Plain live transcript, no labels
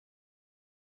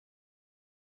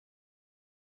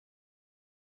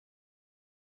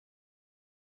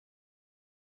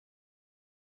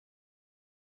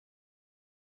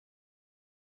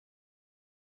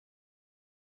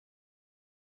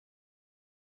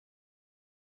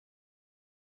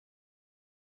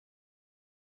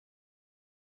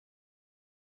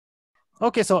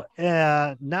Okay, so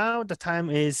now the time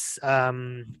is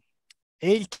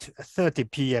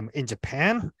 8:30 p.m. in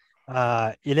Japan,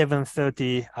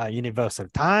 11:30 Universal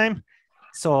Time.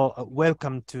 So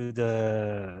welcome to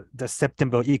the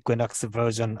September equinox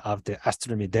version of the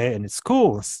Astronomy Day in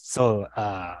schools. So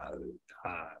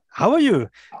how are you?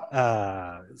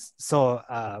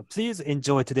 Please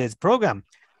enjoy today's program.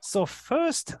 So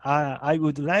first, I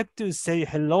would like to say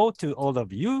hello to all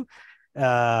of you.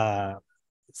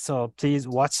 So please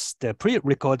watch the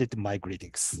pre-recorded my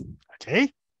greetings.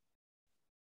 Okay.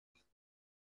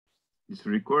 It's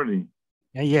recording.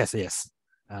 Yes.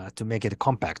 To make it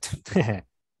compact.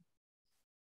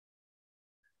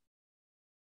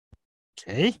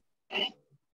 Okay.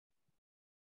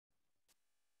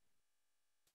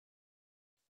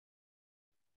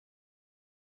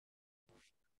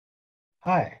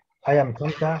 Hi, I am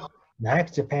Tonka,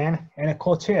 NIAC Japan, and a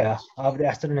co-chair of the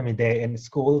Astronomy Day in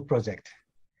School project.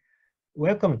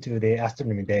 Welcome to the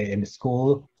Astronomy Day in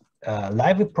School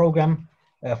live program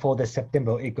for the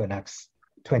September equinox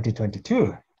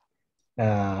 2022.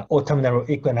 Autumnal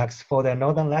equinox for the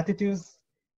northern latitudes,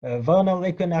 vernal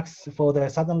equinox for the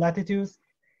southern latitudes,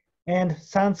 and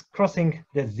suns crossing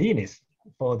the zenith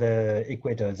for the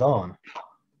equator zone.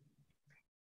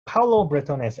 Paulo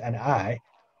Bretones and I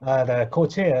are the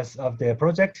co-chairs of the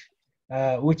project,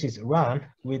 which is run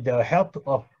with the help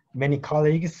of many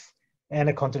colleagues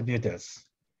and contributors.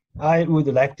 I would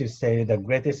like to say the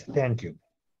greatest thank you.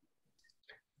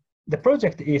 The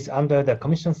project is under the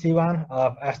Commission C1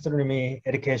 of Astronomy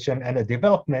Education and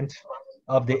Development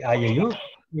of the IAU,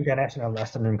 International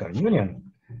Astronomical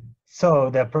Union. So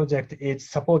the project is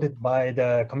supported by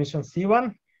the Commission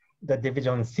C1, the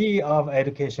Division C of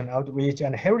Education Outreach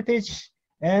and Heritage,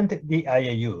 and the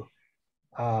IAU.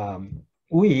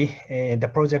 We, the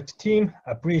project team,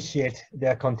 appreciate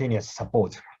their continuous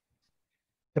support.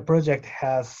 The project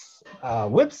has a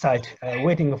website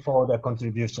waiting for the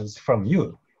contributions from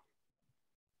you.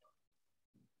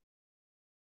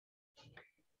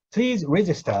 Please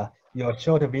register your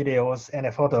short videos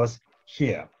and photos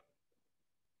here.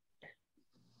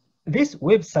 This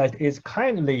website is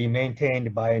kindly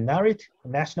maintained by NARIT,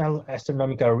 National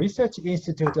Astronomical Research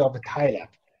Institute of Thailand.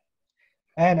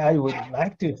 And I would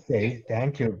like to say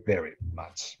thank you very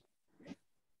much.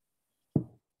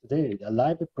 Today, the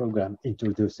live program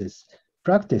introduces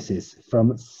practices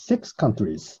from 6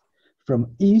 countries,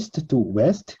 from east to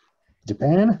west: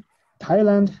 Japan,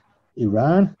 Thailand,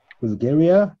 Iran,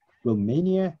 Bulgaria,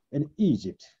 Romania, and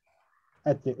Egypt,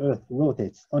 as the Earth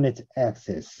rotates on its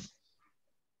axis.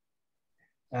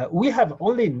 We have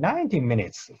only 90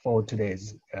 minutes for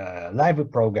today's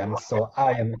live program, so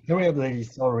I am terribly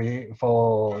sorry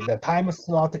for the time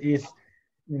slot is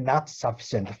not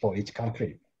sufficient for each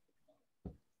country.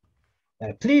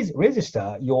 Please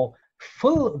register your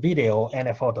full video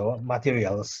and photo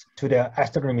materials to the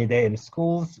Astronomy Day in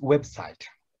Schools website.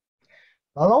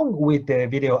 Along with the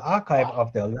video archive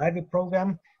of the live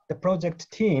program, the project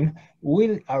team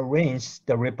will arrange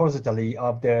the repository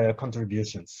of the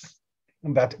contributions.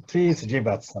 But please give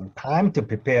us some time to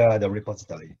prepare the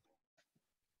repository.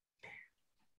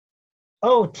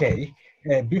 Okay,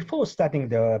 before starting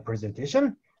the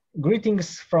presentation,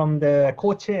 greetings from the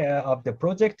co-chair of the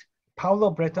project,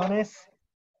 Paulo Bretones,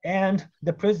 and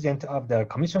the president of the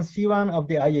Commission C1 of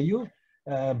the IAU,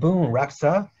 Boon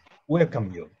Raksa, welcome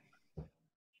you.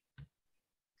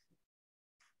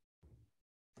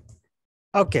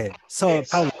 Okay, so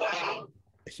Paulo,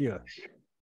 here.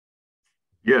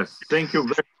 Yes, thank you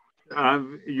very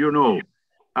much.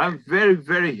 I'm very,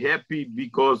 very happy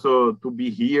because to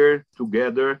be here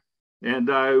together. And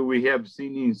we have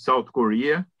seen in South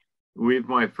Korea with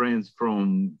my friends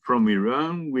from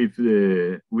Iran, with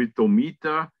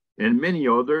Tomita and many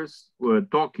others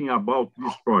talking about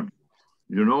this project,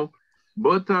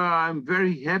 But I'm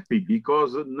very happy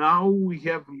because now we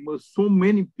have so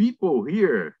many people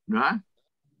here, right?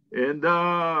 And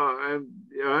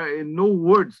no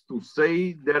words to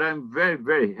say that I'm very,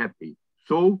 very happy.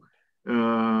 So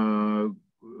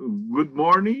good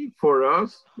morning for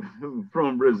us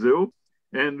from Brazil,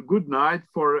 and good night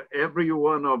for every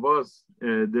one of us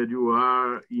that you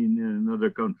are in other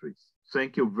countries.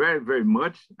 Thank you very, very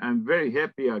much. I'm very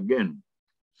happy again.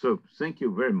 So thank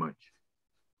you very much.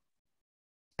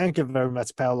 Thank you very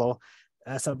much, Paulo.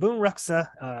 So Boon Raksa,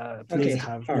 please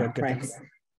have your greetings.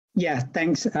 Yeah,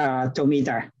 thanks,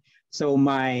 Tomita. So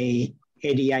my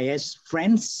ADIS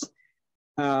friends,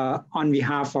 on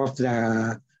behalf of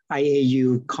the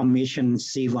IAU Commission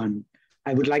C1,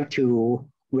 I would like to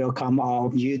welcome all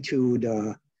of you to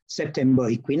the September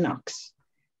equinox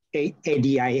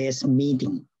ADIS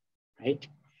meeting, right?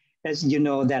 As you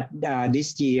know that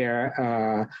this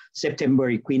year, September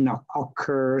equinox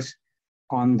occurs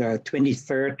on the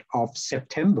 23rd of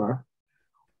September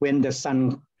when the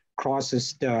sun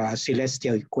crosses the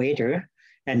celestial equator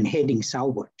and heading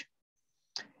southward.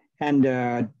 And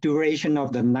the duration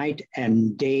of the night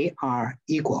and day are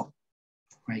equal,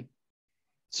 right?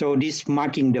 So this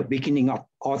marking the beginning of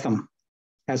autumn,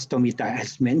 as Tomita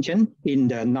has mentioned, in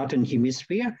the northern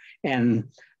hemisphere, and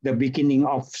the beginning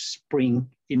of spring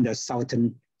in the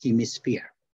southern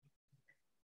hemisphere.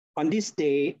 On this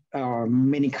day,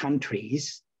 many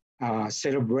countries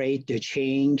celebrate the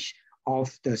change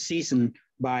of the season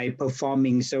by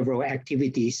performing several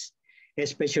activities,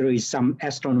 especially some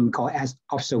astronomical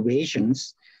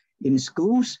observations in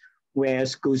schools, where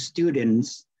school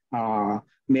students are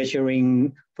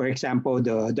measuring, for example,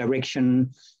 the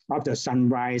direction of the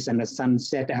sunrise and the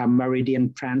sunset,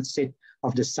 meridian transit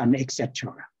of the sun,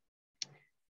 etc.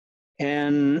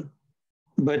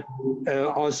 But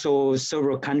also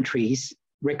several countries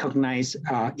recognize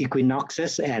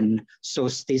equinoxes and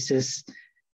solstices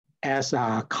as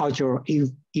cultural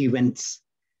events.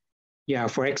 Yeah,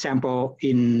 for example,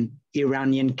 in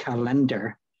Iranian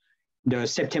calendar, the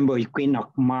September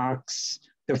equinox marks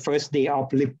the first day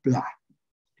of Libra.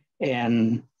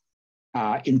 And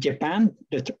in Japan,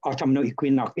 the autumnal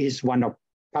equinox is one of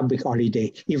public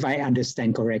holiday, if I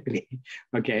understand correctly.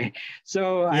 Okay,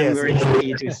 so I'm very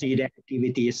happy to see the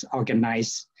activities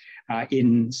organized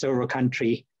in several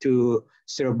countries to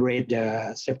celebrate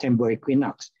the September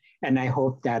equinox. And I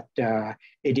hope that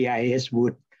ADiS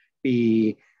would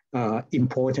be an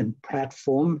important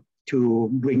platform to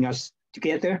bring us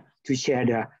together to share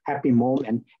the happy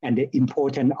moment and the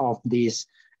importance of this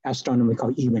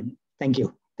astronomical event. Thank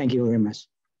you. Thank you very much.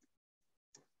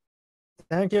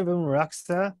 Thank you very much,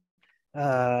 Raksa.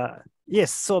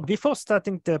 Yes, so before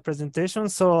starting the presentation,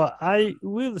 so I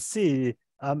will see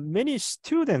many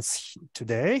students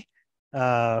today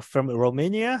from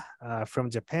Romania, from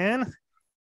Japan,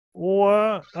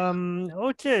 or,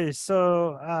 okay,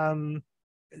 so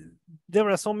there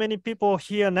are so many people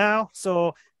here now,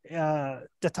 so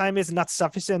the time is not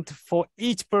sufficient for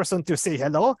each person to say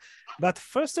hello. But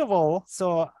first of all,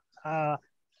 so the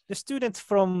students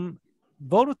from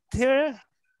Voltaire.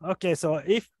 Okay, so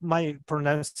if my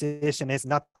pronunciation is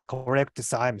not correct,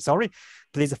 so I'm sorry.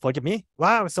 Please forgive me.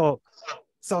 Wow, so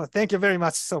thank you very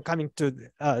much for coming to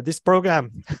this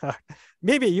program.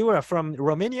 Maybe you are from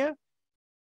Romania?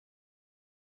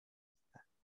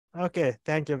 Okay,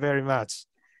 thank you very much.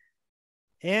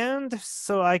 And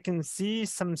so I can see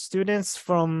some students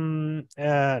from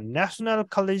National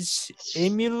College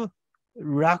Emil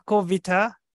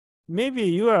Rakovita. Maybe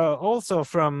you are also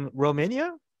from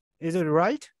Romania? Is it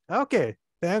right? Okay,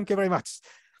 thank you very much.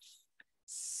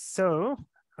 So,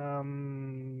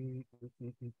 from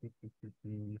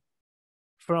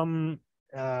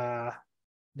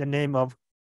the name of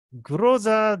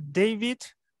Groza David.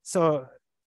 So,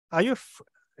 are you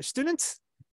students?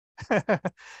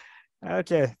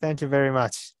 Okay, thank you very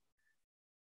much.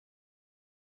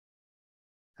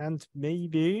 And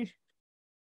maybe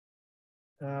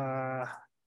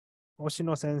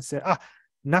Oshino Sensei.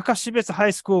 Nakashibetsu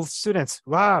High School students.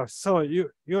 Wow, so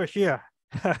you're here.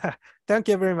 Thank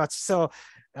you very much. So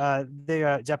they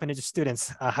are Japanese students,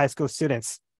 high school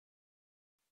students.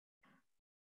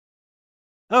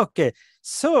 Okay,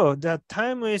 so the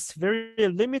time is very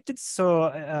limited.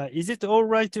 So is it all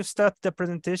right to start the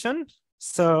presentation?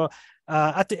 So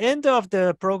at the end of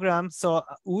the program, so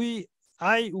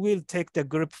I will take the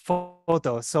group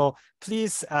photo. So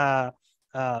please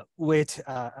wait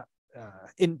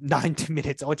in 90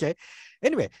 minutes, okay?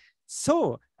 Anyway,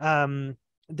 so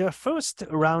the first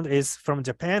round is from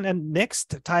Japan, and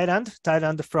next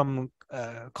Thailand from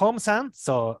Kom-san.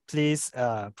 So please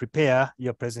prepare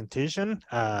your presentation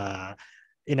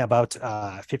in about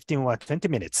 15 or 20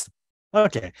 minutes.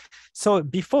 Okay, so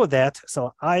before that,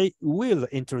 so I will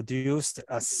introduce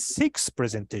 6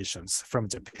 presentations from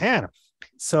Japan.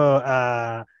 So,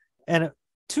 and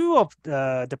 2 of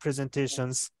the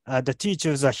presentations, the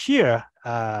teachers are here,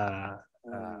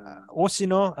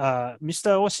 Oshino,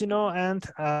 Mr. Oshino and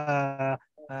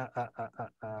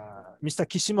Mr.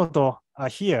 Kishimoto are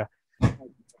here.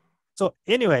 So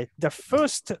anyway, the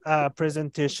first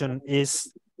presentation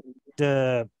is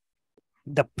the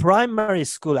primary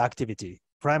school activity.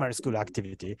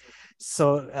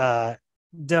 So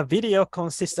the video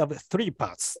consists of 3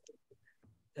 parts.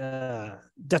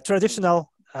 The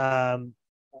traditional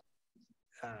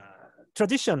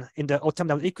tradition in the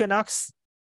autumnal equinox,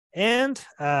 and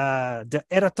the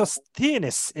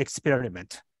Eratosthenes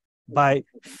experiment by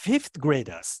 5th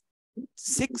graders,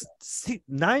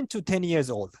 9 to 10 years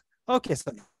old. Okay,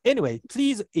 so anyway,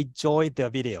 please enjoy the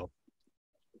video.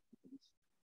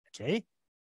 Okay.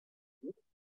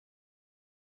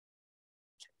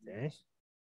 Okay.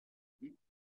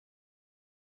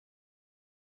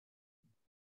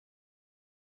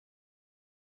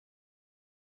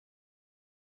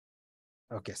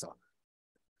 Okay, so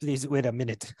please wait a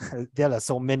minute. There are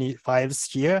so many files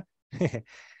here. Okay.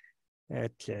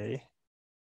 Okay,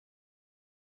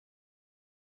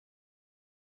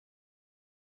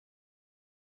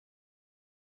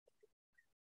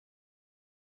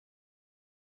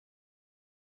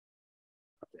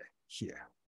 here.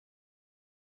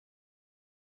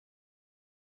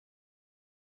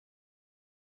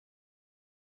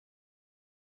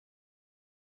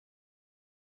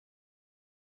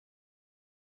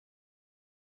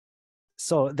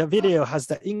 So the video has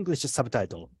the English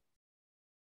subtitle.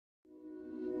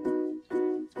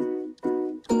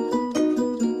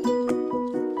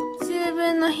 秋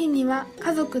分の日には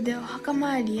家族でお墓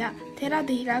参りや寺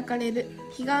で開かれる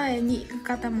祈願宴に行く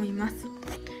方もいます。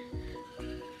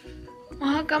お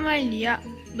墓参りや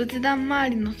仏壇周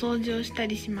りの掃除をした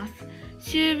りします。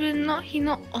秋分の日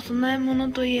のお供え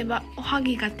物といえばおは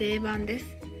ぎが定番です。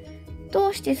ど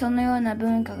うしてそのような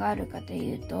文化があるかと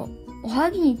いうと、おは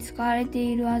ぎに使われて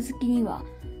いる小豆には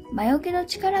魔除けの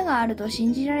力があると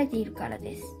信じられているから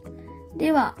です。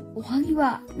では、おはぎ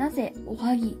はなぜお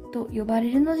はぎと呼ば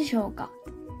れるのでしょうか。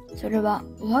それは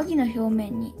おはぎの表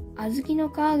面に小豆の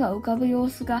皮が浮かぶ様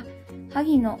子がは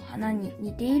ぎの花に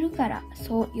似ているから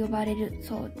そう呼ばれる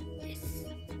そうです。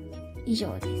以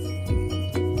上です。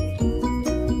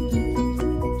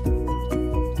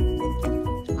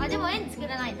あ、でも円作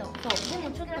らないと。そう。で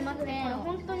もちょっと待って、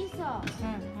本当にさ。うん、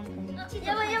本当に。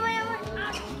やばいやばいやばい。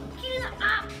あ、切るな。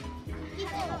あ、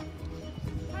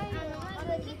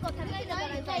結構高いところ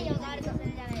に太陽があるとする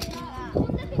じゃないですか。こ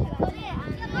こで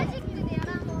マジックでや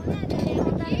らんとね、で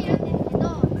本当にやるんですけど、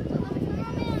その表面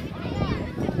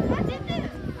あ、出てる。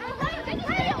太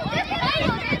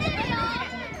陽出てるよ。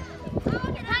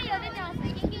太陽出てます。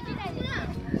緊急事態です。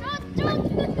ちょっ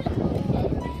と。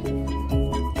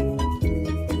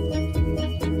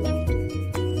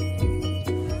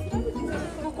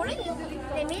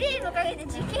ミレーのおかげで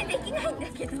実験できないんだ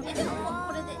けど。でも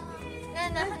これで。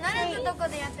慣れたとこ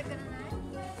でやってくれない？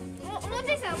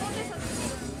表さ。マ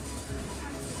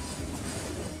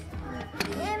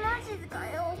ジか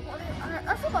よ。これ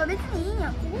あ、そうか別にいいん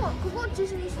や。ここを中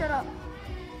心にしたら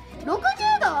60度？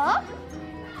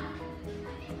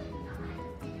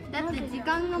だって時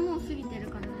間がもう過ぎてる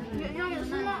から。いや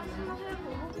そんな早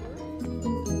く。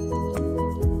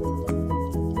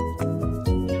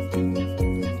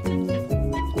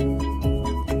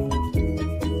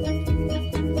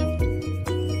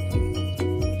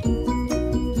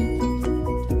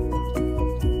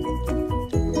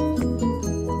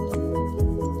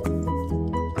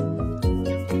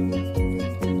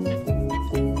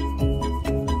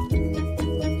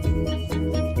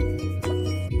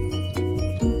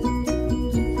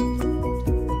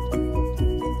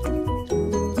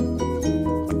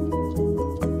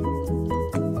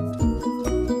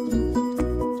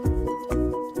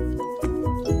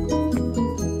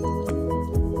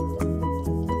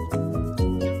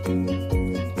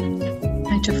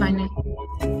To find it.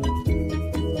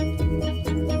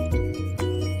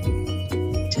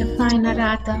 Ce fain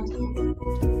arată.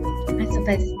 Hai să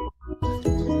vezi.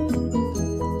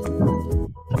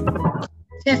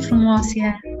 Ce frumos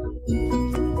e.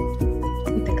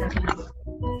 Uite, Carla.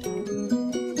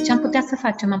 Ce am putea să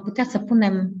facem? Am putea să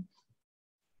punem...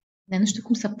 Nu știu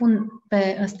cum să pun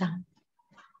pe ăsta.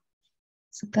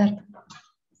 Superb.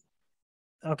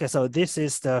 Okay, so this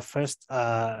is the first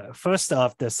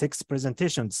of the 6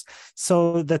 presentations.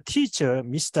 So the teacher,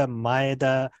 Mr.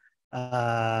 Maeda,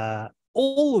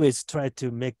 always try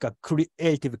to make a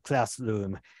creative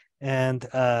classroom, and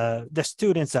the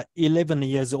students are 11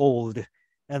 years old,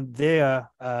 and they are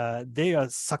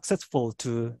successful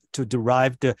to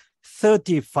derive the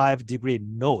 35-degree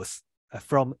north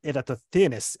from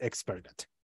Eratosthenes experiment.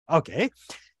 Okay.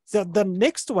 So the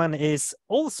next one is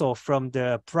also from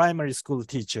the primary school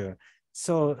teacher.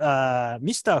 So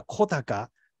Mr. Kotaka,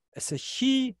 so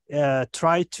he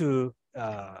tried to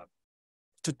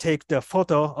take the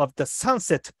photo of the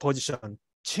sunset position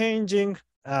changing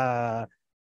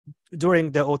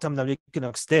during the autumnal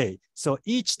equinox day. So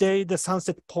each day the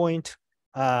sunset point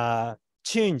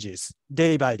changes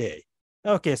day by day.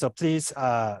 Okay, so please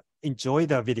enjoy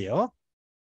the video.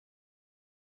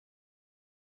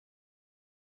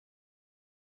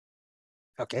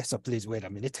 Okay, so please wait a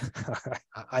minute.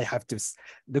 I have to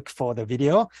look for the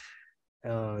video.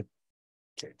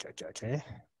 Okay.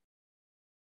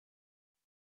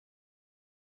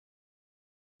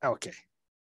 Okay.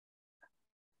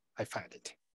 I found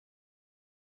it.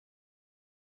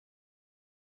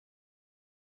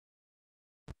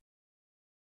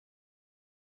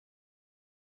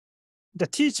 The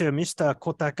teacher, Mr.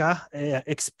 Kotaka,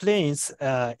 explains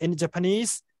in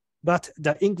Japanese, but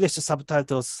the English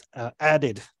subtitles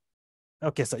added.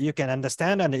 Okay, so you can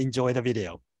understand and enjoy the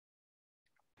video.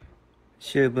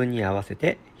 秋分に合わせ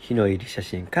て日の入り写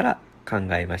真から考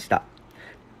えました。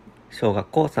小学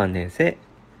校3年生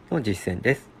の実践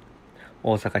です。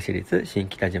大阪市立新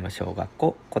北島小学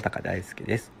校小高大輔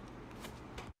です。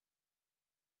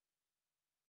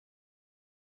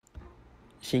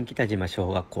新北島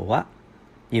小学校は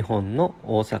日本の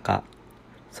大阪、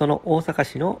その大阪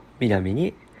市の南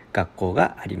に学校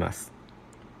があります。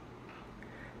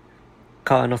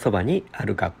川のそばにあ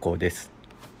る学校です。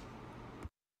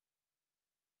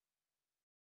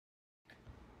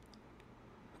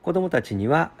子どもたちに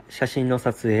は写真の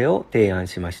撮影を提案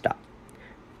しました。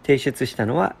提出した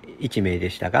のは1名で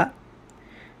したが、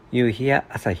夕日や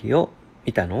朝日を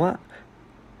見たのは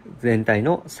全体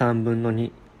の3分の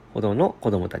2ほどの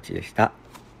子どもたちでした。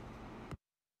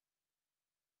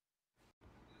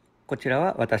こちら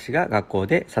は私が学校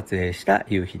で撮影した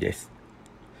夕日です。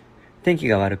天気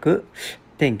が悪く、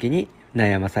天気に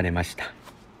悩まされました。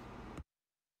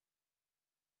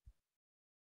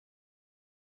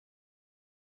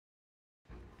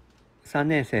3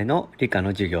年生の理科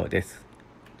の授業です。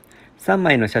3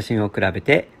枚の写真を比べ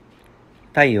て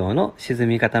太陽の沈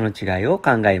み方の違いを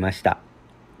考えました。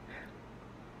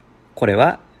これ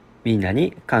はみんな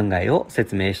に考えを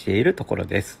説明しているところ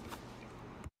です。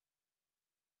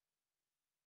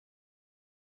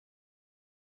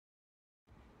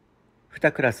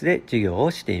2クラスで授業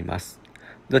をしています。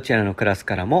どちらのクラス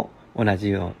からも同じ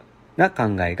ような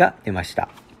考えが出ました。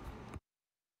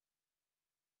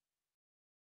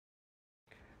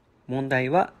問題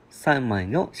は3枚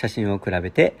の写真を比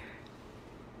べて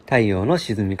太陽の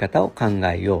沈み方を考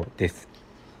えようです。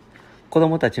子ど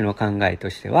もたちの考えと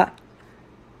しては、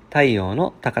太陽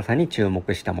の高さに注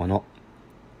目したもの、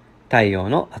太陽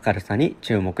の明るさに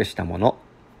注目したもの、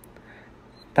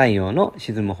太陽の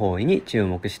沈む方位に注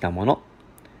目したもの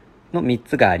の3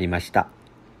つがありました。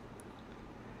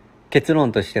結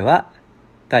論としては、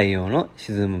太陽の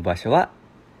沈む場所は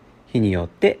日によっ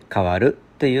て変わる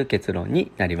という結論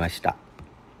になりました。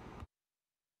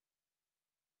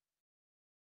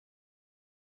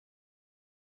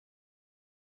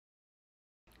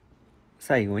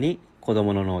最後に子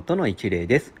供のノートの一例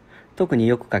です。特に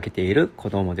よく書けている子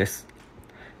供です。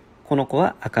この子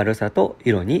は明るさと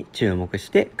色に注目し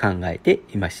て考えて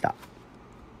いました。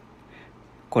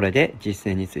これで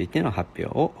実践についての発表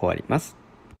を終わります。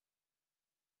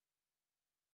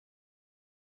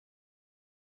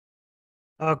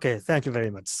Okay, thank you very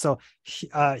much. So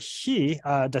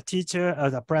the teacher,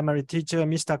 the primary teacher,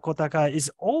 Mr. Kotaka,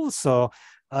 is also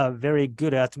very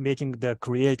good at making the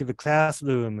creative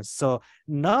classroom. So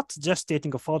not just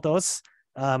taking photos,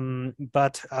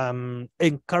 but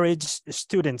encourage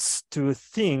students to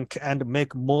think and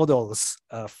make models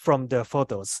from the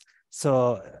photos.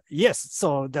 So yes,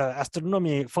 so the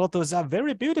astronomy photos are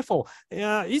very beautiful. They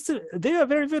are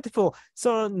very beautiful.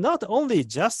 So not only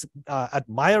just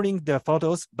admiring the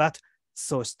photos, but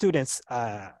so students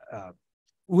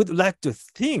would like to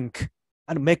think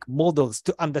and make models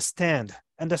to understand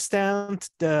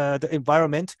the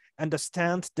environment,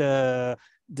 understand the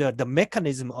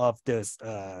mechanism of this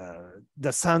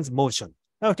the sun's motion.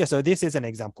 Okay, so this is an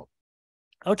example.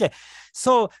 Okay,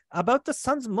 so about the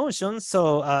sun's motion,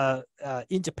 so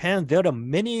in Japan, there are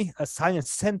many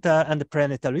science center and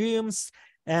planetariums,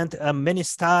 and many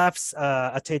staffs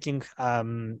are taking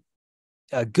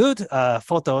good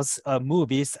photos,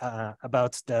 movies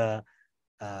about the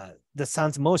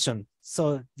sun's motion.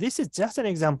 So this is just an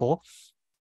example.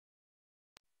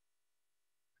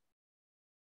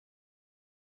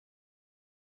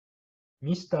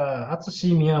 Mr.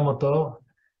 Atsushi Miyamoto,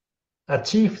 a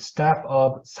chief staff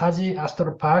of Saji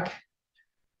Astro Park,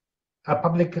 a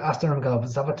public astronomical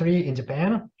observatory in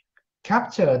Japan,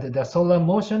 captured the solar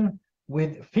motion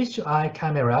with fisheye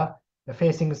camera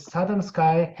facing southern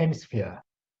sky hemisphere.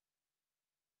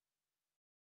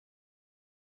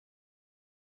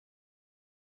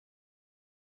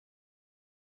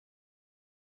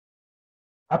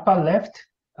 Upper left,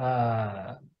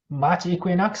 March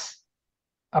equinox.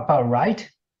 Upper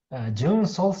right, June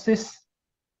solstice.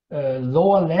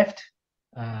 Lower left,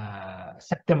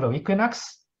 September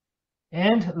equinox,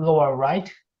 and lower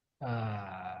right,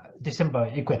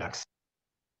 December equinox.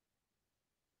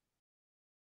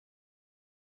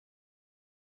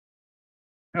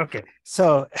 Okay,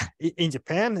 so in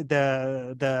Japan,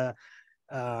 the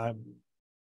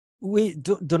we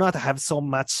do not have so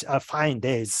much fine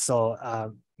days. So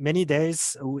many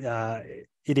days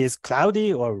it is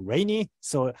cloudy or rainy.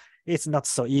 So it's not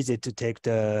so easy to take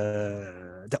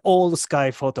the all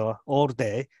sky photo all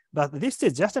day. But this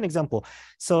is just an example.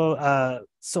 So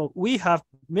so we have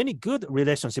many good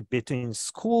relationship between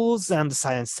schools and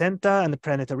science center and the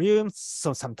planetarium.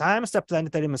 So sometimes the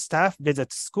planetarium staff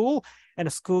visit school,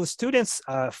 and school students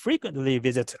frequently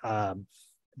visit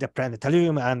the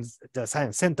planetarium and the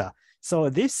science center. So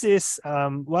this is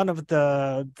one of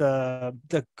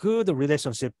the good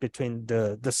relationship between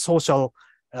the social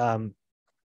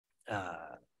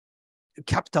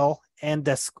capital and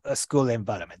the school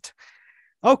environment.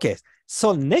 Okay,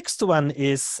 so next one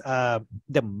is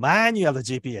the manual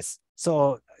GPS.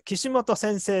 So Kishimoto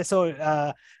sensei, so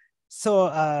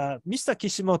Mr.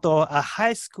 Kishimoto, a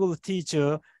high school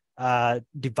teacher,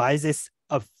 devises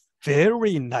a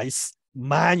very nice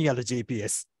manual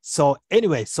GPS. So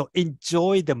anyway, so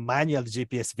enjoy the manual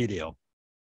GPS video.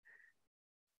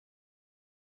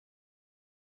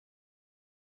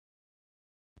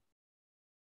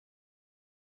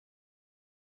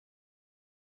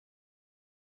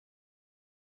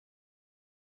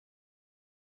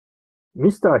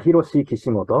 Mr. Hiroshi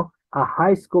Kishimoto, a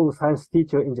high school science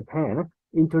teacher in Japan,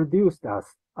 introduced us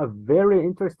a very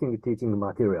interesting teaching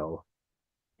material.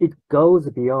 It goes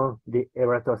beyond the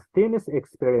Eratosthenes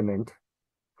experiment,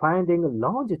 finding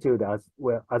longitude as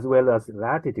well as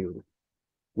latitude.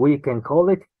 We can call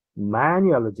it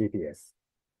manual GPS.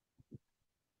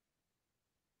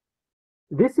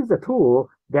 This is a tool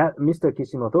that Mr.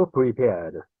 Kishimoto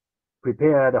prepared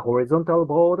a horizontal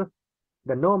board.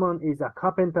 The gnomon is a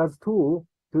carpenter's tool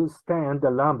to stand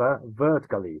the lumber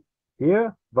vertically.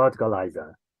 Here,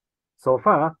 verticalizer. So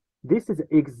far, this is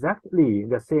exactly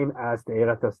the same as the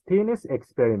Eratosthenes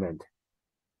experiment.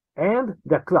 And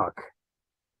the clock.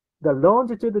 The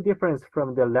longitude difference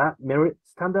from the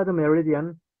standard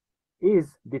meridian is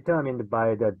determined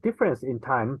by the difference in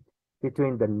time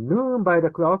between the noon by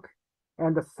the clock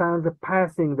and the sun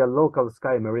passing the local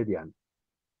sky meridian.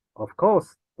 Of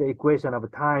course, the equation of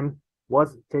time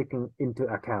was taken into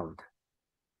account.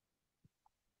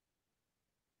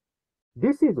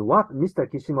 This is what Mr.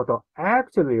 Kishimoto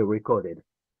actually recorded.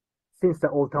 Since the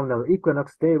autumnal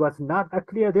equinox day was not a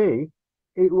clear day,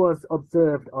 it was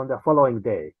observed on the following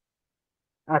day.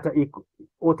 At the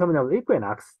autumnal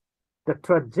equinox, the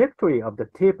trajectory of the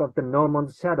tip of the gnomon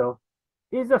shadow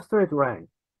is a straight line.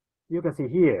 You can see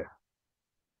here.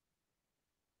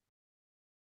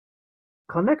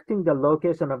 Connecting the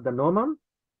location of the gnomon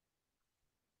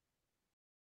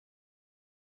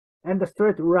and the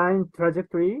straight line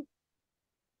trajectory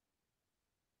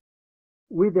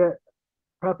with the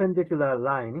perpendicular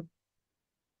line.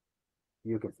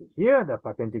 You can see here the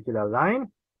perpendicular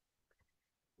line.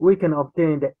 We can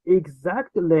obtain the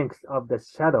exact length of the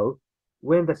shadow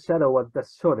when the shadow was the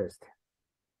shortest.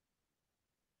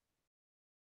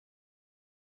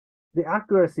 The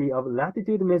accuracy of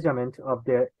latitude measurement of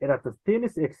the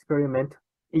Eratosthenes experiment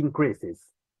increases.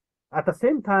 At the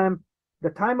same time, the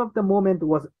time of the moment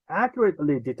was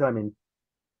accurately determined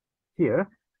here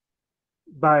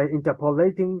by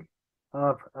interpolating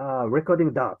of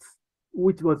recording dots,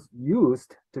 which was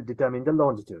used to determine the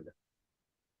longitude.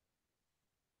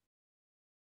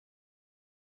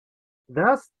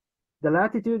 Thus, the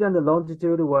latitude and the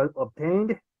longitude were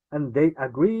obtained, and they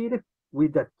agreed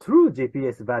with the true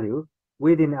GPS value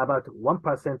within about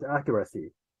 1%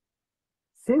 accuracy.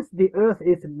 Since the Earth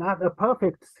is not a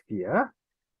perfect sphere,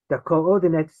 the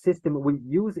coordinate system we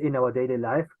use in our daily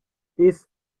life is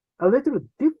a little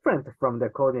different from the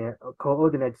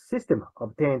coordinate system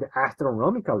obtained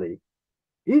astronomically.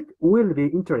 It will be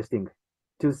interesting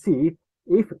to see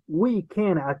if we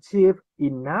can achieve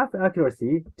enough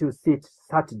accuracy to see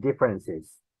such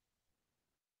differences.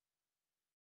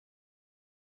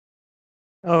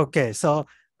 Okay, so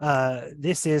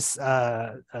this is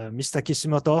Mr.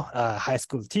 Kishimoto, high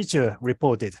school teacher,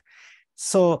 reported.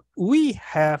 So we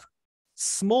have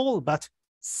small but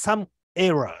some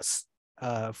errors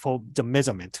for the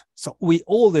measurement. So we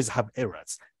always have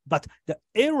errors, but the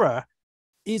error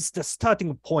is the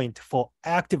starting point for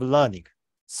active learning.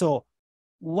 So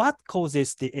what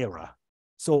causes the error?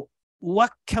 So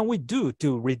what can we do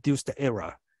to reduce the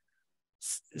error?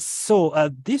 So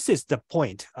this is the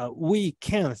point. We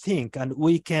can think and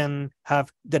we can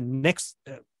have the next,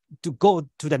 to go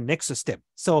to the next step.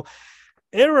 So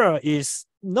error is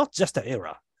not just an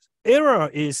error. Error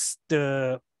is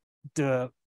the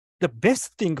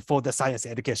best thing for the science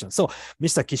education. So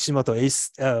Mr. Kishimoto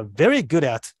is very good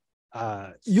at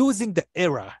using the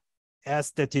error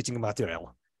as the teaching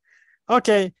material.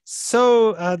 Okay,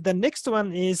 so the next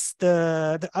one is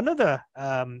the another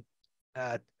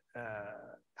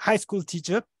high school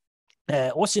teacher,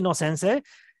 Oshino Sensei.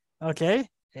 Okay,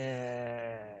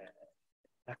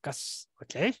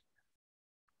 okay.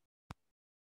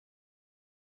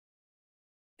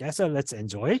 Yeah, so let's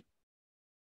enjoy.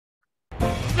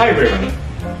 Hi everyone,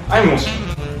 I'm Moshi.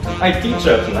 I teach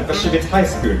at Nakashibetsu High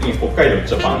School in Hokkaido,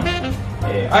 Japan.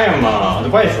 I am an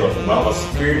advisor of our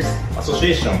school's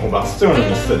Association of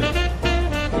Astronomy Study.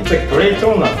 It's a great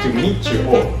honor to meet you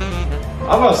all.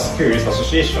 Our school's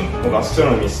Association of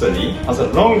Astronomy Study has a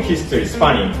long history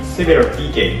spanning several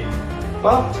decades,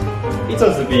 but it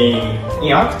has been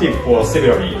inactive for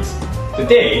several years.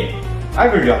 Today, I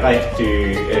would like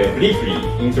to briefly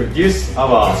introduce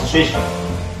our association.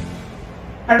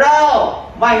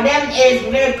 Hello, my name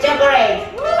is Milk Chocolate.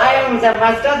 I am the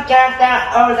mascot character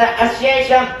of the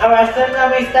Association of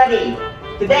Astronomy Study.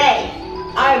 Today,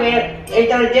 I will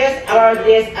introduce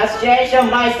this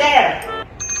association myself.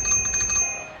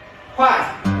 First,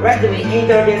 let me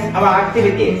introduce our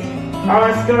activities.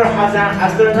 Our school has an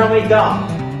astronomy dome.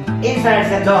 Inside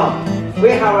the dome, we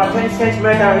have a 20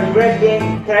 cm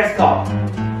reflecting telescope.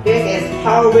 This is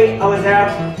how we observe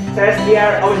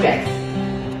celestial objects.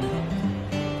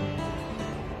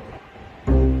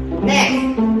 Next,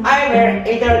 I will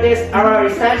introduce our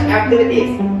research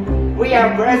activities. We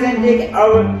are presenting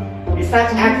our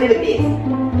research activities.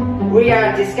 We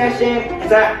are discussing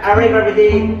the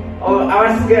availability of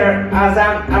our school as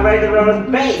an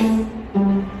available base.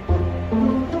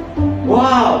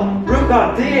 Wow, look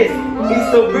at this!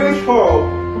 It's so beautiful!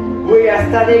 We are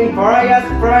studying various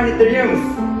planetariums.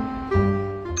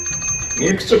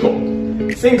 Milk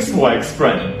Choco, thanks for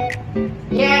explaining.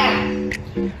 Yeah!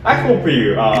 I hope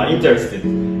you are interested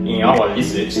in our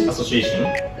research association.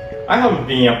 I have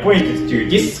been appointed to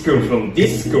this school from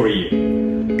this school year.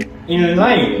 In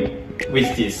line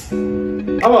with this,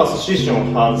 our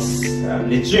association has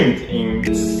resumed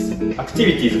its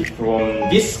activities from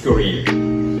this school year.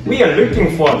 We are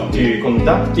looking forward to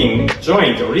conducting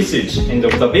joint research and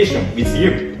observation with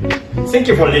you. Thank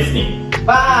you for listening.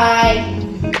 Bye!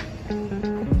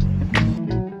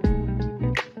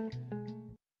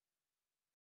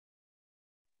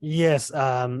 Yes,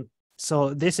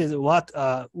 so this is what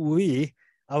our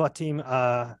team,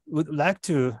 would like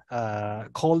to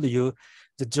call you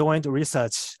the joint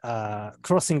research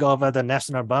crossing over the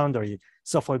national boundary.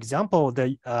 So for example,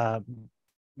 the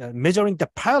measuring the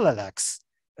parallax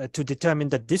to determine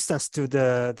the distance to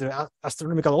the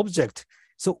astronomical object.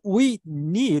 So we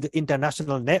need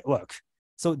international network.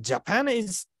 So Japan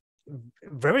is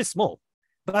very small,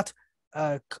 but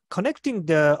connecting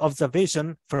the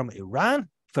observation from Iran,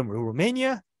 from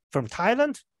Romania, from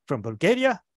Thailand, from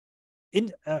Bulgaria,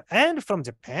 and from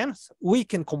Japan, we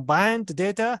can combine the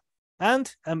data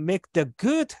and make the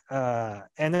good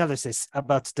analysis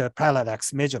about the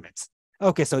parallax measurements.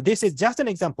 Okay, so this is just an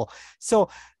example. So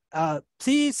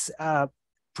please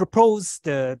propose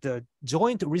the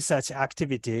joint research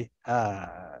activity,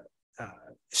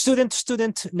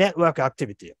 student-student network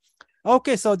activity.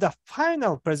 Okay, so the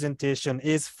final presentation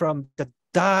is from the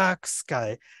dark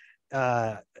sky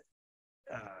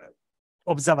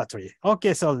observatory.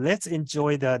 Okay, so let's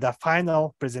enjoy the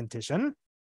final presentation.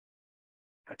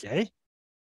 Okay.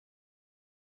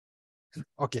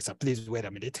 Okay, so please wait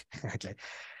a minute. Okay.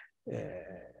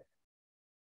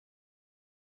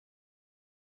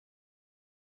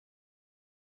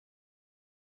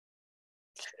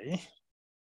 Okay.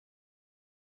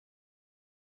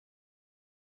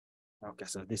 Okay,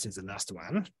 so this is the last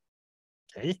one.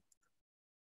 Okay.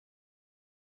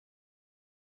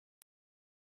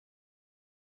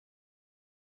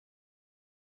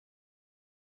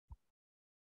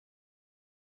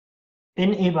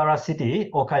 In Ibara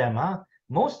City, Okayama,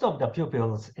 most of the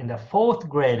pupils in the 4th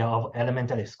grade of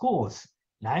elementary schools,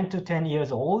 9 to 10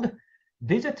 years old,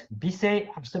 visit Bisei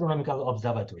Astronomical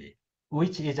Observatory,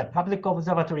 which is a public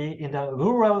observatory in the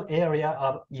rural area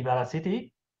of Ibara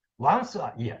City, once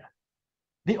a year.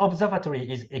 The observatory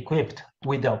is equipped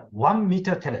with a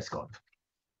 1-meter telescope.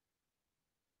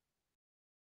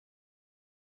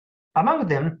 Among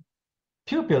them,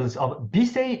 pupils of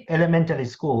Bisei Elementary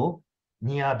School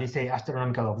near Bisei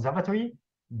Astronomical Observatory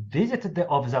visit the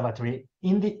observatory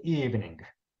in the evening.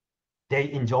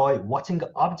 They enjoy watching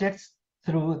objects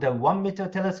through the 1-meter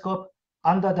telescope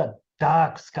under the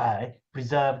dark sky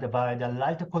preserved by the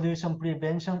Light Pollution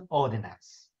Prevention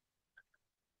Ordinance.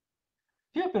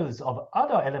 Pupils of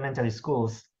other elementary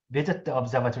schools visit the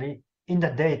observatory in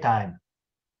the daytime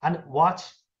and watch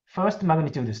first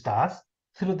magnitude stars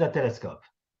through the telescope.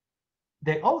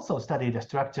 They also study the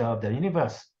structure of the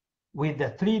universe with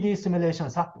the 3D simulation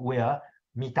software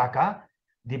Mitaka,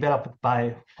 developed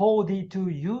by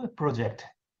 4D2U project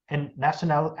and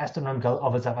National Astronomical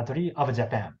Observatory of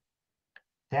Japan.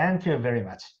 Thank you very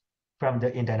much. From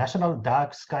the International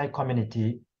Dark Sky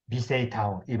Community, Bisei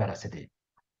Town, Ibara City.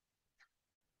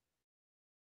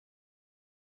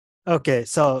 Okay,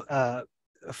 so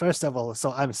first of all,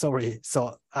 so I'm sorry.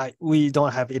 So we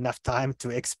don't have enough time to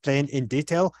explain in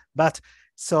detail, but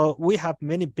so we have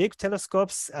many big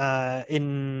telescopes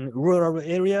in rural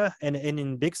area and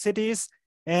in big cities.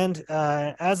 And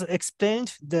as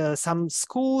explained, some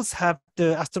schools have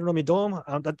the astronomy dome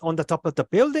on the top of the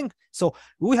building. So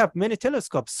we have many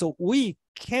telescopes. So we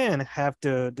can have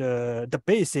the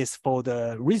basis for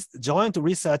the joint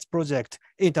research project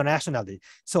internationally.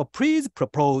 So please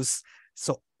propose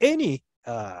any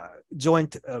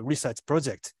joint research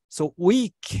project. So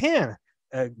we can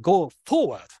go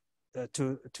forward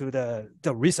to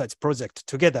the research project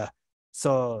together.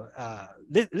 So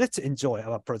let's enjoy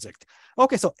our project.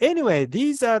 Okay, so anyway,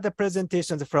 these are the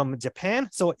presentations from Japan.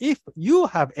 So if you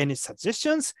have any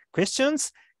suggestions,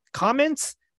 questions,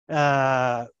 comments, we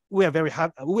are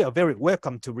very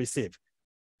welcome to receive.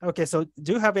 Okay, so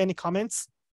do you have any comments?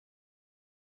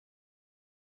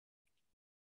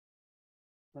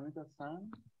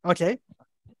 Okay.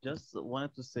 Just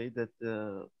wanted to say that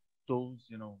those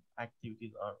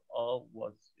activities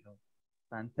was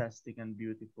fantastic and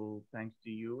beautiful, thanks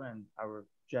to you and our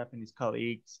Japanese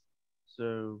colleagues.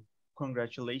 So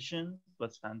congratulations,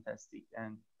 was fantastic,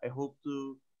 and I hope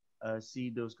to see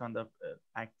those kind of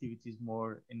activities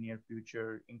more in near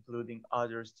future, including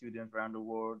other students around the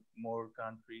world, more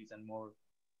countries and more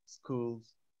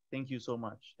schools. Thank you so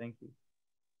much. Thank you.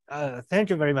 Thank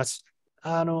you very much.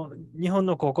 日本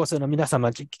の高校生の皆様、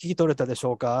聞き取れたでし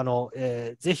ょうか。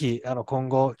ぜひ今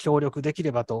後協力でき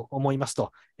ればと思います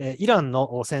と、イラン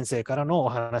の先生からのお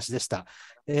話でした。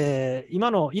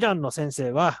今のイランの先生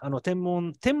は天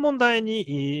文台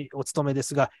にお勤めで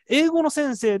すが、英語の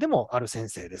先生でもある先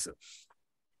生です。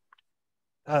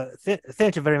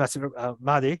Thank you very much,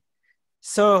 Madi.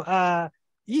 So,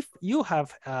 if you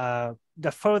have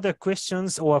the further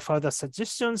questions or further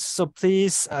suggestions, so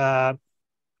please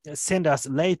send us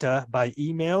later by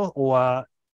email or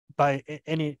by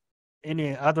any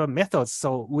other methods.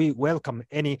 So we welcome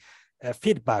any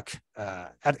feedback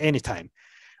at any time.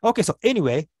 Okay, so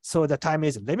anyway, so the time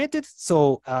is limited.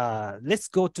 So let's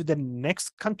go to the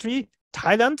next country,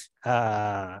 Thailand.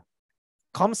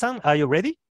 Kom-san, are you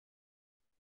ready?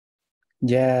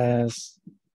 Yes,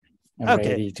 I'm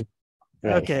ready to.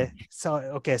 Right. Okay,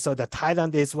 so the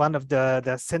Thailand is one of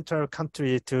the central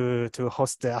country to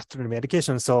host the astronomy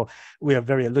education. So we are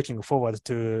very looking forward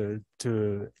to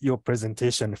your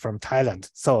presentation from Thailand.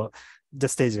 So the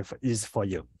stage is for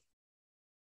you.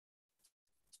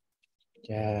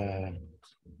 Yeah.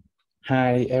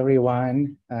 Hi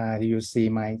everyone. Do you see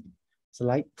my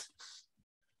slide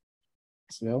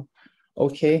as well?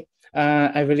 Okay.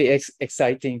 I'm really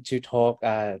exciting to talk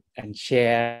and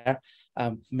share.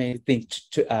 Many things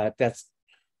that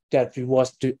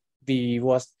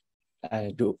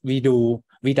we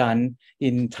done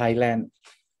in Thailand.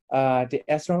 The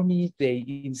astronomy day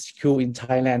in school in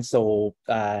Thailand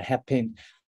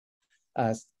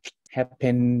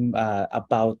happened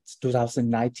about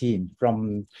 2019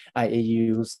 from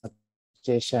IAU's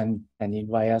suggestion and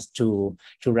invite us to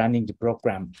running the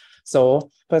program. So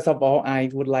first of all, I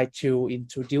would like to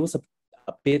introduce a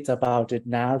bit about the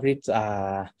NARIT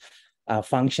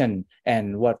function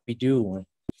and what we do.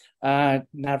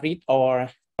 NARIT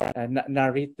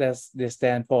NARIT, they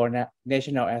stand for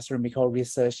National Astronomical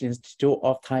Research Institute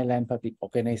of Thailand Public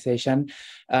Organization,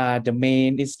 the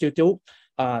main institute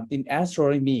in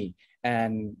astronomy,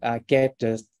 and get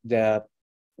the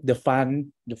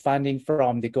funding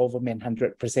from the government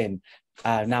 100%.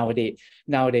 Nowadays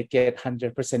they get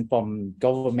 100% from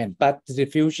government, but in the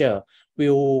future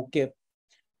we'll get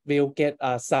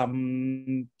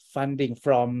some funding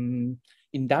from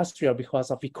industrial because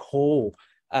of the coal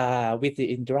with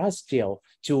the industrial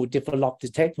to develop the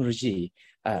technology.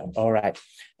 All right.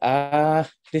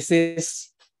 This is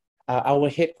our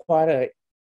headquarters.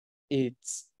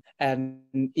 It's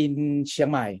in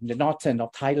Chiang Mai, the northern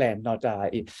of Thailand,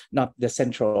 not the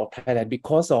central of Thailand,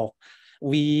 because of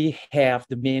we have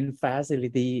the main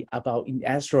facility about in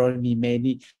astronomy,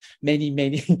 many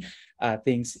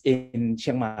things in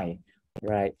Chiang Mai.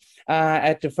 Right.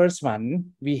 At the first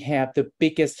one, we have the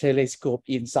biggest telescope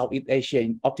in Southeast Asia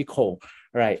in optical,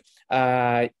 right?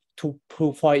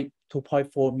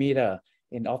 2.4 meter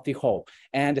in optical.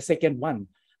 And the second one,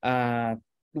 1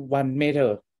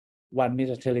 meter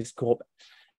telescope.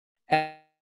 At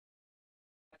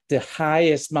the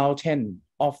highest mountain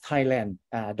of Thailand,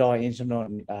 Doi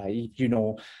Inchanon, if you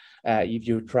know, if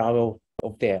you travel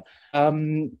up there.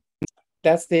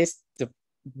 That's the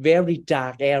very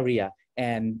dark area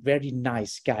and very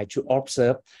nice sky to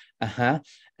observe. And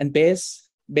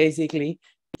basically,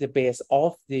 the base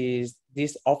of this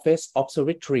office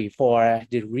observatory for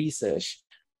the research.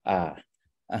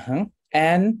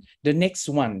 And the next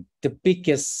one, the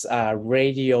biggest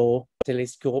radio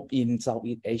telescope in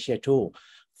Southeast Asia too,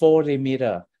 40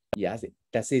 meter. Yes,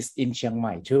 that is in Chiang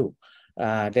Mai too.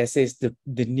 This is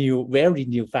the new, very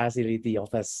new facility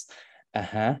of us.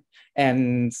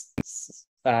 And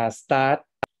start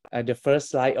the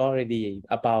first slide already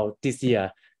about this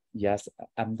year. Yes,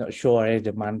 I'm not sure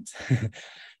the month.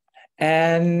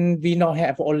 And we not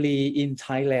have only in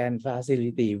Thailand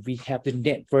facility, we have the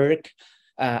network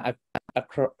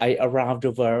around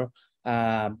the world.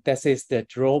 This is the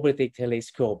robotic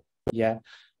telescope. Yeah,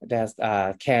 that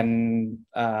can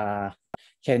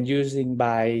using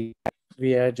by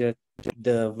via the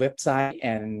website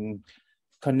and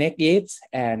connect it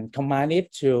and command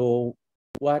it to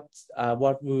what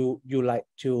will you like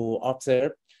to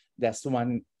observe. That's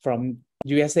one from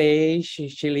USA,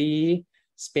 Chile,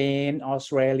 Spain,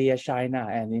 Australia, China,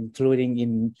 and including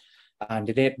in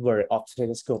the network of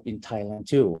telescope in Thailand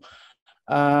too.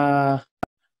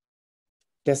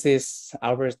 This is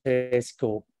our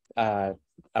telescope,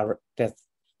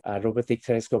 robotic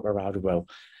telescope around the world.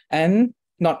 And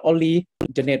not only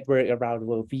the network around the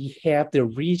world, we have the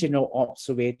regional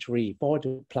observatory for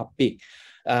the public,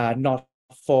 not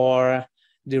for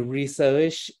the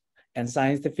research and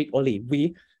scientific only.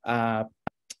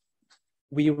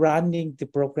 We running the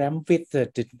program with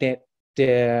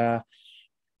the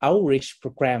outreach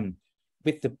program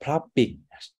with the public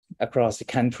across the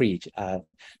country.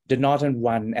 The northern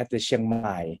one at the Chiang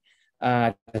Mai,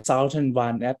 the southern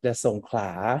one at the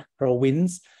Songkhla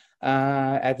province,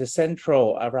 at the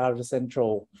central, around the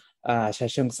central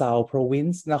Chachoengsao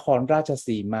province, Nakhon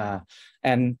Ratchasima,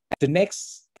 and the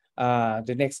next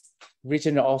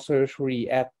regional observatory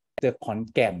at the Khon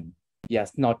Kaen.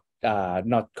 Yes, not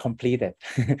completed.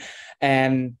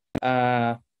 And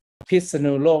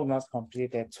Phitsanulok not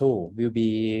completed too. Will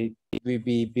be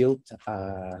built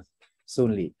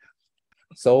soonly.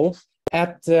 So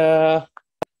at the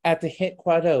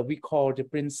headquarters, we call the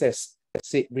Princess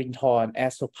Sitrinthorn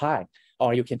Astro Park,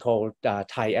 or you can call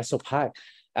Thai Astro Park.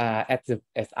 At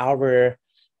our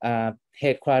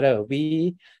headquarters,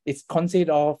 it's consist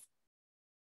of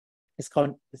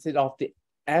the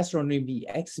astronomy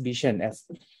exhibition at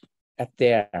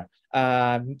there.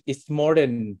 It's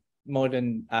modern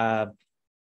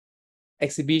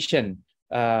exhibition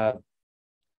and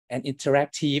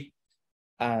interactive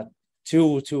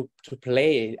to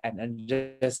play and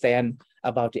understand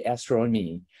about the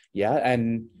astronomy. Yeah,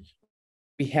 and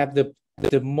we have the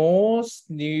most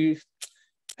new,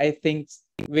 I think,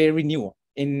 very new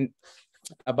in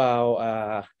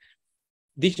about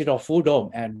digital food dome,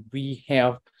 and we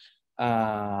have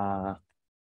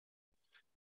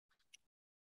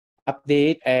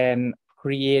update and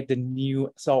create the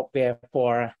new software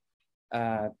for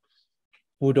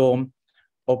food dome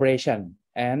operation,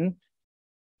 and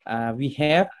we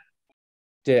have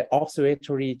the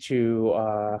observatory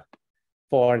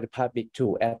for the public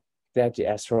too at the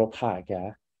Astro Park.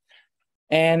 Yeah.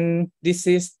 And this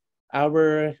is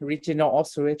our regional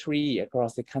observatory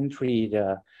across the country.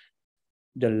 The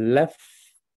left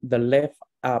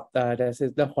up, this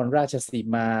is the Nakhon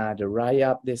Ratchasima. The right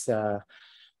up, this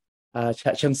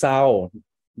Chachoengsao.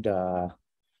 The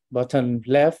bottom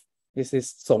left, this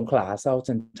is Songkhla,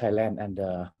 southern Thailand, and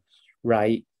the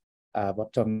right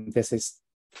bottom, this is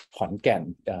Khon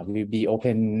Kaen. Will be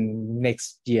open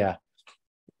next year.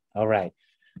 All right,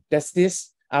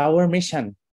 this our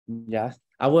mission. Yeah,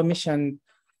 our mission.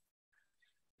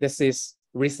 This is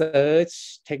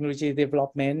research, technology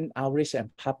development, outreach,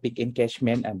 and public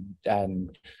engagement, and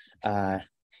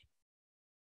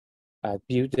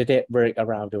build the network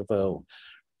around the world.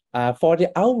 For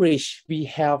the outreach, we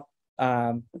have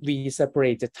we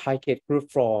separate the target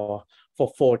group for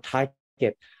 4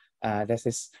 target. This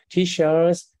is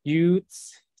teachers,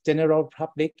 youths, general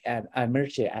public, and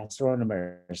emerging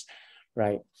astronomers,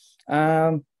 right?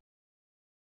 That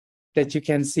you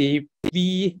can see,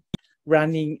 we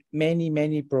running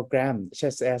many programs,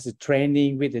 such as the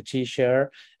training with the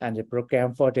teacher and the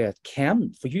program for the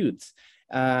camp for youth,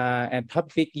 and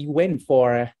public event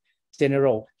for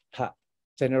general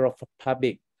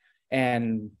public,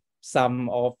 and some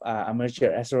of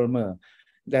amateur astronomer.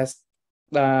 That's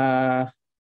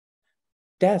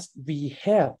we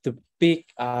have the big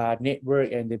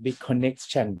network and the big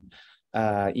connection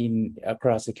in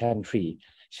across the country.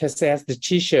 Just as the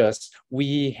teachers,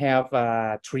 we have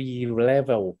 3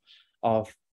 levels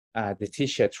of the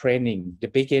teacher training: the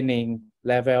beginning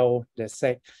level, the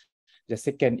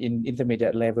second in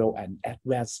intermediate level, and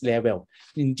advanced level.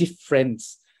 In different,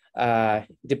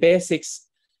 the basics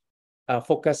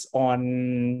focus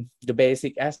on the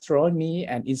basic astronomy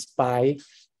and inspire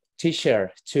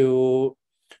teacher to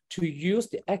use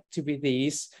the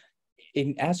activities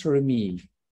in astronomy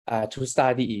to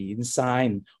study in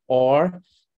science, or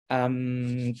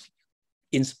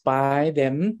inspire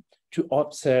them to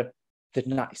observe the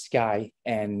night sky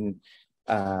and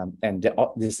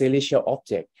the celestial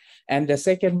object. And the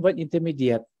second one,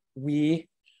 intermediate, we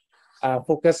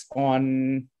focus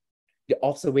on the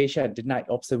observation, the night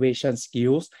observation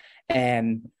skills,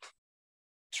 and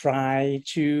try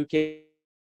to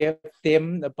give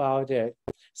them about the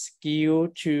skill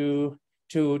to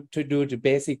do the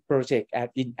basic project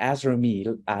in astronomy,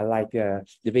 like the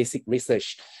basic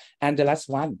research. And the last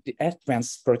one, the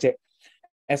advanced project,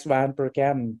 advanced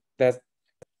program that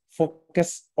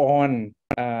focus on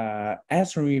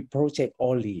astronomy project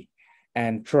only,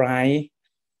 and try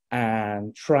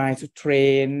to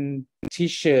train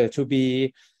teacher to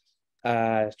be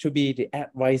the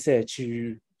advisor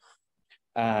to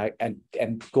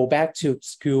and go back to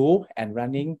school and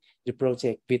running the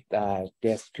project with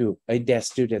their school, their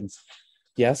students.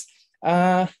 Yes,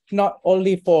 not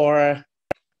only for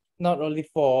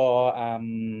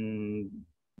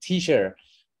teacher,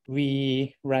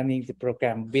 we running the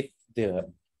program with the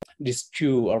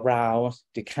school around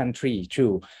the country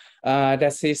too.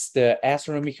 That is the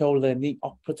astronomical learning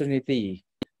opportunity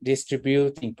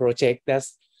distributing project.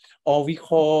 That's or we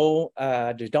call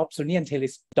the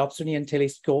Dobsonian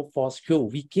telescope for school.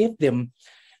 We give them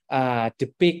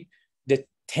the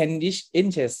 10-inch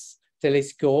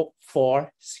telescope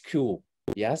for school.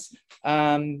 Yes,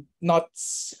 not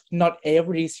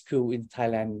every school in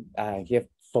Thailand give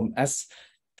from us.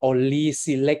 Only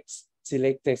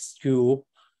selected school.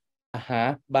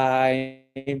 By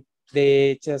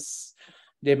they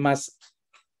must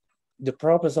the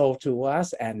proposal to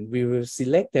us, and we will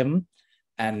select them,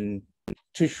 and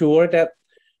to sure that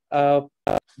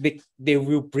they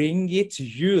will bring it to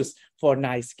use for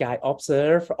night sky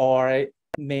observe, or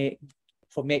make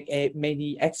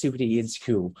many activity in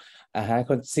school.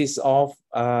 Consists of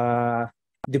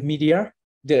the media,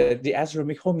 the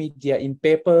astronomical media in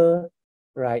paper,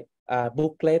 right?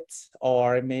 Booklets,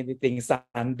 or many things,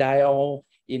 sundial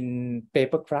in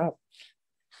paper craft,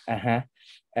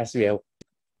 as well.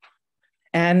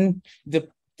 And the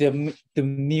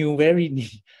new very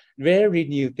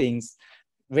new things,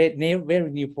 very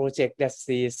new project, that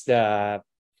is the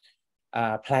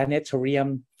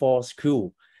planetarium for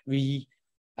school. We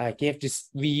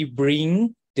we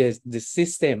bring the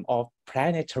system of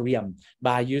planetarium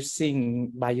by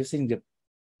using the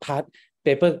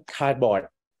paper cardboard.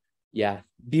 Yeah,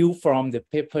 built from the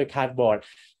paper cardboard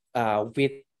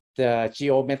with the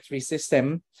geometry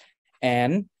system,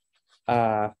 and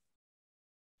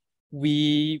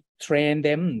we train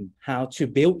them how to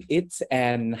build it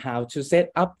and how to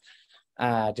set up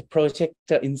the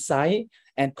projector inside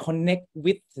and connect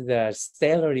with the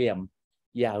stellarium.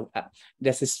 Yeah,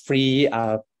 this is free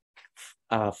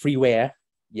freeware.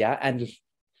 Yeah, and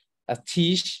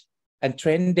teach and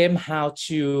train them how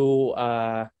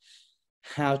to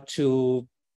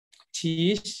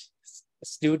teach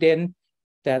students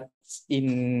that's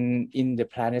in the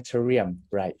planetarium,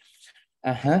 right?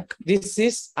 This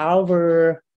is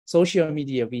our social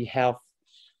media. We have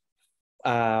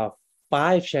 5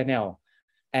 channels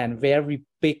and very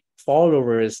big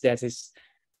followers. That is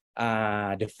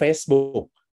the Facebook.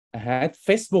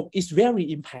 Facebook is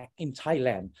very impact in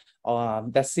Thailand.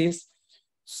 That is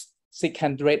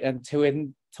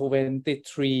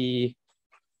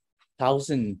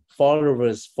 623,000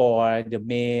 followers for the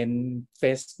main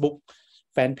Facebook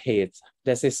fan page.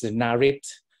 That is the Narit,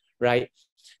 right?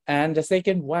 And the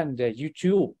second one, the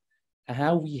YouTube,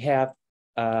 we have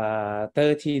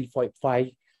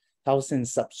 13.5,000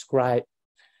 subscribers.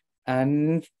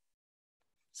 And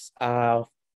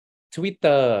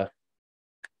Twitter,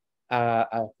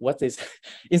 what is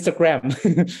Instagram?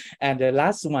 And the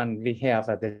last one, we have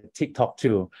the TikTok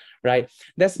too, right?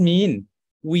 That means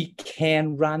we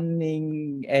can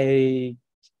running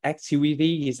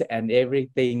activities and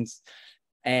everything,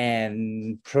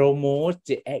 and promote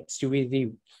the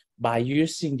activity by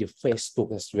using the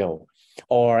Facebook as well,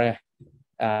 or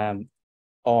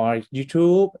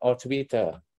YouTube or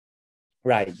Twitter,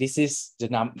 right? This is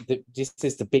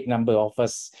the big number of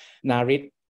us.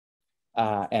 Narit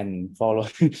and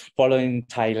following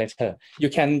Thai letter. You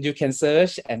can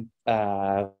search and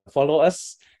follow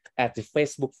us at the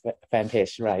Facebook fan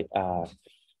page, right?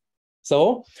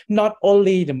 So not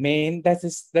only the main, that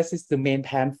is the main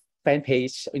fan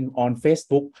page on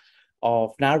Facebook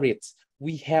of NARIT.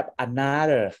 We have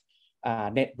another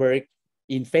network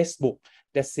in Facebook.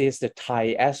 This is the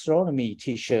Thai Astronomy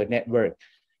Teacher Network.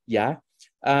 Yeah,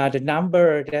 the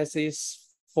number that is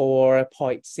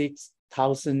 4.6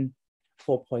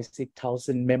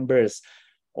 thousand members.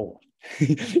 Oh,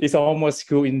 it's almost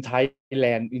school in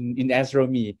Thailand in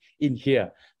astronomy in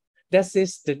here. That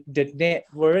is the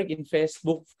network in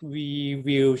Facebook. We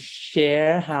will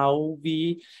share how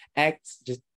we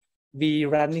we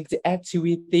running the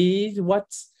activities,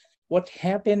 what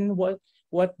happened, what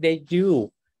they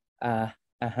do. And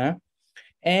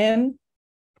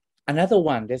another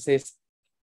one, this is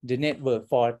the network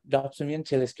for Dobsonian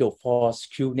telescope for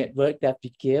school network that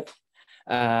we give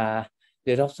the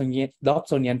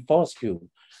Dobsonian for school.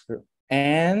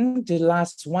 And the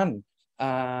last one,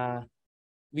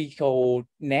 we call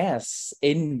NAS,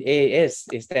 NAS,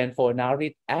 it stands for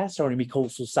NARIT Astronomical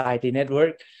Society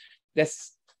Network.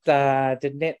 That's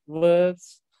the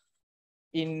networks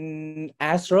in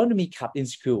astronomy club in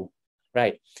school,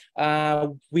 right?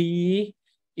 We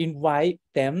invite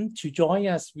them to join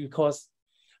us because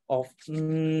of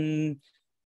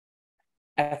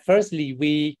at firstly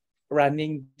we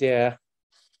running the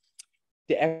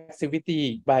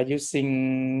activity by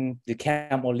using the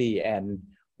cam only, and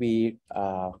we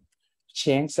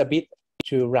change a bit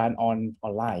to run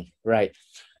online, right?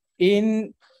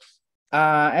 In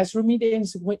astronomy in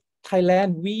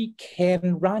Thailand, we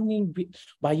can running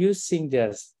by using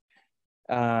the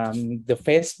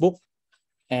Facebook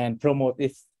and promote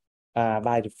it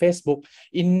by the Facebook.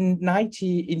 In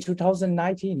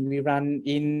 2019, we run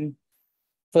in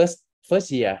first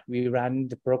year we run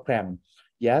the program.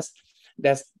 Yes,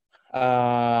 that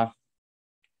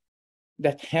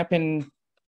happened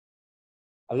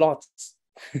a lot.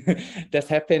 That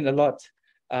happened a lot.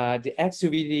 The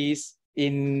activities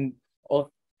in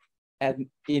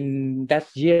that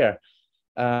year,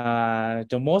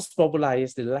 the most popular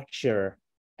is the lecture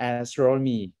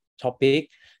astronomy topic,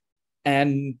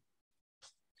 and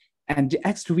the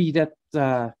activity that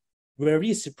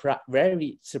very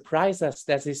surprised us,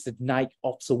 that is the night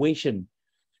observation,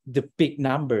 the big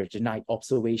number, the night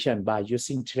observation by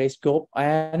using telescope,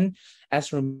 and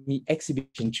astronomy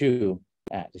exhibition too,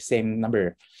 the same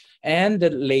number. And the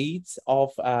late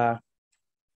of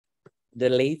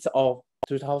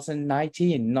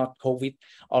 2019, not COVID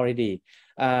already,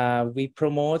 we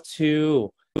promote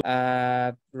to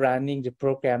running the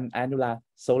program annular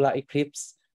solar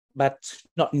eclipse, but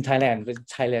not in Thailand. In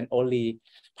Thailand only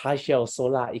partial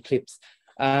solar eclipse,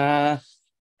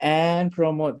 and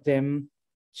promote them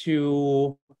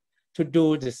to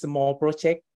do the small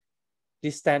project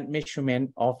distant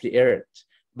measurement of the Earth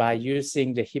by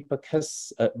using the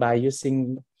Hipparchus, by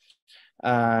using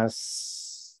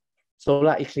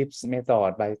solar eclipse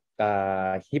method, by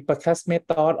Hipparchus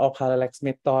method or parallax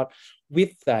method,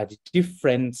 with the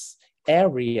different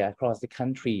area across the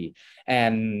country,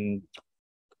 and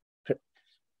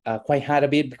quite hard a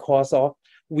bit because of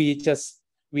we just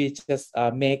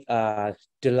make the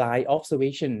line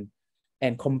observation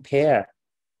and compare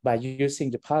by using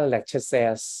the parallax, such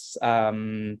as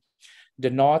the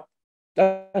north,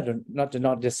 not the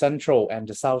north, the central and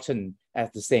the southern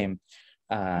as the same.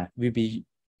 Can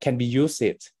be used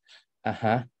it.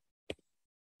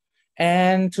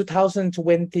 And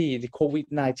 2020, the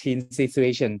COVID-19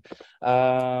 situation,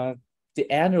 the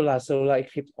annular solar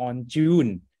eclipse on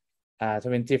June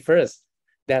 21st.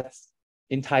 That's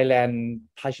in Thailand,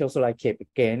 partial solar eclipse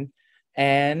again.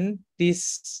 And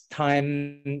this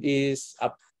time is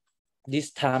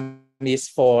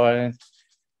for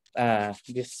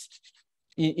this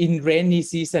in rainy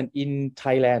season in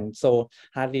Thailand, so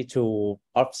hardly to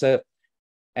observe.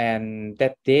 And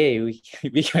that day we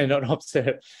cannot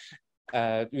observe.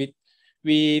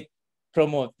 We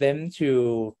promote them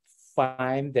to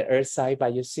find the Earth side by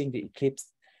using the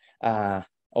eclipse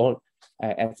all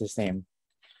at the same.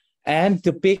 And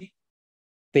the big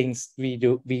things we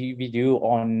do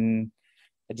on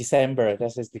December,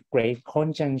 that is the Great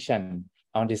Conjunction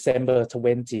on December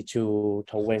 20 to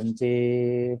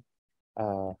 20.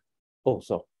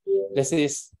 This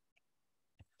is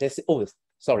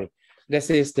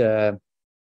the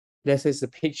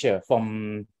picture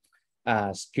from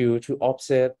school to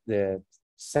observe the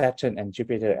Saturn and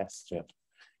Jupiter asteroid.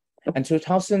 And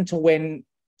 2021,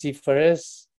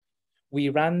 we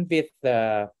run with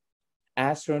the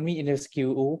astronomy in the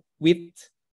school. We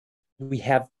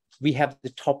have we have the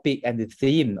topic and the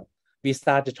theme. We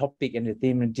start the topic and the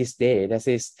theme in this day. That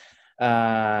is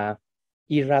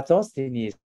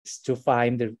Eratosthenes to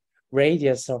find the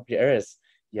radius of the Earth.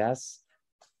 Yes.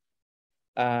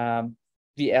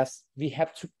 We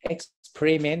have to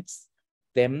experiment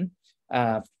them,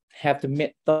 have the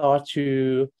method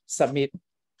to submit,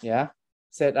 yeah,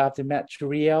 set up the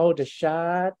material, the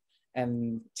chart,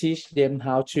 and teach them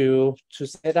how to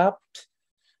set up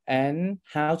and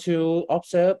how to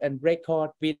observe and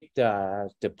record with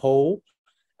the pole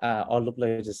or look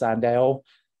like the sundial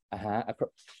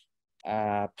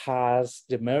past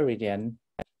the meridian,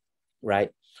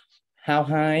 right? How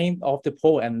high of the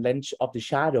pole and length of the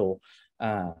shadow,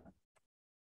 and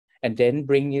then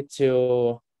bring it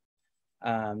to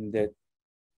and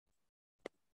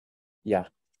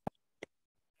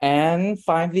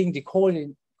finding the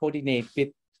coordinate with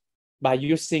by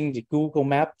using the Google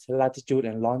Map, latitude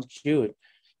and longitude,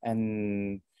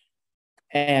 and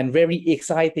very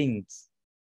exciting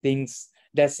things.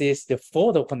 That is the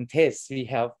photo contest we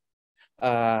have.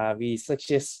 We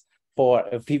suggest for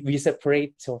we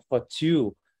separate for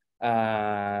two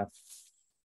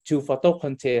photo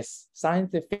contests: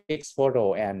 scientific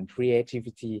photo and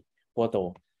creativity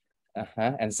photo,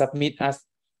 and submit us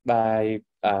by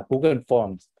Google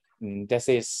Forms. This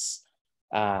is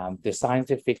the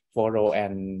scientific photo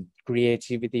and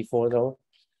creativity photo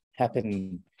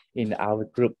happen in our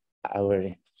group.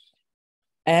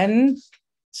 And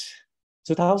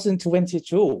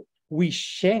 2022, we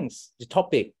changed the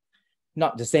topic,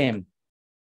 not the same,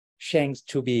 changed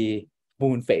to be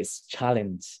moon phase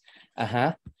challenge.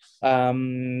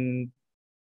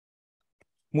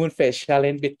 Moon phase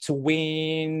challenge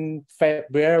between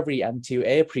February until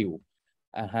April.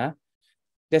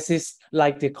 This is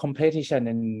like the competition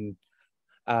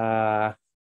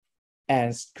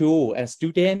and school and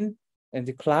student and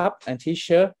the club and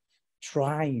teacher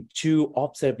trying to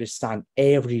observe the sun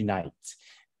every night.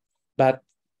 But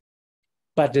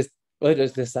the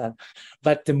sun,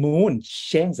 but the moon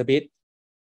changes a bit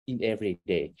in every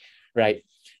day, right?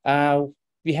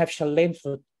 We have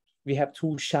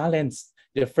two challenges.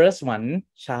 The first one,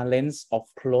 challenge of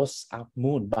close-up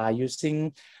moon by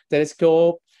using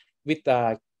telescope with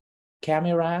a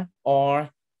camera or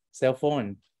cell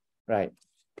phone, right?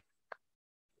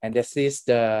 And this is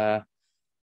the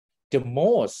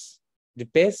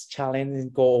best challenge in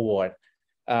Go Award.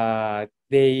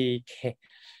 They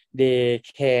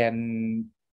can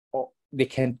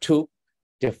took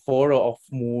the photo of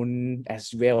moon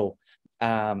as well,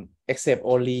 except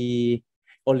only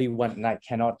one night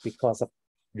cannot because of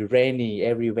the rainy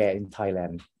everywhere in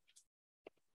Thailand.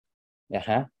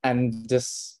 And the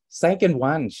second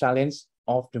one, challenge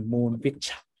of the moon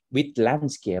with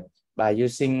landscape by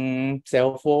using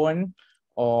cell phone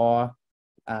or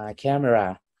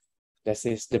camera. This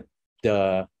is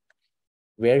the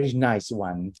very nice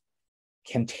one.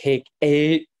 Can take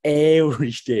every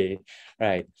day,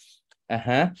 right?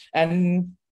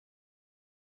 And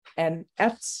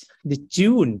at the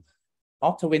June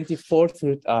of 24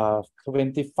 to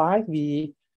 25,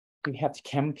 we have the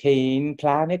campaign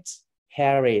Planet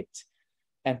Harriet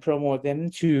and promote them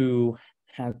to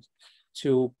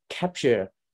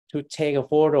capture, to take a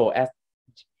photo at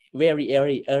very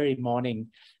early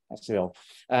morning as well.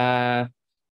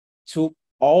 To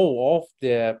all of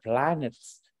the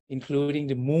planets, including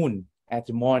the moon at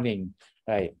the morning,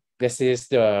 right? This is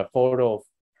the photo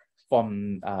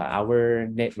from our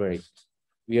network.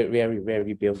 We are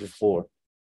very beautiful.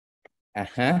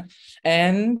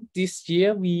 And this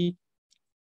year we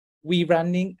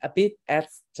running a bit at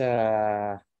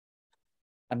I'm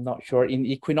not sure in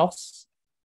equinox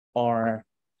or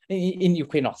in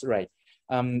equinox, right?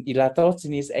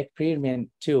 Eratosthenes experiment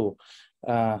too.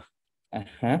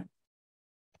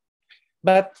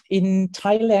 But in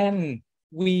Thailand,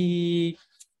 we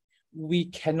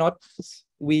cannot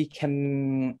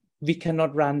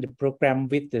run the program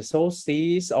with the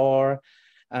solstice or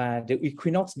the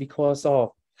equinox because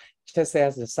of just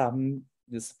as the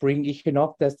spring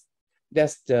equinox.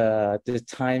 That's the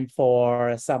time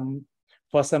for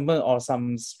summer or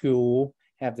some school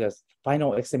have the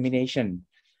final examination.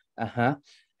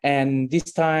 And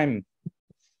this time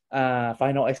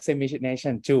final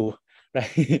examination too,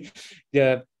 right?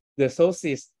 the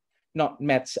solstice not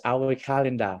match our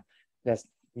calendar. That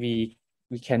we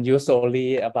can use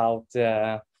only about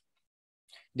the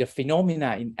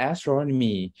phenomena in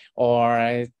astronomy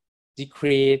or to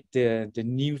create the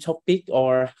new topic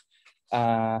or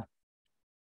to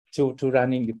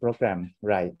running the program,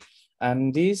 right?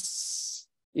 And this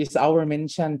is our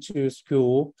mention to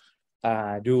school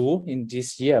do in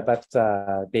this year, but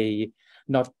they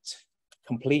not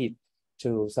complete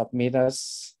to submit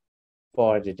us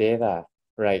for the data,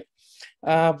 right?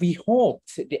 We hope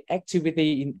the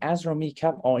activity in Astronomy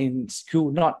Cup or in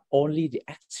school, not only the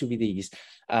activities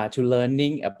to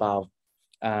learning about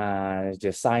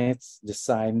the science, the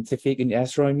scientific in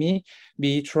astronomy,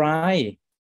 we try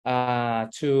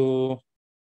to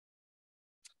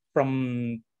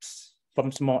from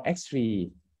small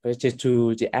activity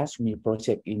to the astronomy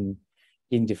project in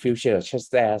the future,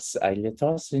 just as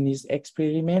electronics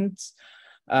experiments,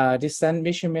 distance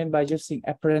measurement by using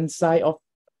apparent size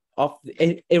of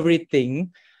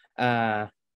everything in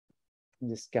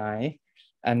the sky,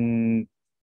 and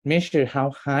measure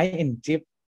how high and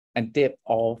depth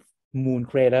of moon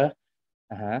crater,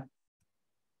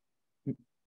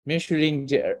 measuring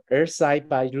the Earth side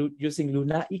by using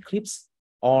lunar eclipse,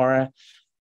 or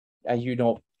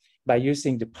by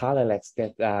using the parallax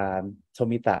that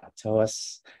Tomita told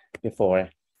us before.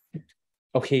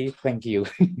 Okay, thank you.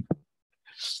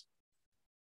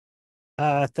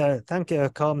 Thank you,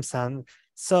 Kom-san.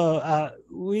 So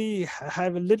we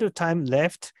have a little time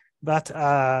left, but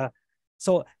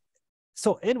so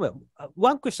anyway,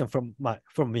 one question from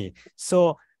me.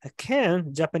 So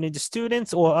can Japanese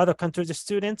students or other countries'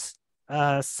 students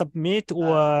submit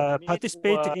or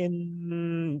participate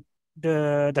in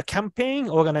the campaign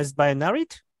organized by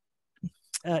NARIT?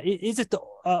 Is it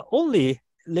only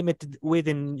limited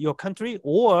within your country,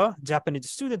 or Japanese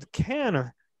students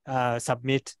can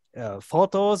submit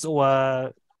photos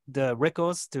or the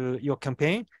records to your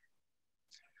campaign?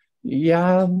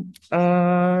 Yeah.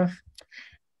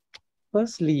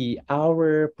 Firstly,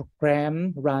 our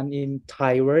program run in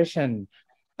Thai version,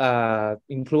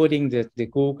 including the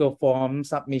Google Form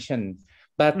submission.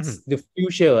 But the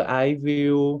future, I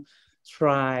will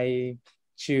try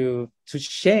to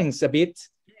change a bit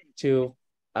to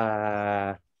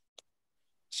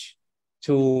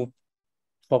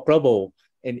for global,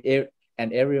 and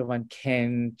everyone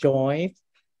can join.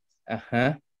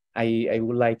 I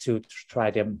would like to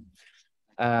try them.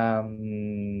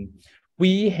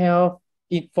 We have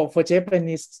for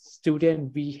Japanese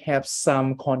students, we have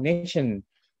some connection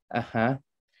by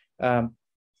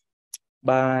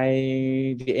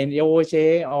the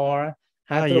NEOJ or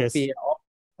Hydrosphere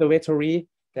Observatory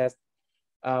that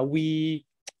we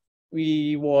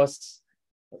was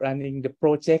running the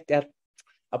project at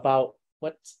about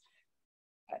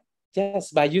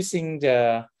just by using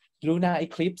the lunar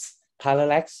eclipse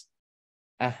parallax.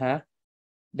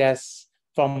 That's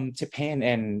from Japan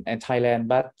and Thailand,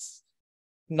 but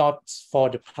not for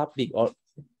the public or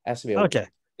as well. Okay.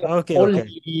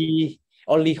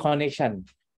 Only connection.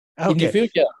 In the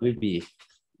future will be.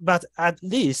 But at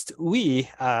least we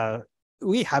have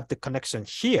the connection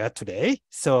here today.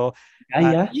 So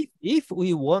if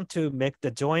we want to make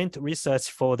the joint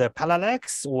research for the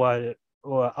parallax or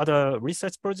other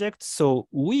research projects, so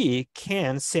we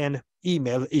can send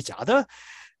email each other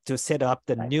to set up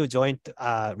the new joint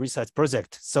research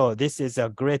project. So this is a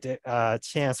great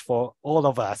chance for all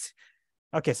of us.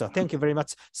 Okay, so thank you very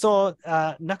much. So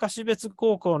中標別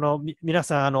高校の皆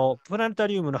さん、プラネタ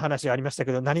リウムの話ありました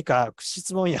けど、何か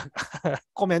質問や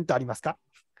コメントありますか？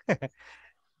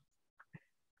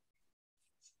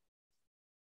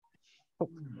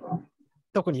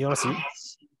特によろしい？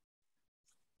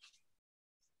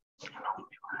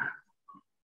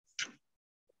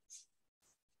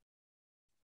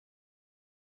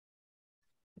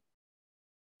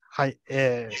はい。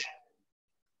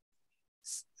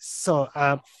So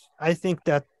I think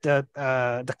that the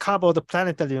cardboard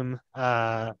planetarium,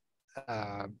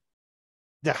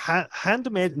 the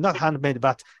handmade, not handmade,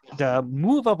 but the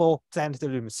movable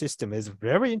planetarium system is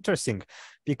very interesting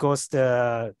because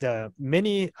the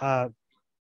many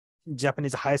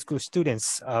Japanese high school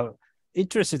students are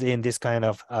interested in this kind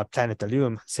of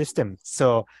planetarium system.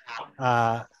 So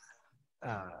I'm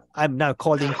now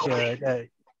calling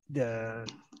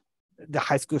the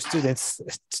high school students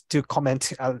to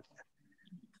comment.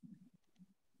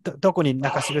 特に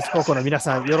中標津高校の皆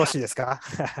さんよろしいですか？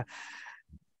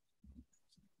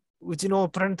うちの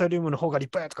プラネタリウムの方が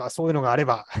立派やとかそういうのがあれ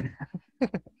ば。い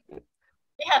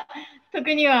や、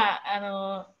特には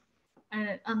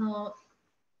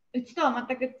うちとは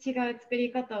全く違う作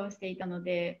り方をしていたの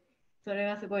で、それ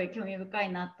はすごい興味深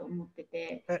いなと思って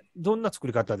て。どんな作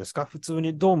り方ですか？普通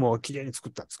にドームをきれいに作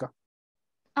ったんですか？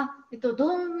ド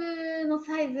ームの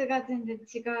サイズが全然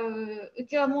違う。う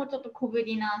ちはもうちょっと小ぶ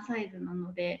りなサイズな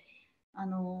ので、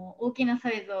大きなサ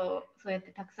イズをそうやっ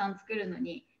てたくさん作るの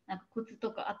に、なんかコツ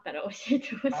とかあったら教え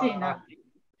てほしいな。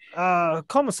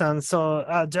Kom-san, so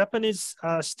Japanese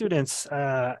students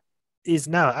is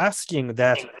now asking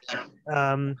that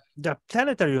the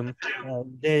planetarium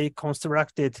they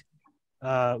constructed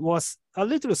was a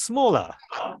little smaller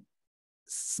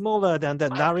than the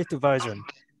narrative version.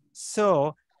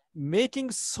 So making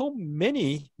so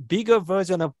many bigger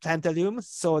version of planetarium,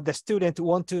 so the student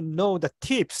want to know the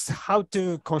tips, how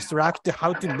to construct,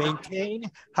 how to maintain,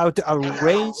 how to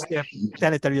arrange the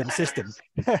planetarium system.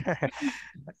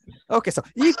 Okay, so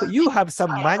if you have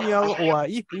some manual or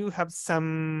if you have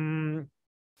some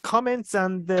comments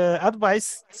and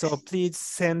advice, so please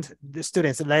send the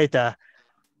students later.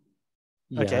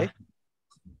 Yeah. Okay.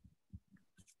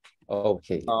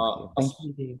 Okay.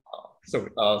 Thank you. So,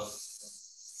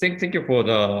 thank you for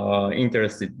the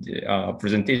interested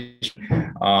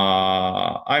presentation.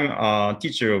 I'm a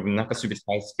teacher of Nakashibetsu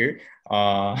High School.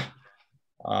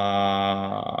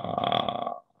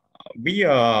 We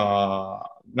are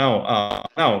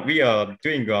now we are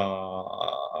doing a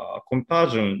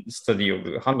comparison study of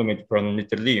handmade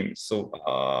planetarium. So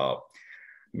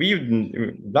we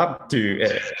would love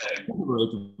to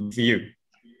collaborate with you.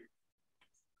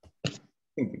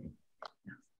 Thank you.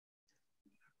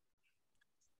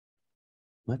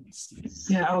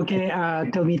 Yeah, okay,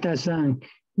 Tomita-san.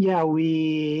 Yeah,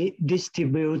 we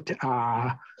distribute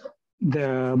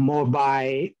the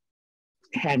mobile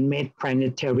handmade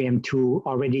planetarium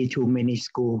already to many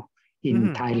schools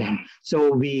in Thailand.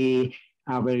 So we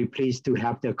are very pleased to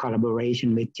have the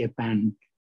collaboration with Japan.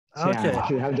 Okay.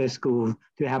 To have the school,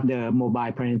 to have the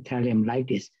mobile planetarium like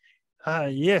this.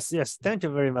 Yes, thank you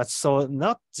very much. So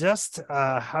not just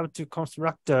how to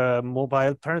construct a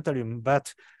mobile planetarium,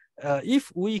 but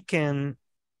if we can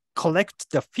collect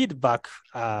the feedback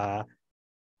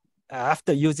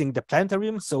after using the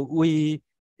planetarium, so we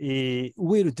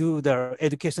will do the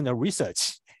educational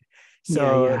research.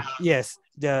 So yes,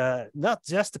 not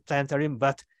just the planetarium,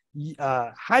 but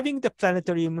having the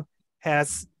planetarium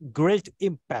has great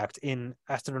impact in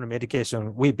astronomy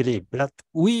education, we believe. But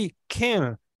we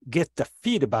can get the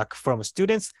feedback from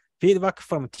students, feedback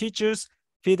from teachers,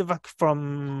 feedback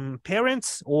from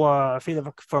parents, or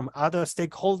feedback from other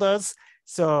stakeholders.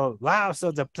 So wow,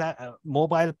 so the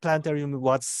mobile planetarium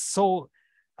was so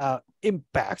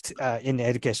impact in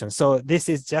education. So this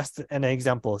is just an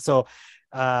example. So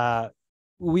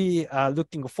we are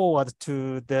looking forward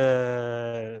to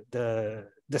the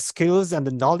skills and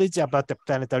the knowledge about the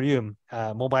planetarium,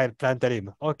 mobile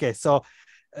planetarium. Okay, so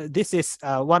this is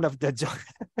one of the joint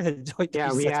we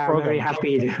are program. very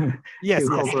happy to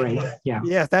cooperate.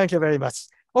 Yeah, thank you very much.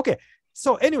 Okay,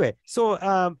 so anyway, so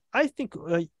I think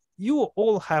you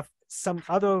all have some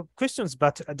other questions,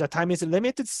 but the time is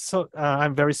limited, so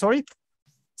I'm very sorry.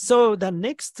 So the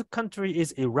next country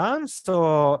is Iran.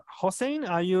 So Hossein,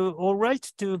 are you all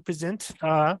right to present?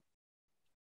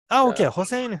 Okay,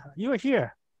 Hossein, you are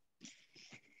here.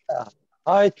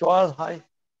 Hi to all, hi.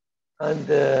 And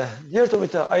dear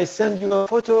Tomita, I send you a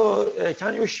photo.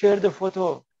 Can you share the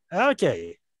photo?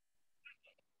 Okay.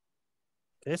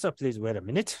 Okay, so please wait a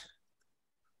minute.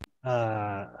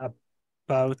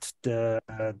 About the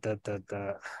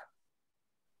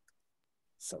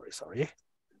sorry.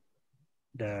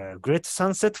 The great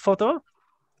sunset photo?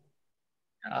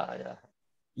 Yeah.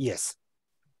 Yes.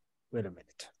 Wait a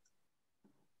minute.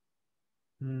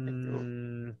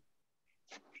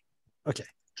 Okay.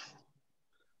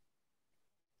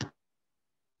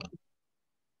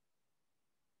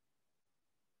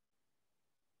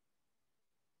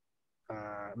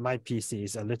 My PC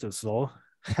is a little slow.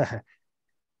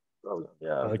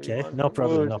 Okay, no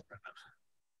problem.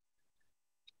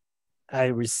 I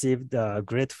received a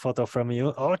great photo from you.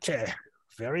 Okay,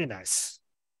 very nice.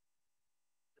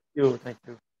 Thank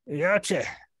you. Yeah, okay.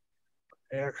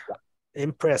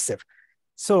 Impressive.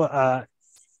 So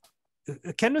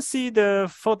can you see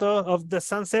the photo of the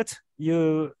sunset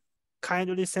you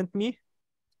kindly sent me?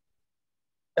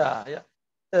 Yeah.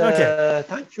 Okay.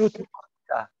 Thank you to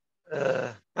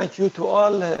thank you to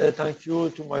all. Thank you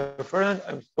to my friend.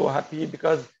 I'm so happy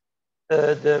because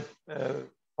the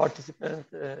participant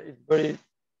is very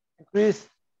increased,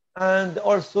 and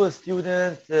also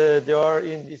students they are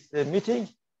in this meeting.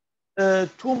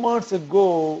 2 months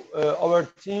ago, our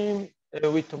team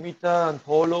with Tomita and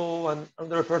Paulo and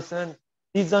another person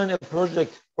designed a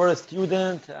project for a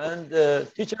student and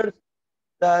teachers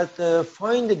that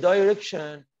find the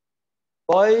direction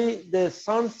by the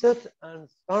sunset and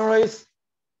sunrise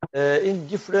in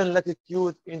different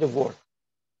latitudes in the world.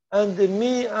 And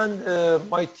me and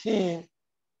my team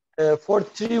for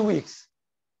 3 weeks,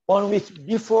 1 week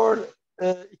before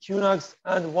equinox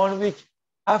and 1 week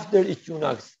after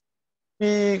equinox,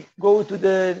 we go to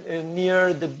the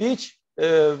near the beach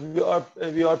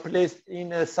we are placed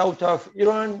in south of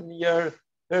Iran near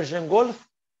Persian Gulf,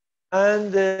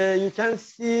 and you can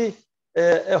see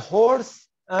a horse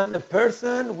and a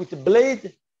person with a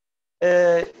blade.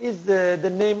 Is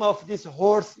the name of this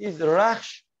horse is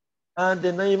Rakhsh, and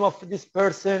the name of this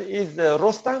person is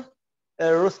Rostam.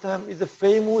 Rostam is a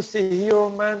famous hero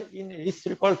man in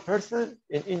historical person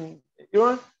in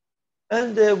Iran,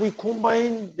 and we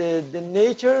combine the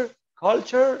nature,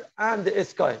 culture, and the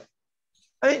sky.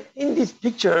 And in this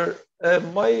picture,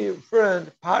 my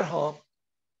friend Parham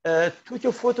took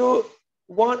a photo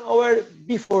 1 hour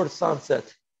before sunset,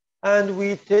 and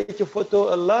we take a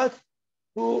photo a lot.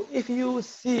 So if you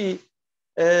see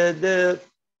the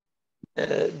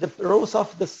rose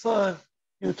of the sun,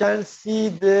 you can see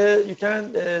you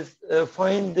can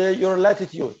find your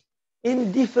latitude.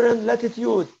 In different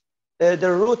latitude,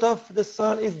 the route of the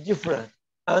sun is different,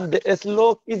 and the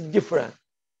slope is different.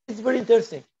 It's very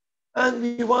interesting, and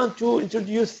we want to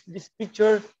introduce this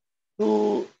picture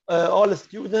to all the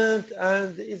students,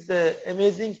 and it's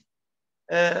amazing.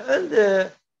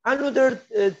 Another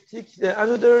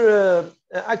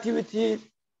activity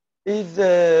is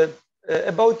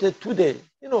about today.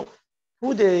 You know,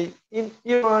 today in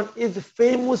Iran is a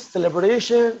famous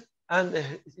celebration and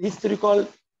historical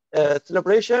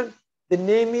celebration. The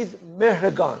name is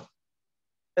Mehregan.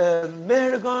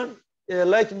 Mehregan,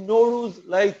 like Nowruz,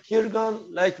 like Kirgan,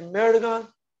 like Mehregan.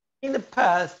 In the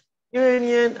past,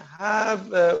 Iranians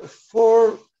have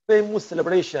 4 famous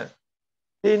celebrations.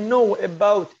 They know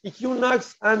about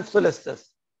equinox and solstice.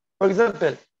 For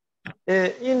example,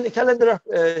 in the calendar of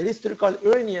historical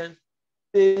Iranian,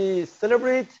 they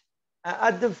celebrate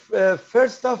at the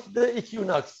first of the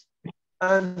equinox.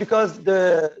 And because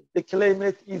the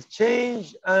climate is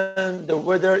changed and the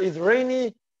weather is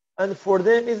rainy, and for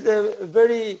them is a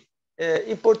very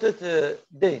important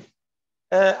day.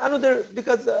 Another,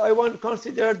 because I want to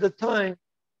consider the time,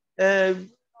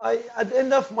 at the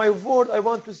end of my word, I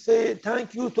want to say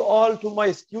thank you to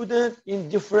my students in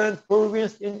different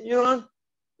provinces in Iran.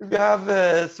 We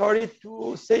have, sorry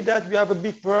to say that we have a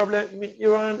big problem in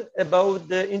Iran about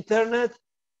the internet,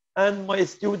 and my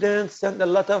students send a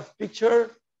lot of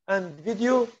picture and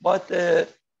video, but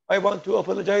I want to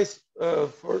apologize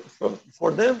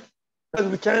for them, because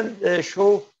we can't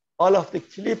show all of the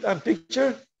clip and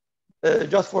picture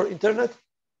just for internet.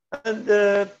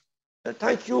 And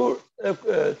thank you,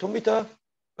 Tomita,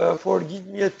 for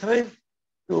giving me a time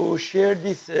to share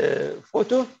this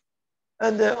photo.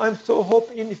 And I'm so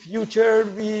hope in the future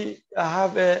we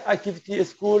have an activity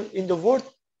school in the world.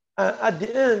 At the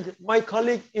end, my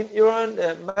colleague in Iran,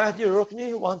 Mahdi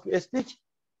Rokni, want to speak.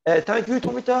 Thank you,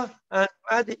 Tomita. And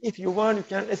Mahdi, if you want, you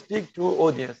can speak to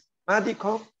audience. Mahdi,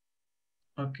 come.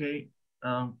 Okay.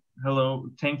 Hello.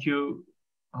 Thank you,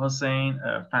 Hossein.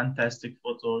 Fantastic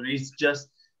photo. It's just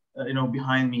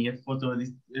behind me a photo.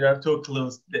 They are so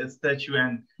close, the statue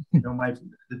and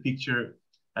the picture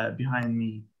behind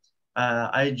me.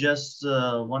 I just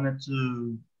wanted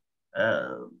to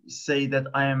say that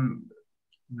I am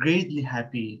greatly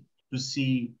happy to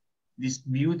see these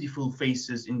beautiful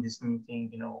faces in this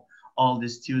meeting. All the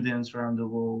students around the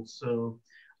world. So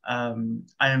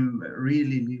I am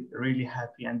really, really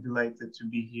happy and delighted to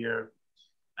be here.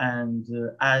 And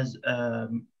as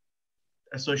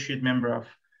associate member of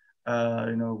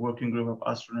working group of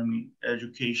astronomy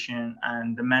education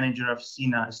and the manager of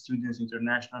SINA, Students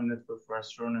International Network for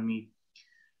Astronomy.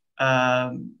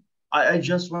 I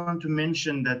just want to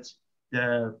mention that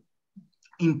the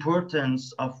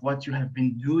importance of what you have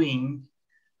been doing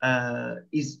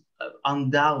is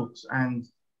undoubted, and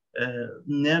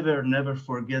never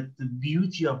forget the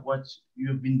beauty of what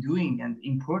you've been doing and the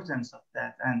importance of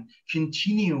that, and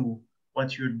continue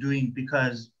what you're doing,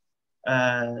 because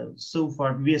so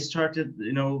far we have started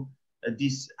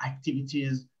these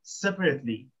activities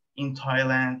separately in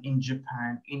Thailand, in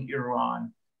Japan, in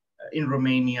Iran, in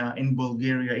Romania, in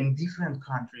Bulgaria, in different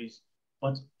countries,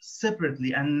 but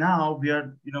separately. And now we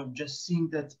are just seeing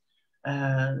that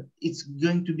it's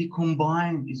going to be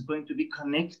combined, it's going to be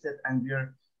connected, and we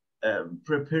are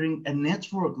preparing a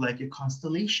network like a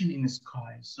constellation in the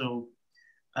sky. So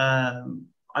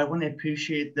I want to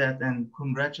appreciate that and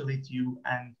congratulate you.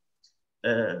 And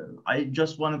I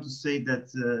just wanted to say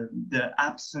that the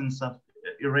absence of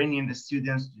Iranian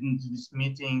students into this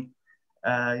meeting,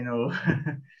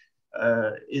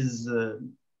 is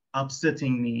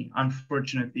upsetting me,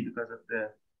 unfortunately, because of the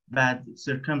bad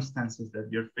circumstances that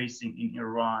we are facing in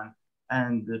Iran.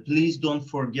 And please don't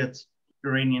forget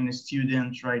Iranian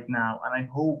students right now. And I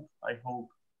hope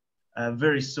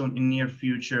very soon in near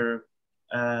future,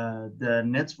 the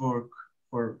network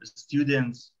for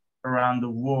students around the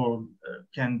world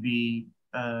can be,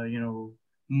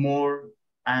 more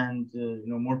and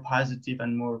more positive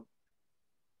and more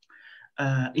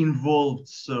involved.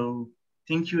 So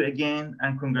thank you again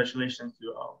and congratulations to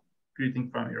you all. Greeting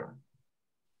from Iran.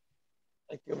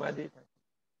 Thank you, Madi.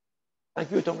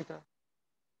 Thank you, Tomita.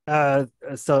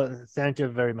 So thank you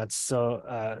very much. So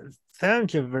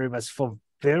thank you very much for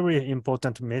very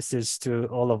important message to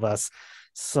all of us.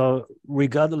 So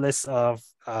regardless of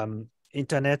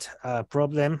internet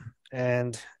problem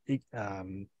and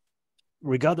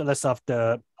regardless of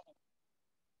the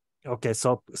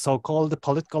so-called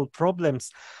political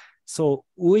problems, so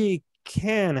we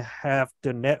can have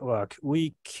the network.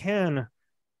 We can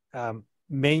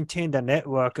maintain the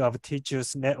network of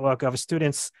teachers, network of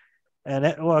students, a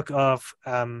network of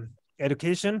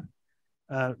education,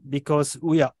 because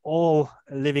we are all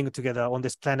living together on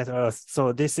this planet Earth.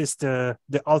 So this is the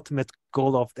ultimate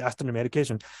goal of the astronomy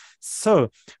education. So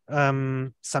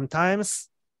sometimes,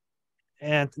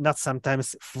 and not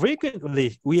sometimes,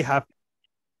 frequently, we have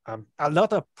a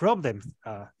lot of problems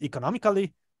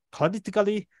economically,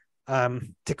 politically,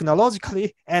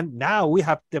 technologically, and now we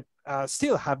have the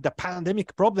still have the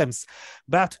pandemic problems,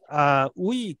 but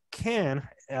we can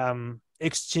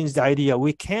exchange the idea.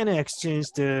 We can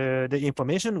exchange the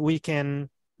information. We can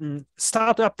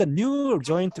start up the new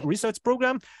joint research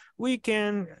program. We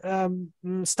can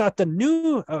start the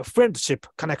new friendship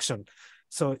connection.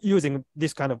 So using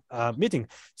this kind of meeting.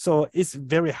 So it's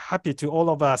very happy to all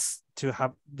of us to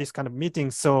have this kind of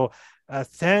meeting. So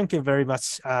thank you very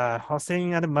much,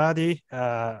 Hossein and Mahdi,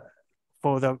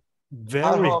 for the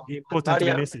very important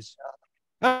Mariam. message.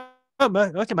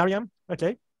 Okay, Mariam.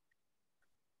 Okay.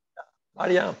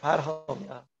 Mariam, Farham,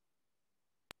 yeah.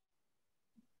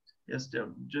 Yes,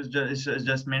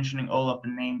 just mentioning all of the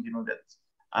names, that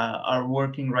are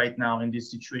working right now in this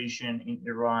situation in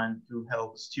Iran to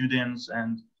help students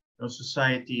and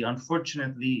society.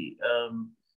 Unfortunately,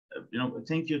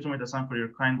 thank you, Tomita-san, for your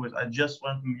kind words. I just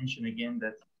want to mention again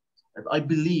that I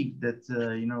believe that,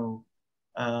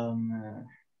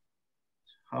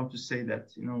 how to say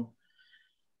that,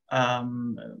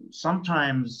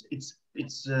 sometimes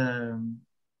it's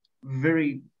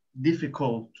very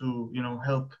difficult to,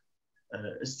 help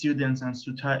students and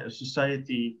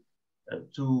society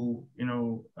to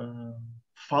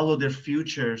follow their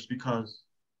futures, because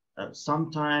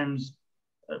sometimes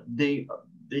they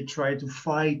try to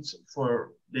fight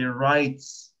for their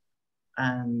rights,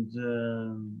 and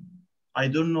I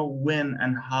don't know when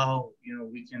and how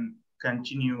we can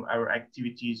continue our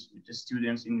activities with the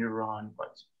students in Iran,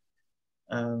 but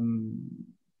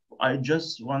I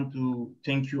just want to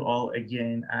thank you all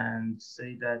again and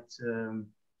say that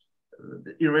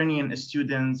the Iranian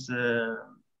students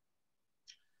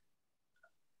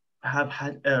have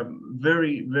had a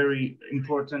very, very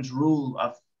important role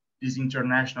of these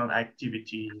international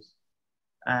activities.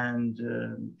 And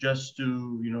just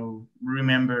to,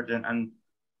 remember them and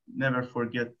never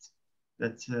forget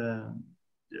that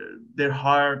their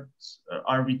hearts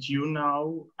are with you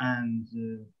now, and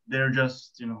they're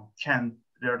just,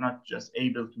 they're not just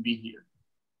able to be here.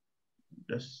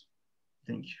 Just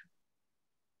thank you.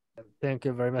 Thank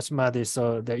you very much, Mahdi.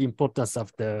 So the importance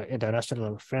of the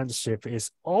international friendship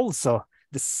is also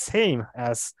the same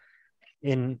as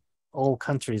in all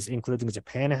countries, including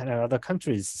Japan and other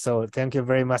countries. So thank you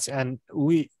very much. And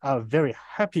we are very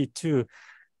happy to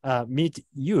meet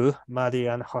you, Mahdi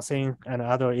and Hossein, and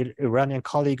other Iranian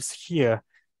colleagues here.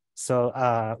 So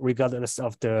regardless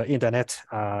of the internet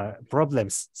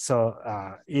problems, so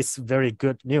it's very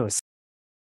good news.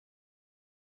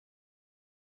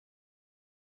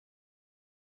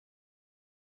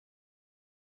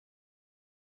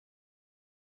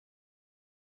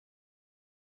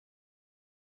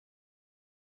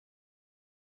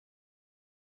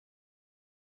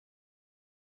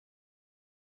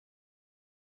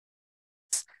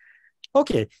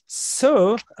 Okay,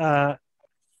 so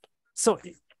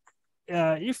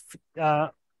if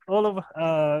all of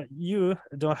you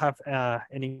don't have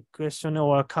any question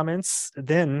or comments,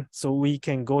 then so we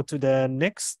can go to the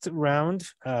next round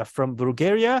from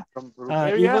Bulgaria.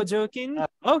 Ivo Jokin.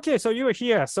 Okay, so you are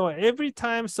here. So every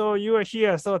time, so you are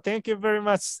here. So thank you very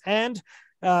much. And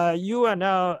you are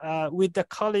now with the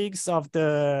colleagues of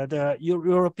the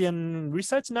European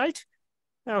Research Night.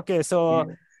 Okay, so.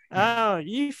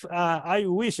 If I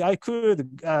wish I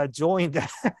could join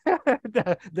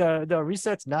the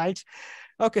research night.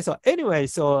 Okay, so anyway,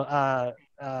 so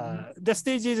the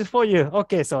stage is for you.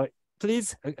 Okay, so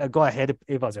please go ahead,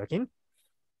 Ivo Jokin.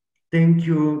 Thank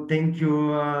you,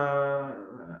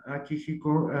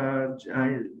 Akihiko.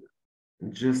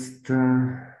 just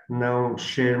now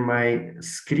share my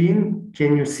screen.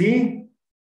 Can you see?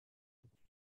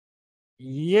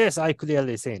 Yes, I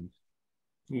clearly see.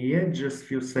 Yeah, just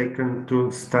few seconds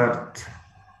to start.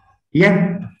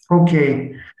 Yeah,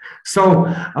 okay. So,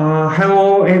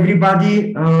 hello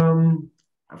everybody.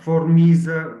 For me is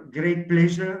a great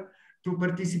pleasure to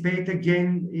participate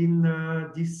again in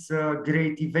this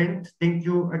great event. Thank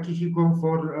you, Akihiko,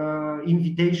 for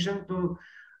invitation to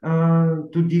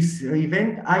this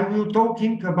event. I will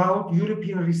talking about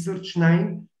European Research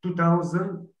 9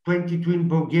 2022 in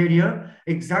Bulgaria.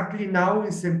 Exactly now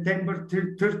in September,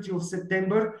 30th of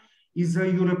September is a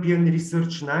European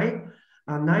Research Night.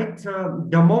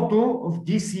 The motto of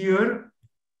this year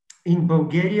in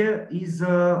Bulgaria is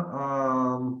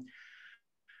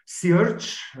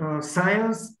search,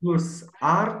 science plus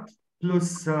art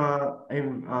plus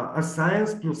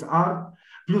science plus art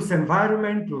plus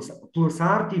environment plus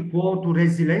art equal to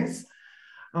resilience.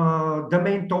 The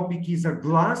main topic is a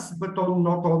glass, but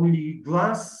not only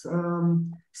glass,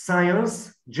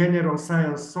 science, general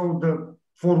science. So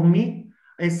for me,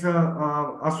 as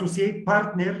an associate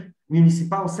partner,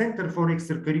 Municipal Center for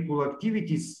Extracurricular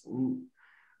Activities,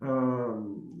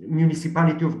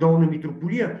 Municipality of Dolna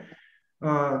Mitropolia,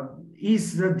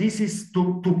 this is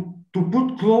to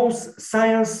put close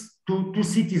science to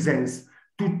citizens,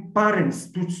 to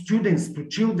parents, to students, to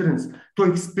children, to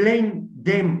explain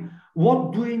them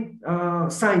what doing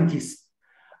scientists,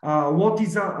 what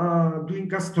is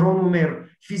doing astronomer,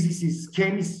 physicist,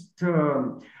 chemist,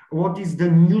 what is the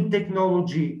new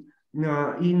technology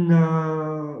in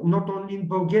not only in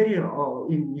Bulgaria or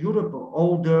in Europe,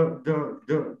 all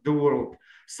the world.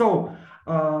 So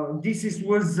this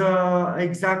was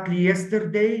exactly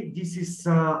yesterday. This is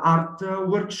art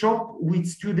workshop with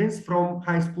students from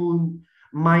high school,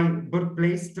 my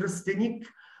birthplace, Trstenik,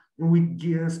 with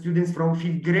students from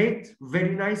 5th grade,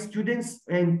 very nice students,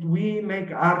 and we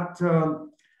make art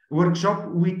workshop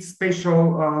with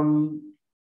special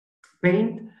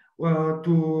paint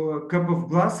to a cup of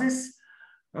glasses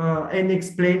and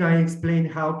I explain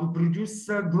how to produce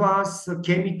glass,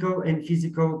 chemical and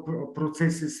physical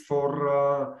processes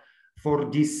for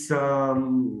this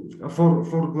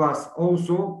for glass.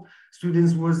 Also,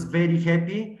 students was very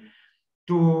happy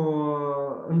to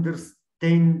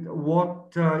understand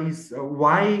what is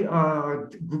why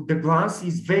the glass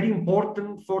is very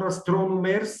important for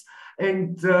astronomers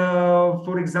and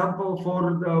for example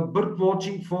for bird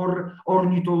watching for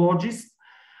ornithologists.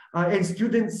 And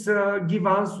students give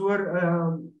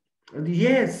answer,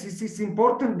 yes, this is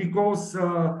important because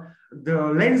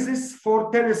the lenses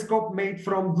for telescope made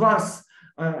from glass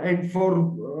and for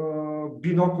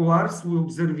binoculars, we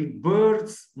observing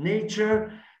birds,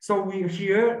 nature. So we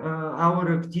here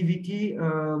our activity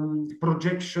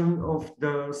projection of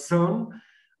the sun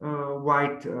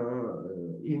white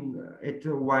at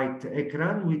a white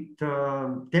ecran with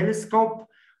telescope.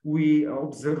 We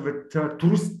observed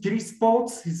three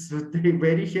spots. It's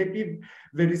very happy,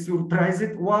 very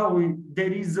surprised. Wow,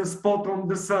 there is a spot on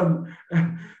the sun.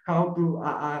 How to?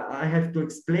 I have to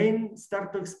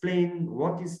start to explain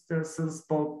what is the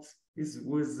sunspot. This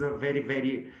was very,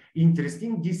 very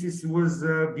interesting. This was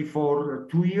before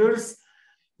 2 years.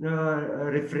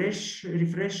 Refresh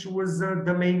was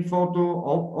the main photo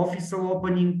of official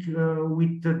opening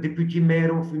with the deputy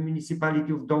mayor of the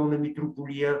municipality of Dolna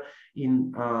Mitropolia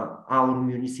in our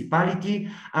municipality,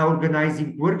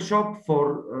 organizing workshop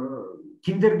for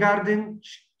kindergarten,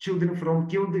 children from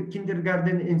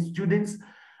kindergarten and students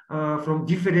from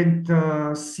different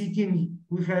cities.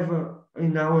 We have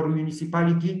in our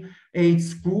municipality 8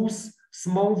 schools,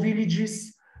 small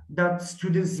villages that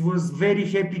students was very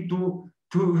happy to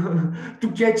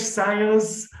catch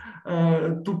science,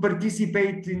 to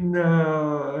participate in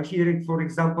here, for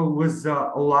example, was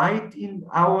light in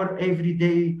our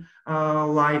everyday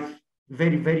life.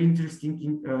 Very, very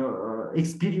interesting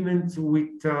experiment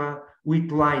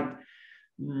with light.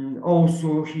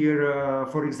 Also here,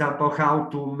 for example, how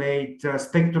to make a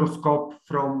spectroscope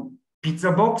from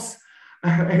pizza box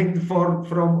and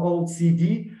from old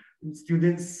CD.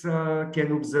 Students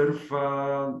can observe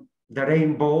the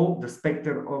rainbow, the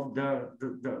specter of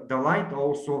the light.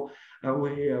 Also,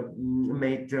 we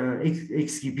made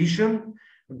exhibition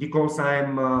because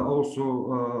I'm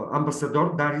also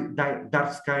ambassador,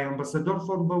 Dark Sky ambassador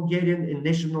for Bulgarian and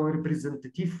national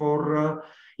representative for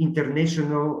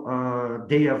International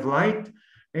Day of Light,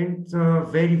 and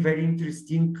very, very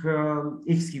interesting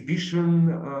exhibition,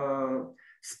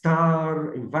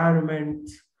 star, environment.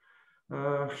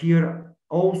 Here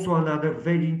also another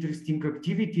very interesting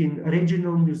activity in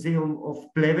Regional Museum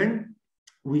of Pleven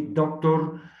with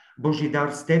Dr.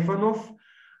 Božidar Stefanov,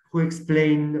 who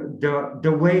explain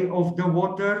the way of the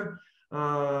water,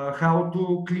 how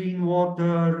to clean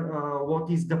water, what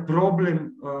is the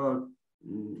problem,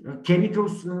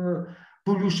 chemicals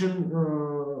pollution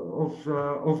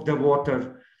of the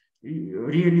water.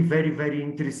 Really very, very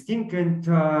interesting. And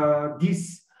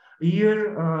this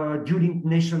year, during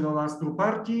National Astro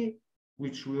Party,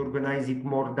 which we organize it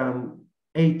more than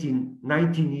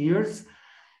 19 years,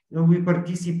 we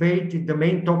participated. The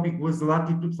main topic was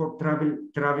latitude for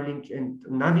traveling and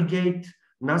navigate,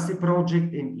 NASA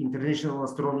project and International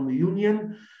Astronomy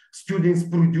Union. Students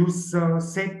produce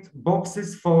set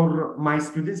boxes for my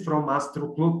students from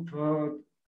Astro Club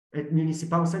at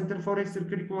Municipal Center for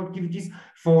Extracurricular Activities,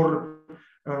 for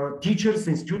teachers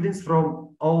and students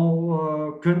from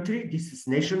all country. This is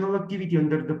national activity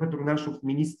under the patronage of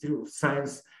Ministry of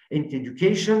Science and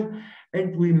Education.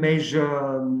 And we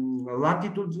measure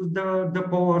latitude of the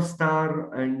polar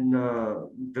star and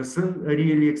the sun.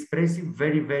 Really expressive,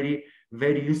 very, very,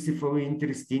 very useful,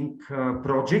 interesting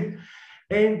project.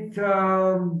 And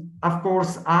of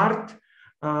course, art.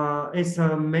 As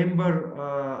a member,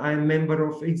 I am member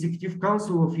of Executive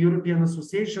Council of European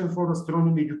Association for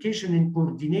Astronomy Education and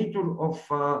coordinator of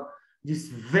this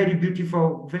very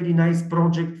beautiful, very nice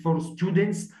project for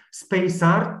students, Space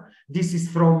Art. This is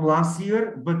from last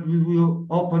year, but we will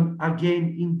open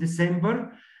again in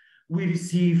December. We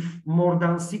receive more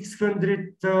than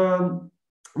 600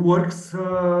 works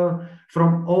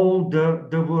from all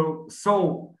the world.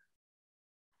 So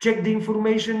check the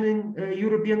information in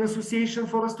European Association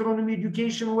for Astronomy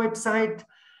Education website,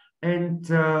 and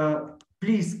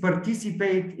please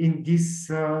participate in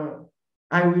this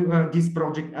this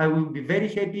project. I will be very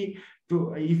happy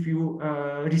to if you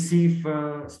receive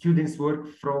students' work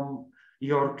from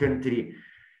your country.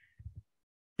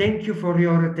 Thank you for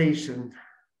your attention.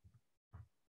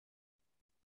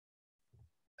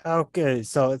 Okay,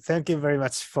 so thank you very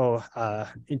much for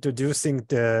introducing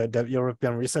the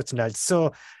European Research Night.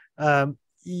 So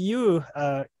you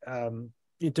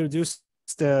introduced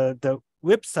the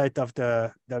website of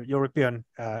the European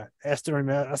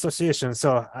Astronomy Association.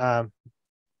 So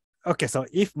okay, so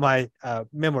if my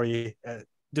memory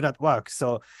do not work,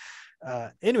 so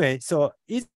anyway, so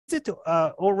is it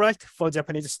all right for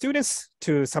Japanese students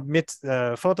to submit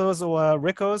photos or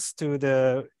records to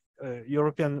the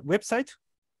European website?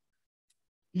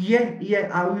 Yeah,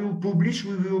 we will publish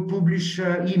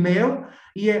email.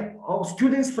 Yeah, all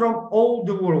students from all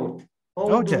the world, the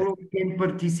world can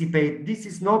participate. This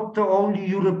is not only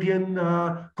European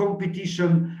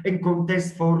competition and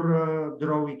contest for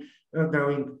drawing.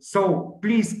 So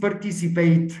please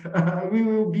participate. We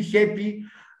will be happy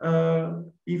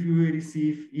if you will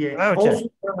receive. Yeah. Also,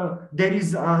 there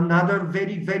is another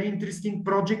very, very interesting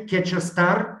project, Catch a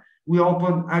Star. We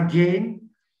open again.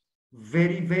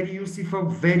 Very, very useful,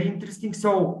 very interesting.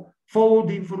 So follow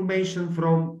the information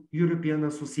from European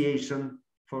Association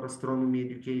for Astronomy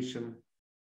Education.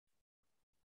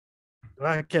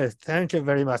 Okay, thank you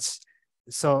very much.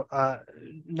 So,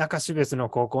 中標津の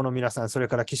高校の皆さん、それ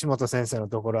から岸本先生の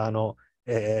ところ、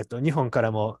日本か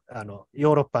らも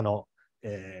ヨーロッパの、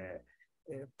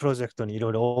プロジェクトにいろ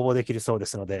いろ応募できるそうで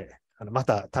すので、ま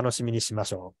た楽しみにしま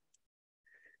しょう。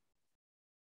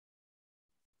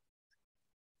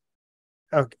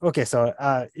Okay, so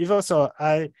also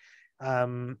I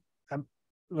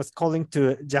was calling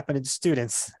to Japanese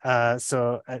students.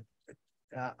 So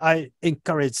I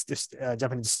encourage the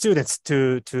Japanese students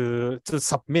to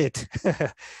submit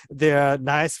their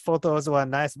nice photos or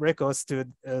nice records to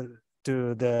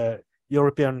the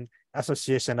European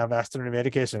Association of Astronomy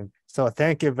Education. So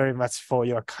thank you very much for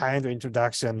your kind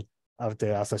introduction of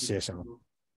the association.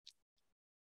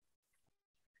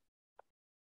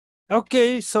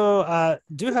 Okay, so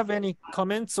do you have any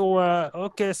comments or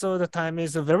okay, so the time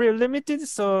is very limited.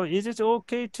 So is it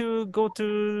okay to go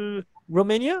to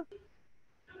Romania?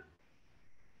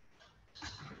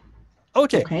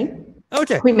 Okay.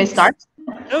 We may start.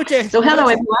 Okay. So hello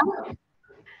everyone. Okay.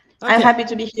 I'm happy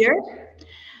to be here.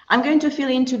 I'm going to fill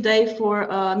in today for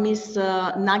Miss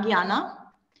Nagiana.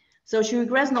 So she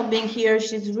regrets not being here.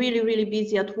 She's really, really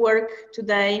busy at work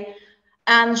today.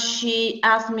 And she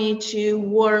asked me to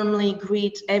warmly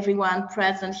greet everyone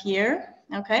present here,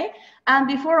 okay? And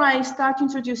before I start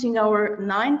introducing our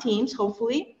 9 teams,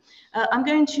 hopefully, I'm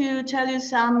going to tell you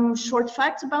some short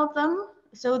facts about them.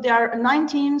 So there are 9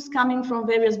 teams coming from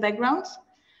various backgrounds.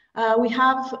 We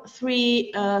have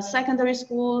 3 secondary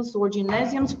schools or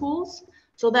gymnasium schools.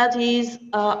 So that is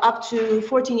up to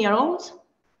 14-year-olds.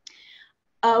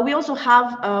 We also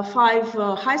have 5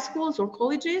 high schools or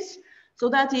colleges. So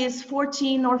that is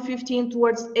 14 or 15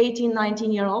 towards 18,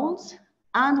 19-year-olds.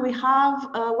 And we have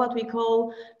what we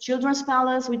call Children's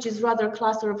Palace, which is rather a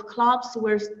cluster of clubs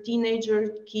where teenager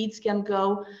kids can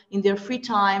go in their free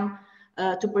time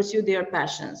to pursue their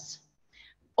passions.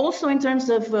 Also, in terms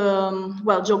of,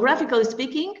 well, geographically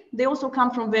speaking, they also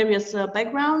come from various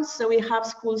backgrounds. So we have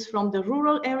schools from the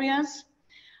rural areas,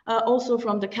 also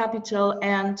from the capital,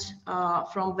 and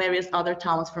from various other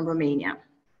towns from Romania.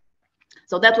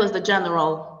 So that was the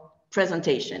general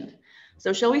presentation.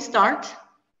 So shall we start?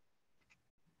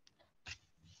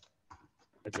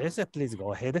 Jessica, please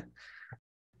go ahead.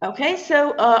 Okay,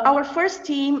 so our first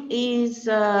team is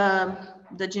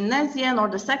the gymnasium or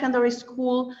the secondary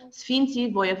school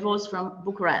Sfinții Voievos from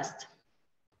Bucharest.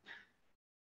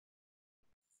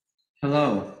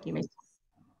 Hello.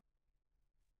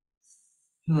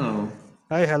 Hello.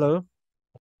 Hi, hello.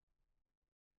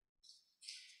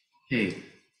 Hey,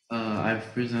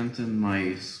 I've presented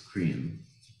my screen.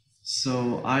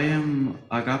 So I am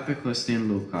Agape Costin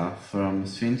Luca from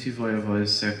Sfinții Voievos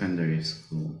Secondary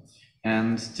School.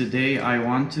 And today I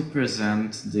want to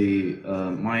present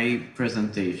my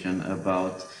presentation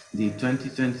about the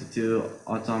 2022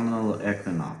 autumnal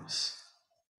equinox.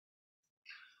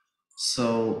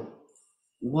 So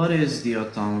what is the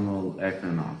autumnal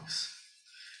equinox?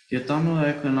 The autumnal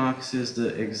equinox is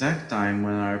the exact time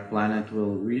when our planet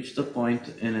will reach the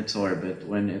point in its orbit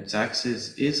when its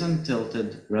axis isn't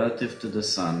tilted relative to the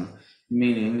sun,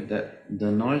 meaning that the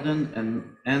northern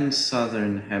and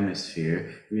southern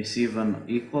hemisphere receive an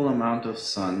equal amount of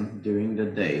sun during the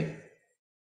day.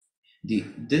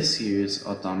 This year's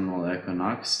autumnal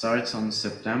equinox starts on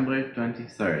September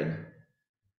 23rd.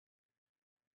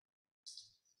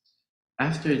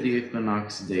 After the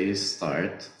equinox, days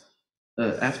start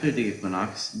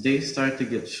to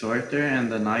get shorter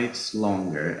and the nights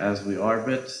longer as we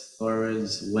orbit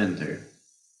towards winter.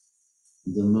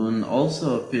 The moon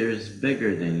also appears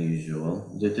bigger than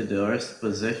usual due to the Earth's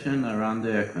position around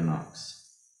the equinox.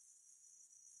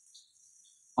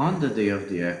 On the day of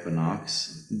the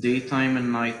equinox, daytime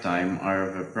and nighttime are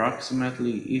of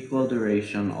approximately equal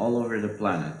duration all over the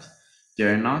planet. They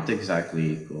are not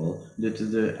exactly equal due to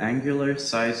the angular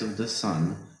size of the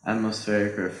sun,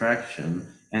 atmospheric refraction,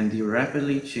 and the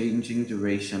rapidly changing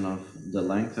duration of the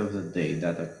length of the day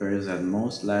that occurs at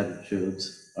most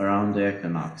latitudes around the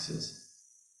equinoxes.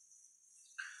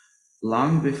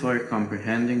 Long before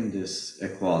comprehending this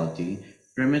equality,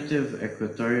 primitive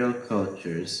equatorial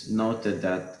cultures noted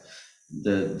that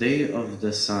the day of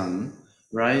the sun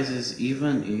rises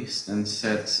even east and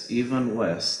sets even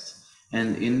west,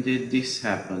 and indeed this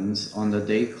happens on the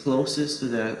day closest to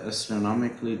the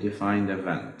astronomically defined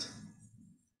event.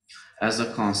 As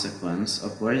a consequence,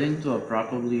 according to a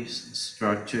properly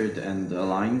structured and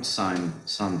aligned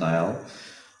sundial,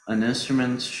 an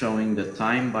instrument showing the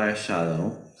time by a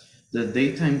shadow, the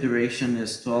daytime duration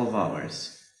is 12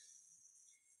 hours.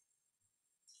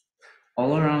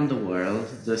 All around the world,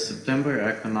 the September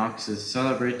equinox is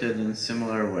celebrated in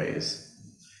similar ways.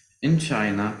 In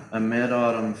China, a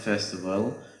mid-autumn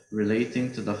festival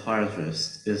relating to the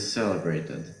harvest is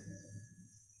celebrated.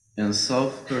 In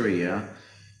South Korea,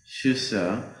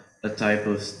 Chuseok, a type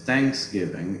of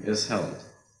Thanksgiving, is held.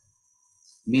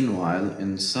 Meanwhile,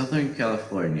 in Southern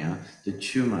California, the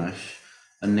Chumash,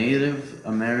 a Native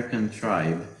American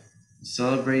tribe,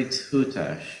 celebrates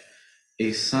Hutash,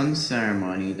 a sun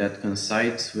ceremony that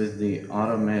coincides with the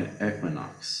autumn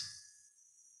equinox.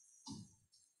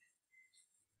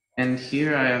 And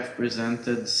here I have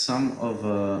presented some of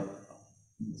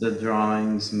the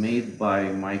drawings made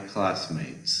by my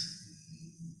classmates.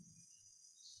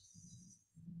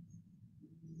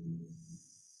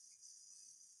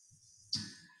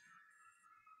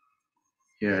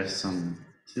 Here are some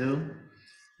too,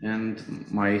 and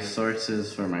my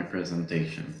sources for my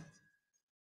presentation.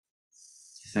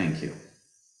 Thank you.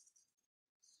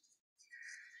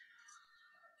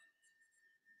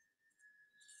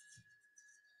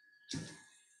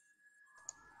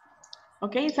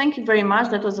 Okay, thank you very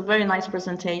much. That was a very nice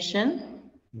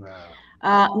presentation.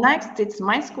 Wow. Next, it's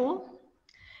my school.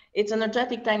 It's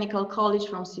Energetic Technical College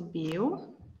from Sibiu.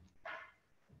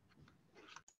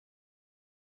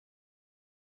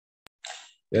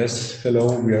 Yes,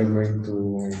 hello, we are going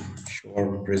to show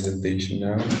our presentation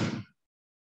now.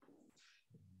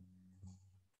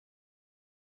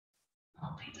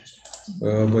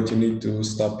 But you need to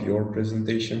stop your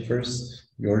presentation first,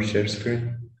 your share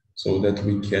screen, so that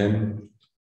we can.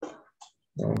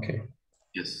 Okay.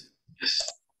 Yes.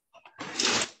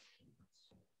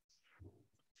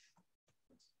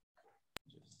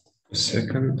 A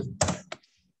second.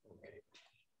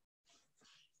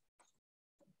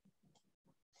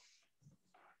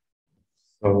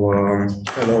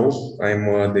 Hello,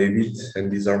 I'm David,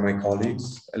 and these are my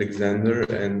colleagues, Alexander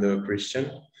and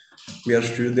Christian. We are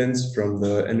students from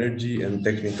the Energy and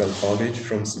Technical College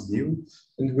from Sibiu,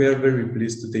 and we are very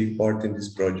pleased to take part in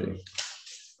this project.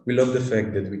 We love the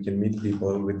fact that we can meet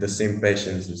people with the same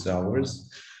passions as ours,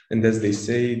 and as they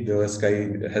say, the sky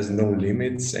has no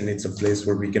limits, and it's a place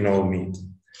where we can all meet.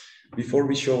 Before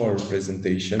we show our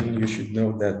presentation, you should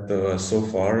know that so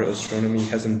far astronomy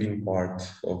hasn't been part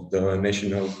of the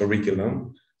national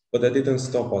curriculum, but that didn't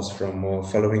stop us from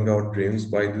following our dreams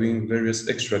by doing various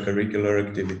extracurricular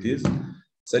activities,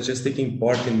 such as taking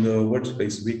part in the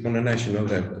Workspace Week on a national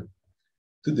level.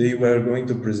 Today, we are going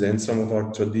to present some of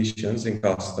our traditions and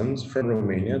customs from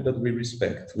Romania that we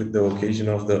respect with the occasion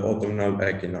of the autumnal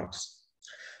equinox.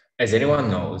 As anyone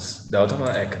knows, the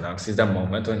autumnal equinox is the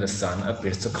moment when the sun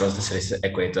appears to cross the celestial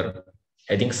equator,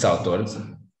 heading southwards.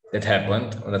 That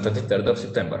happened on the 23rd of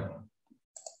September.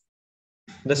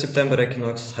 The September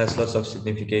equinox has lots of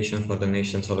signification for the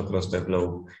nations all across the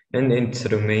globe, and in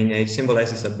Romania it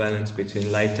symbolizes a balance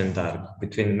between light and dark,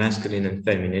 between masculine and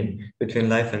feminine, between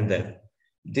life and death.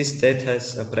 This date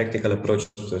has a practical approach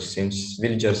to it, since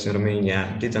villagers in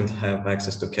Romania didn't have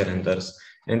access to calendars,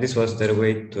 and this was their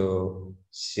way to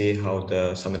see how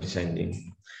the summer is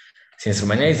ending. Since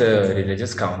Romania is a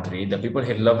religious country, the people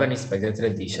here love and respect the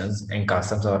traditions and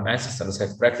customs our ancestors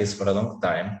have practiced for a long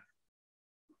time,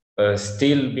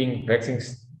 still being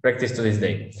practiced to this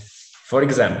day. For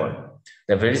example,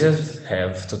 the villagers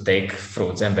have to take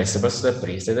fruits and vegetables to the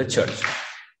priest at the church.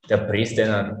 The priest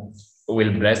then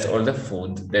will bless all the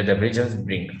food that the villagers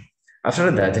bring.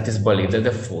 After that, it is believed that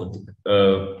the food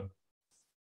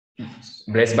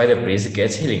blessed by the priest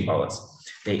gets healing powers.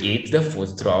 They eat the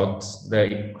food throughout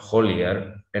the whole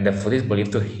year, and the food is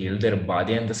believed to heal their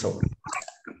body and the soul.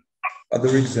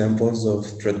 Other examples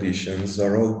of traditions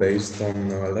are all based on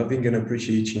loving and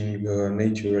appreciating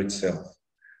nature itself.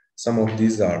 Some of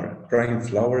these are crying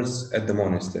flowers at the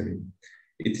monastery.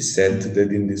 It is said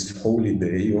that in this holy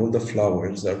day, all the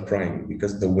flowers are crying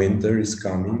because the winter is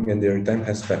coming and their time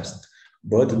has passed,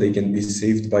 but they can be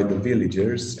saved by the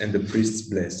villagers and the priest's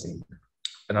blessing.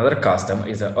 Another custom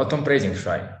is the autumn praising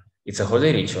shrine. It's a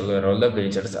holy ritual where all the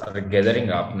villagers are gathering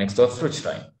up next to a fruit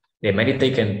shrine. They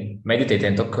meditate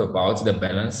and talk about the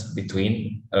balance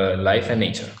between life and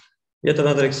nature. Yet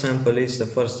another example is the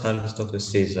first harvest of the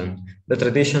season. The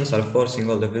traditions are forcing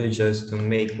all the villagers to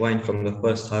make wine from the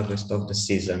first harvest of the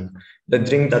season. The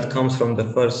drink that comes from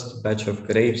the first batch of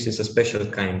grapes is a special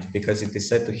kind because it is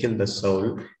said to heal the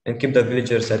soul and keep the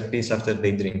villagers at peace after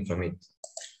they drink from it.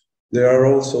 There are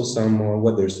also some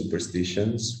weather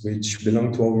superstitions which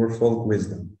belong to our folk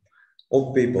wisdom.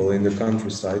 Old people in the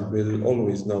countryside will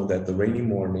always know that the rainy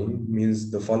morning means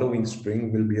the following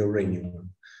spring will be a rainy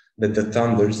one, that the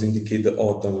thunders indicate the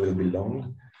autumn will be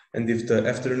long, and if the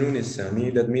afternoon is sunny,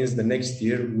 that means the next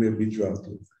year will be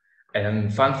droughty.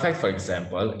 And fun fact, for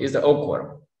example, is the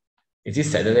oakworm. It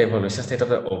is said that the evolution state of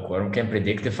the oakworm can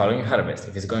predict the following harvest,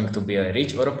 if it's going to be a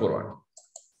rich or a poor one.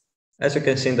 As you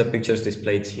can see in the pictures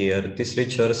displayed here, these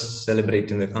rituals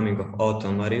celebrating the coming of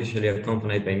autumn are usually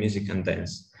accompanied by music and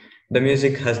dance. The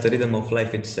music has the rhythm of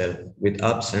life itself, with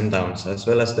ups and downs, as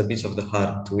well as the beats of the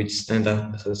heart, which stand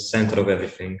at the center of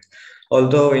everything.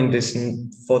 Although in this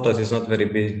photo it is not very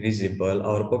visible,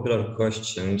 our popular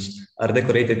costumes are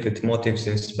decorated with motifs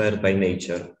inspired by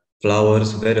nature,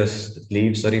 flowers, various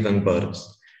leaves, or even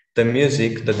birds. The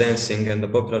music, the dancing, and the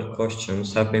popular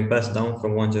costumes have been passed down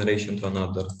from one generation to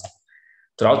another.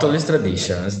 Throughout all these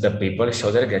traditions, the people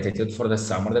show their gratitude for the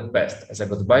summer that passed as a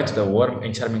goodbye to the warm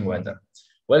and charming weather,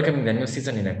 welcoming the new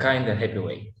season in a kind and happy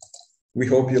way. We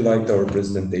hope you liked our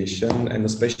presentation, and a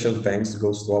special thanks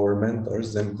goes to our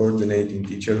mentors and coordinating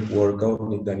teacher who are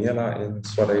called Daniela and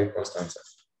Soare Constanza.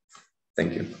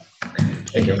 Thank you.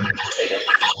 Thank you.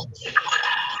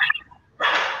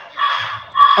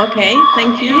 Okay,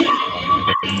 thank you.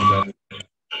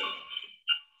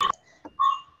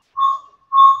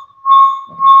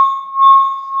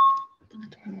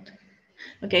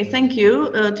 Okay, thank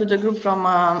you to the group from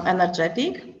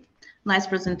Energetic. Nice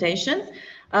presentation.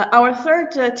 Our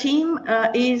third team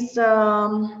is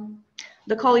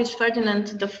the College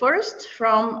Ferdinand I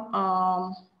from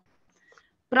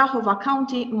Prahova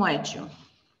County, Moeciu.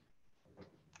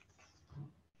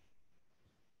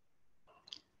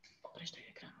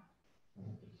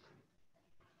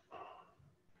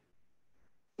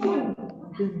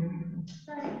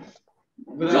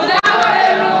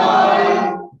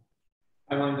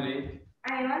 I'm Andrei.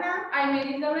 I'm Anna. I'm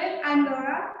Elizabeth. I'm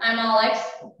Dora. I'm Alex.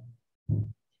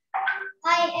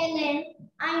 Hi, Ellen.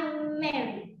 I'm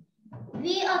Mary.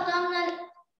 The autumnal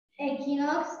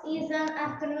Equinox is an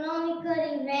astronomical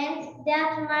event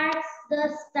that marks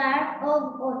the start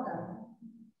of autumn.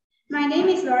 My name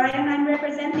is Laura and I'm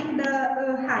representing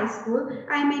the high school.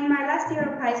 I'm in my last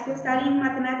year of high school studying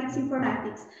mathematics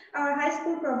informatics. Our high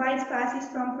school provides classes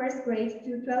from 1st grade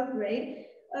to 12th grade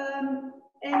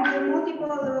and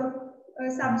multiple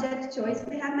subject choice.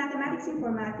 We have mathematics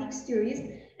informatics, tourist,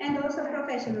 and also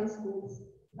professional schools.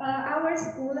 Our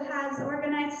school has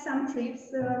organized some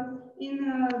trips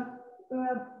in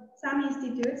some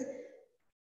institutes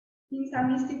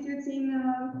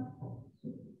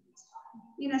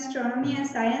in astronomy and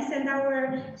science, and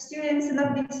our students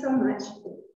loved it so much.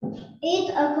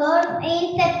 It occurred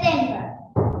in September.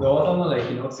 The autumnal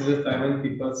equinox is a time when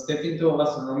people step into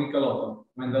astronomical autumn.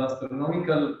 When the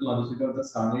astronomical longitude of the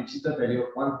sun reaches the value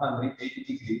of 180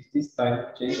 degrees, this time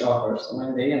change occurs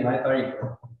when day and night are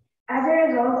equal. As a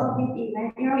result of this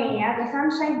event, in Romania, the sun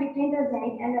shines between the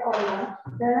zenith and the Orion,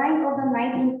 the line of the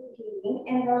night is increasing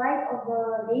and the light of the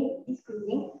day is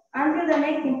decreasing, until the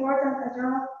next important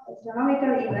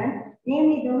astronomical event,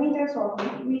 namely the winter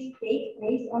solstice, which takes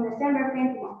place on December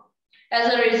 21.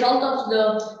 As a result of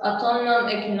the autumnal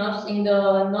equinox in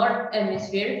the north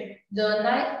hemisphere,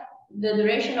 the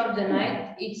duration of the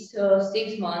night is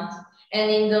 6 months, and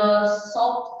in the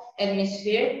south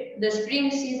hemisphere, the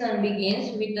spring season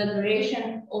begins with the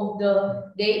duration of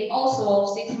the day also of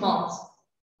 6 months.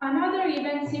 Another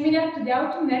event similar to the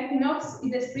autumn equinox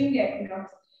is the spring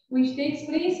equinox, which takes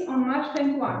place on March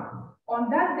 21. On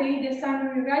that day, the sun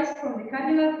will rise from the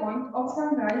cardinal point of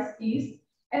sunrise east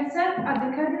and set at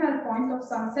the cardinal point of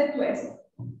sunset west.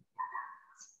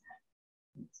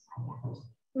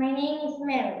 My name is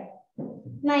Mary.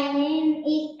 My name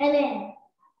is Ellen.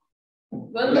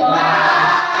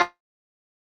 Goodbye.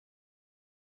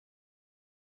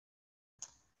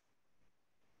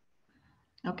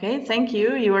 Okay, thank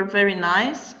you. You were very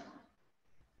nice.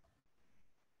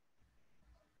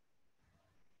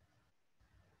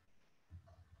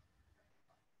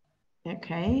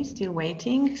 Okay, still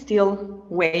waiting, still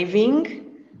waving.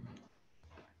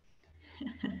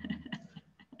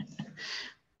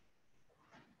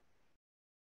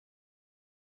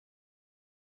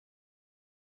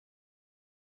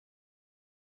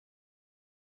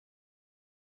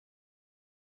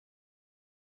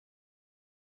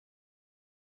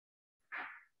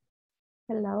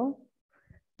 Hello,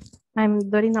 I'm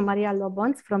Dorina Maria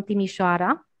Lobonț from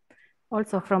Timișoara,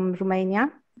 also from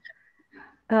Romania.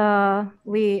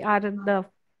 We are the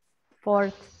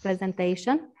fourth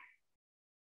presentation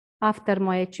after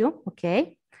Moeciu.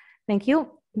 Okay, thank you.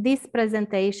 This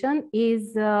presentation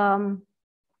is on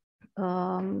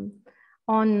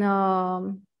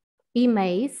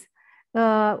emails.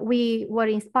 We were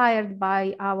inspired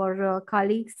by our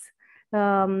colleagues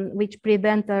which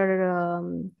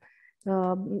presented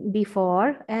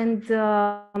before, and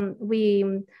we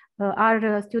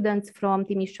are students from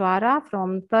Timișoara,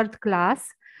 from 3rd class,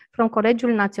 from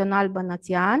Colegiul Național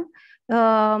Bănățean,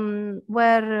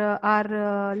 where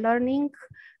are learning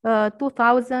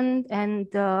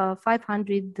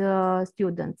 2,500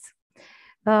 students.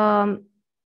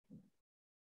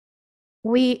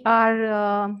 We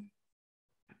are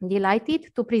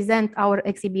delighted to present our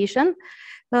exhibition,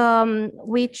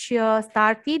 which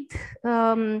started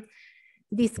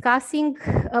discussing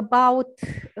about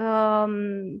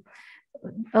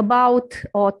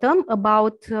autumn,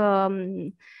 about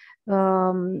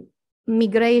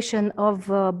migration of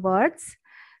birds,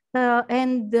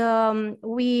 and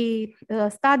we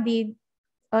studied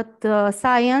at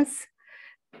science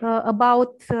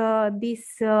about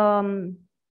this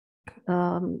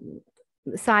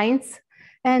science,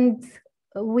 and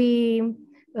we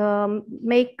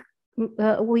made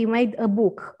a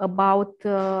book about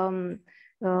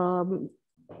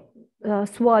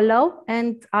swallow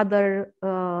and other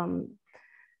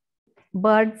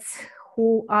birds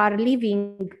who are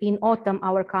living in autumn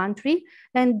our country,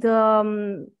 and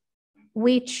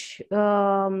which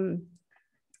are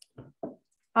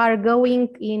going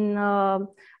in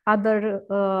other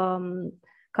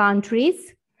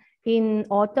countries in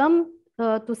autumn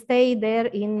to stay there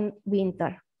in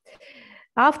winter.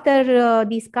 After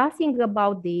discussing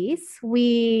about this,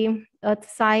 we at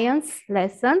science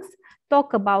lessons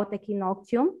talk about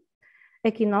equinox,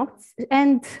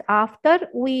 and after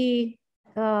we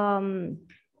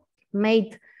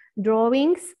made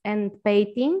drawings and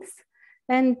paintings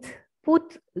and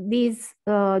put these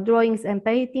drawings and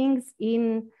paintings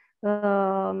in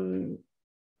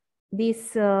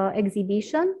this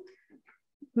exhibition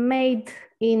made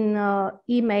in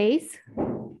emails,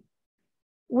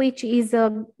 which is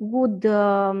a good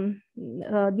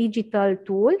digital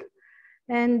tool,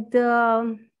 and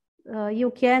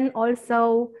you can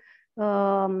also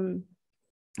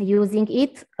using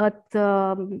it at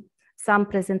some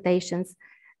presentations.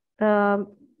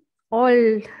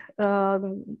 All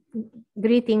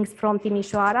greetings from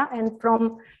Timișoara and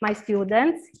from my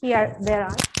students. Here there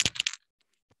are.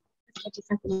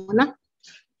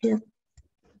 Yeah.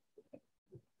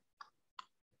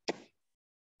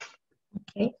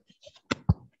 Okay.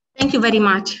 Thank you very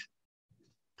much.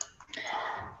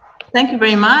 Thank you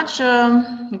very much.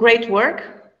 Great work,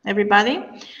 everybody.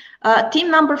 Team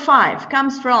number 5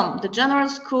 comes from the General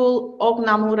School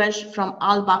Ognamureș from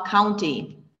Alba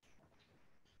County.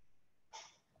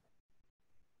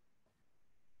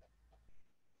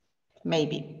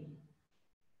 Maybe.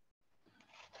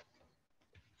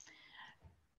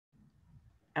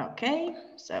 Okay,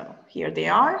 so here they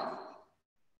are.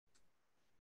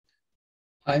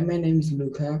 Hi, my name is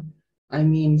Luca.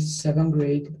 I'm in 7th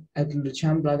grade at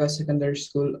Lucian Blaga Secondary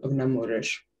School of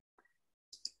Namureș.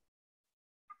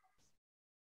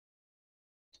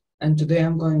 And today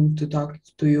I'm going to talk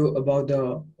to you about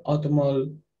the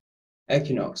autumnal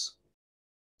equinox.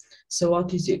 So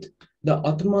what is it? The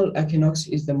autumnal equinox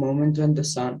is the moment when the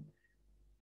sun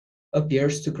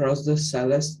appears to cross the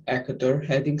celeste equator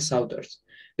heading southwards.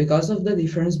 Because of the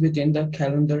difference between the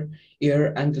calendar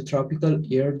year and the tropical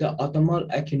year, the autumnal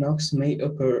equinox may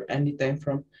occur anytime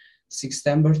from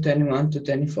September 21 to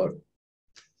 24.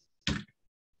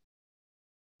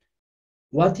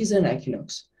 What is an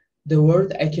equinox? The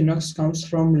word equinox comes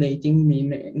from Latin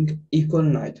meaning equal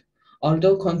night.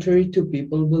 Although contrary to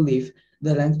people believe,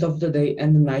 the length of the day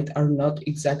and the night are not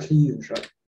exactly usual.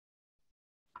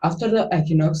 After the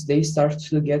equinox, days start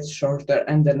to get shorter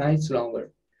and the nights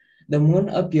longer. The moon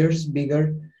appears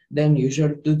bigger than usual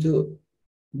due to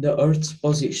the Earth's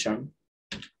position.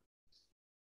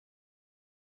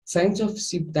 Signs of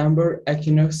September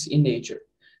equinox in nature.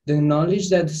 The knowledge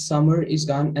that summer is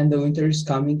gone and the winter is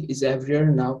coming is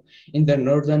everywhere now in the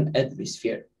northern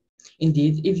hemisphere.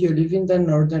 Indeed, if you live in the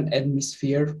northern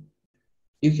hemisphere,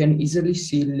 you can easily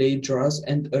see late draws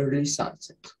and early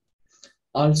sunset.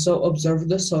 Also, observe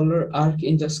the solar arc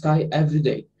in the sky every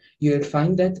day. You will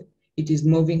find that it is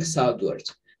moving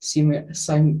southwards.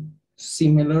 Similarly,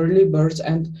 birds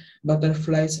and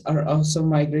butterflies are also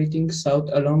migrating south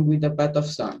along with the path of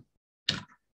sun.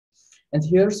 And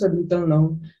here's a little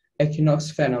known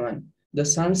equinox phenomenon. The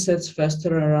sun sets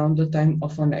faster around the time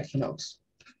of an equinox.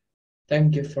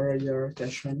 Thank you for your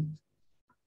attention.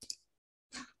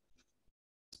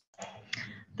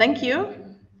 Thank you.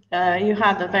 You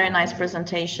had a very nice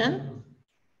presentation.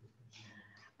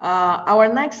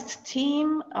 Our next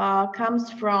team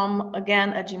comes from,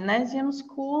 again, a gymnasium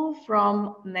school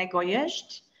from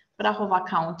Negoiești, Prahova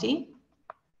County.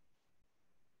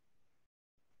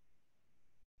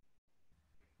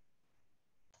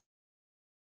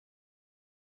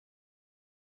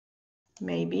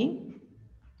 Maybe.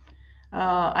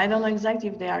 I don't know exactly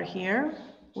if they are here.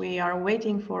 We are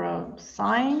waiting for a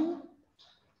sign.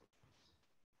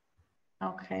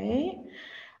 Okay.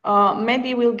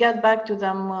 Maybe we'll get back to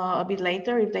them a bit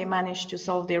later if they manage to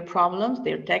solve their problems,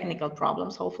 their technical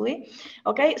problems, hopefully.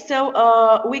 Okay,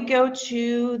 so we go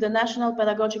to the National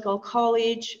Pedagogical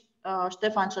College,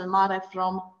 Ștefan cel Mare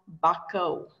from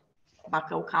Bacău,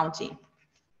 Bacău County.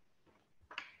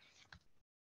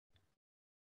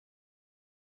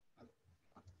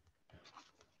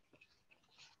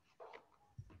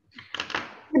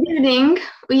 Good evening.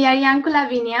 We are Iancu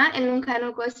Lavinia and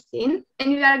Luncanu Costin,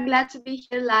 and we are glad to be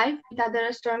here live with other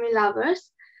astronomy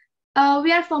lovers.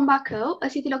 We are from Bacău, a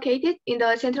city located in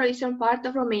the central eastern part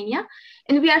of Romania,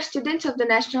 and we are students of the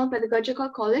National Pedagogical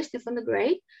College, Stefan the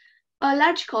Great, a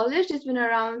large college that's been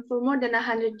around for more than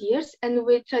 100 years and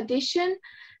with tradition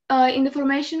in the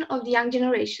formation of the young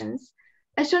generations.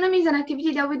 Astronomy is an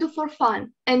activity that we do for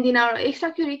fun, and in our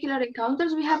extracurricular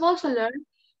encounters, we have also learned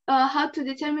how to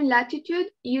determine latitude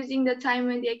using the time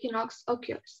when the equinox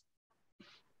occurs.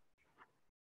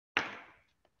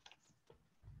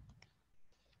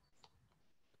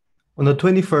 On the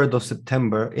 23rd of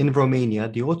September in Romania,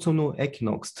 the autumnal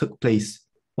equinox took place.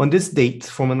 On this date,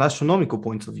 from an astronomical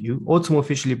point of view, autumn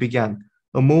officially began,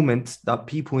 a moment that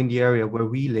people in the area where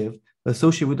we live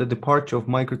associate with the departure of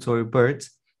migratory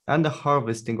birds and the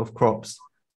harvesting of crops.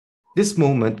 This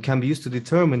moment can be used to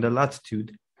determine the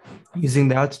latitude using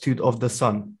the altitude of the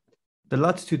sun. The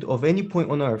latitude of any point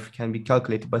on Earth can be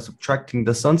calculated by subtracting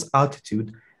the sun's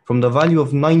altitude from the value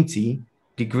of 90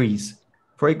 degrees.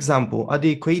 For example, at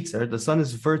the equator, the sun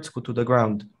is vertical to the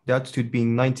ground, the altitude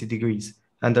being 90 degrees,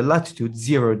 and the latitude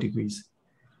 0 degrees.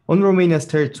 On Romania's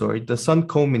territory, the sun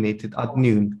culminated at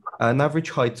noon, at an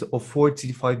average height of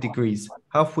 45 degrees,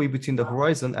 halfway between the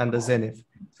horizon and the zenith,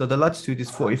 so the latitude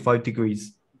is 45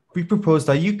 degrees. We propose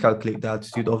that you calculate the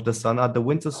altitude of the sun at the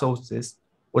winter solstice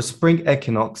or spring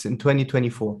equinox in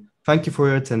 2024. Thank you for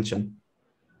your attention.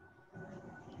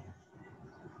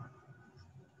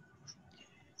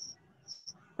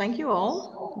 Thank you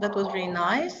all. That was really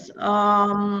nice.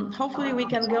 Hopefully we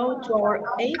can go to our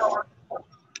 8th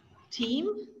team,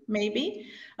 maybe.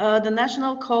 The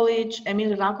National College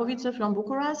Emil Rakovice from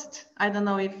Bucharest. I don't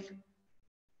know if,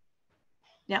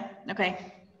 yeah,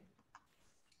 okay.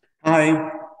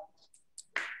 Hi.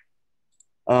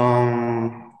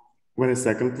 Wait a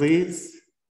second, please,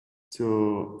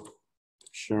 to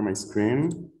share my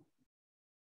screen.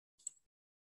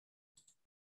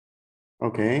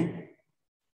 Okay.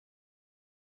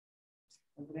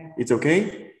 It's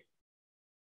okay?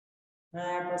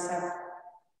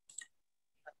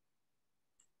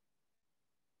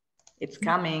 It's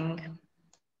coming.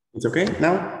 It's okay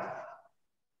now?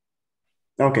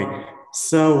 Okay.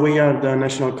 So we are the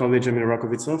National College Emil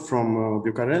Rakovice from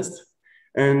Bucharest,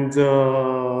 and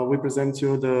we present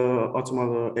you the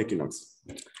autumnal equinox.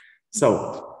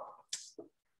 So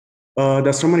the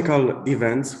astronomical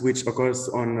event, which occurs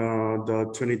on the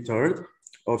 23rd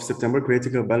of September,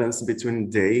 creating a balance between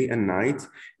day and night,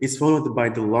 is followed by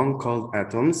the long cold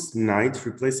autumn's night,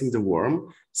 replacing the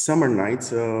warm summer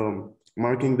night,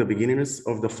 marking the beginnings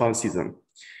of the fall season.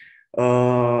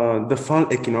 The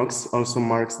fall equinox also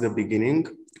marks the beginning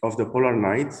of the polar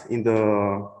night in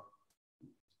the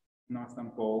Northern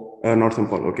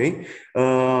Pole, okay.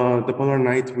 The polar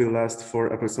night will last for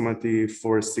approximately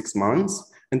 6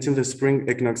 months until the spring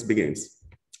equinox begins.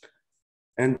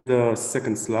 And the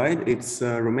second slide, it's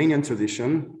a Romanian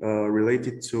tradition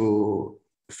related to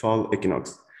fall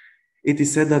equinox. It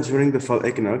is said that during the fall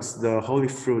equinox, the holy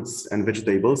fruits and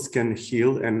vegetables can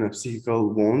heal a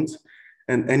psychical wound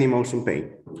and any emotion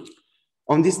pain.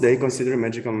 On this day, consider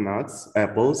magical nuts,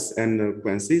 apples, and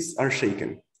quinces are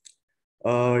shaken.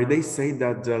 They say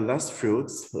that the last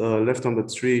fruits left on the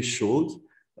tree should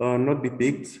not be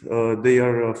picked. They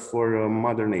are for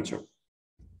Mother Nature.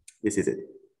 This is it.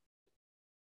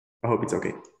 I hope it's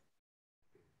okay.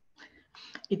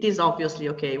 It is obviously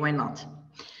okay, why not?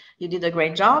 You did a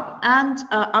great job. And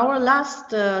our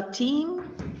last team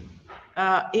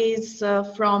is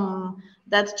from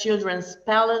that children's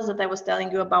palace that I was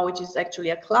telling you about, which is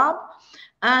actually a club,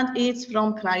 and it's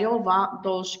from Craiova,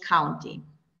 Dolj County.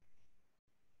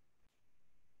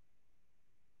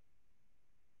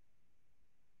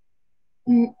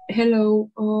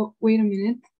 Hello, wait a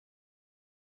minute.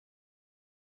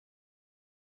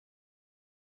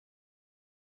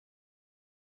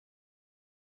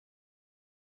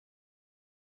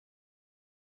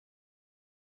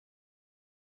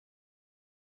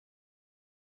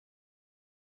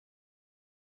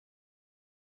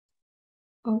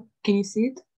 Oh, can you see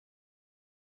it?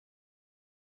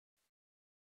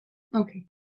 Okay.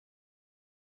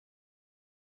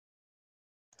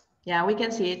 Yeah, we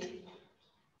can see it.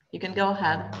 You can go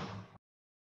ahead.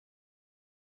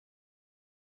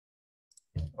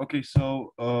 Okay,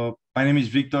 so my name is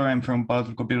Victor. I'm from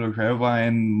Patul Copilul Craiova,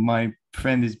 and my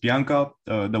friend is Bianca,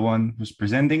 the one who's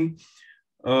presenting.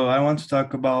 I want to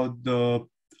talk about the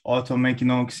autumn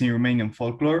equinox in Romanian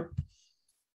folklore.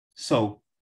 So,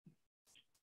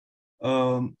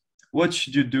 what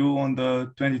should you do on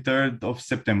the 23rd of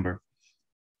September?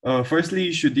 Firstly,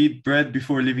 you should eat bread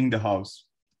before leaving the house.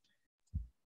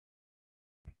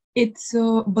 It's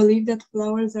believed that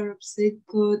flowers are upset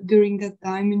during that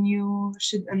time, and you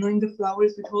should anoint the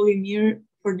flowers with holy myrrh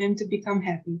for them to become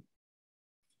happy.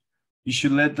 You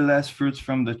should let the last fruits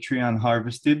from the tree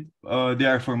unharvested. They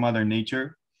are for Mother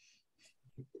Nature.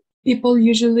 People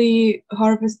usually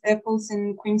harvest apples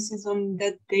and quinces on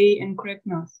that day and crack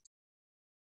nuts.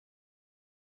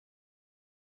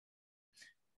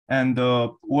 And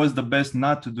what's the best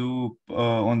not to do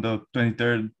on the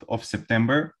 23rd of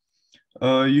September?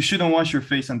 You shouldn't wash your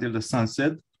face until the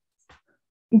sunset.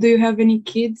 Do you have any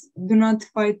kids? Do not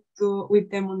fight with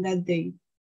them on that day.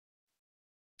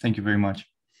 Thank you very much.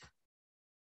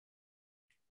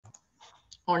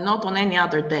 Or not on any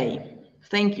other day.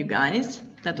 Thank you, guys.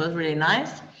 That was really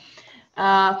nice.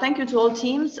 Thank you to all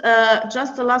teams.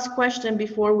 Just the last question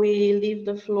before we leave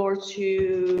the floor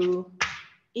to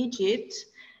Egypt.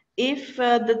 If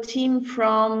the team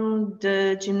from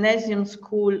the gymnasium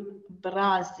school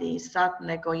Brazi,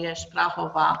 Satne, Goyesh,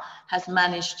 Prahova has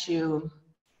managed to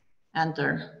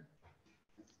enter.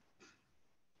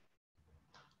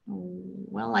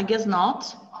 Well, I guess not.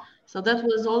 So that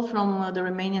was all from the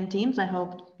Romanian teams. I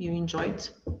hope you enjoyed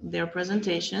their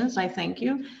presentations. I thank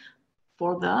you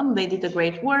for them. They did a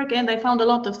great work, and I found a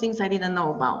lot of things I didn't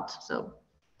know about. So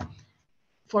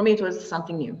for me, it was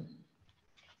something new.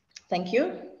 Thank you.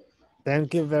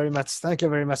 Thank you very much. Thank you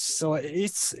very much. So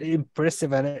it's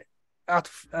impressive, and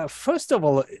first of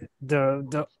all,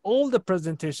 all the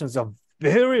presentations are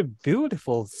very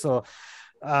beautiful. So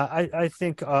I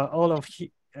think all of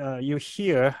you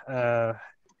here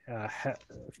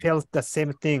felt the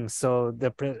same thing. So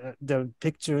the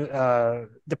picture,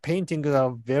 the paintings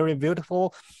are very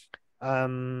beautiful,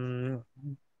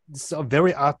 so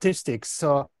very artistic.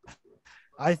 So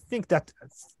I think that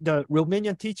the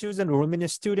Romanian teachers and Romanian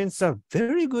students are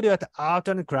very good at art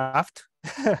and craft.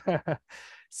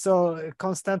 So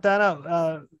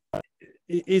Constantana,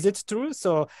 is it true?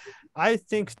 So I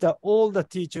think that all the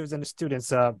teachers and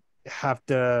students have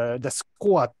the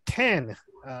score 10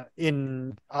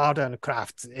 in art and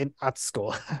crafts at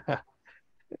school.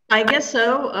 I guess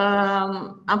so.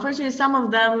 Unfortunately, some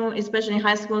of them, especially in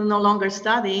high school, no longer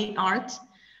study art,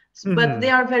 but they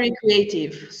are very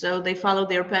creative. So they follow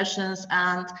their passions,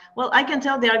 and well, I can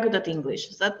tell they are good at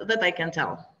English. That I can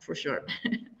tell for sure.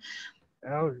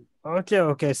 Oh,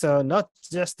 okay. So not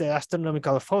just the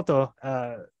astronomical photo,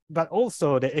 but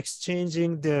also the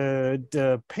exchanging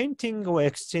the painting or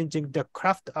exchanging the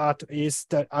craft art is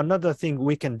another thing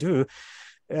we can do.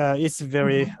 It's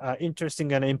very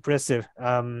interesting and impressive.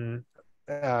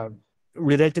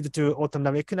 Related to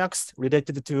autumnal equinox,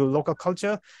 related to local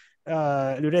culture,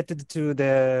 related to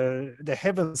the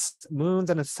heavens, moons,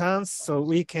 and suns, so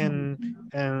we can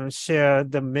share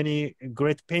the many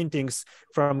great paintings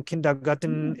from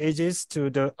kindergarten ages to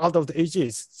the adult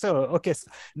ages. So okay, so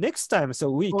next time,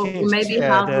 so we can maybe share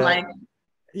have like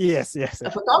yes a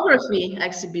photography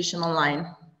exhibition online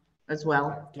as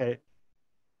well.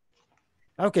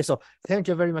 Okay, so thank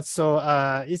you very much. So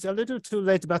it's a little too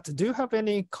late, but do you have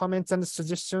any comments and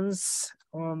suggestions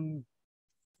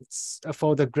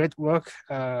for the great work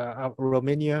of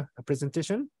Romania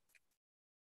presentation?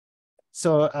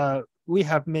 So we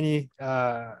have many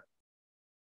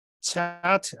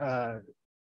chat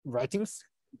writings,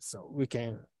 so we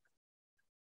can,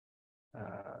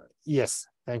 yes,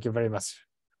 thank you very much.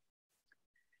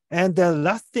 And the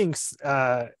last things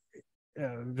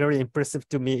very impressive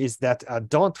to me is that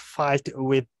don't fight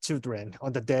with children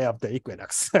on the day of the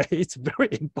equinox. It's very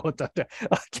important.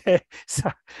 Okay, so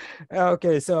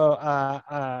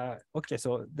okay,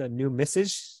 so the new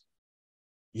message.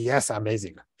 Yes,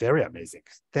 amazing, very amazing.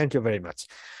 Thank you very much.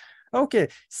 Okay,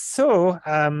 so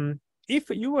if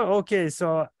you are okay,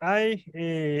 so I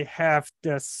have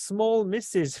the small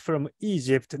message from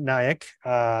Egypt, Naik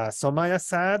Somaya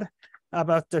Sad,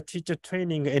 about the teacher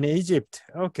training in Egypt.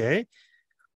 Okay.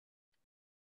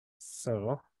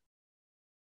 So,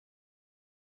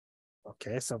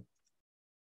 okay, so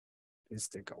please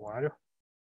take a while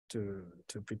to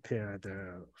prepare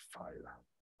the file.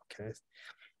 Okay.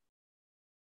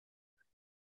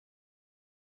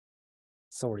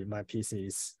 Sorry, my PC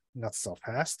is not so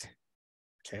fast.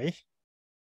 Okay.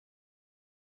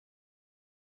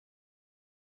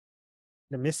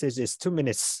 The message is 2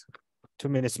 minutes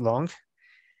long.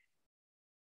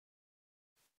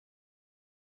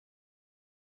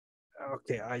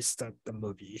 Okay, I start the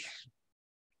movie.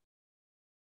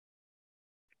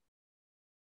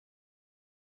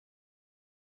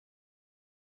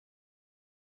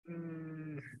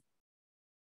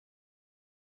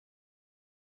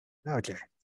 Okay,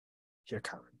 here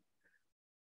come.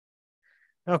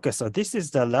 Okay, so this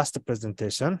is the last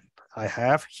presentation I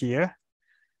have here.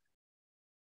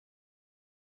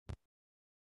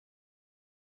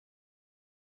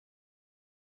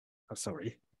 Oh,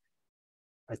 sorry.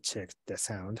 I checked the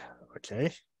sound.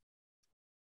 Okay.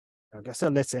 Okay, so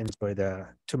let's enjoy the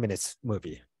 2 minutes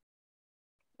movie.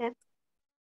 Yes.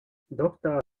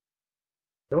 Dr.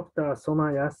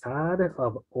 Somaya Saad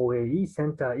of OAE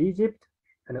Center Egypt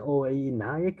and OAE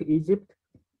Naik Egypt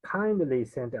kindly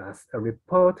sent us a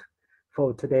report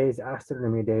for today's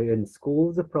Astronomy Day in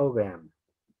Schools program.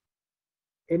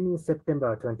 In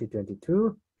September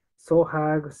 2022,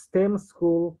 Sohag STEM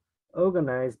School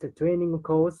organized a training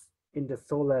course in the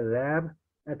Solar Lab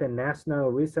at the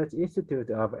National Research Institute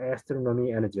of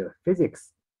Astronomy and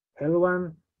Geophysics,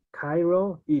 Helwan,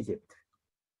 Cairo, Egypt.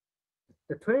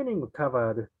 The training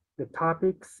covered the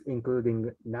topics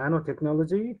including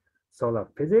nanotechnology, solar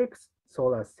physics,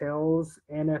 solar cells,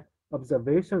 and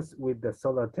observations with the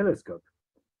solar telescope.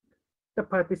 The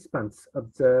participants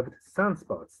observed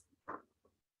sunspots.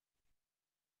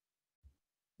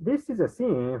 This is a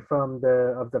scene from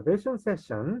the observation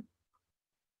session.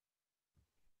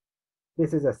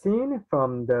 This is a scene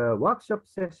from the workshop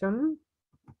session.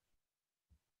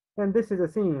 And this is a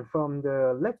scene from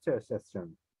the lecture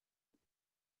session.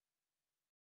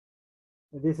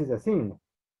 This is a scene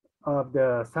of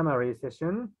the summary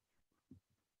session,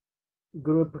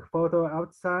 group photo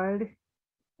outside,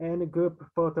 and group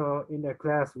photo in the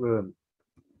classroom.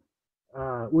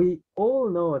 We all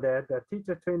know that the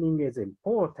teacher training is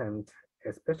important,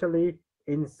 especially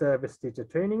in-service teacher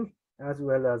training, as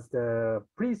well as the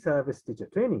pre-service teacher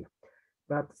training.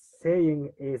 But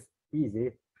saying is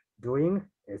easy, doing,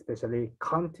 especially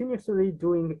continuously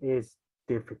doing, is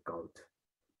difficult.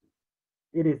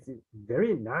 It is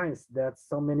very nice that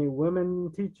so many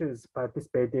women teachers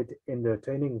participated in the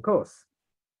training course.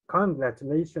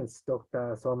 Congratulations,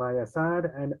 Dr. Somaya Saad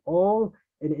and all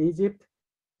in Egypt.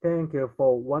 Thank you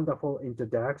for wonderful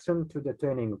introduction to the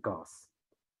training course.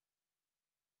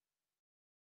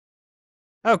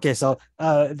 Okay, so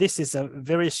this is a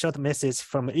very short message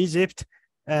from Egypt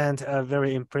and a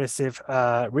very impressive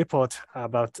report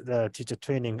about the teacher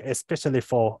training, especially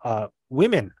for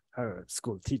women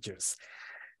school teachers.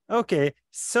 Okay,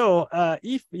 so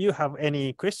if you have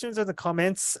any questions or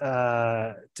comments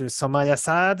to Somaya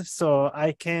Saad, so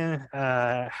I can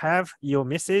have your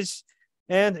message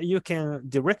and you can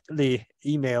directly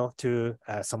email to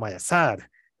Somaya Saad.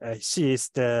 She is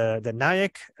the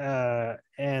NAEC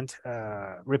and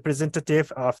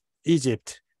representative of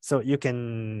Egypt. So you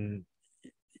can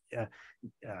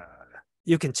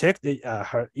check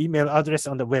her email address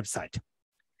on the website.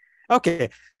 Okay,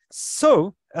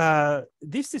 so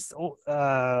this is all.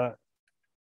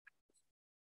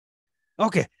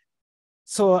 Okay,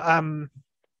 so I'm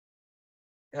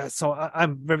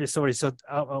very sorry. So,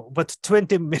 but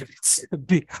 20 minutes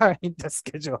behind the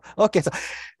schedule. Okay, so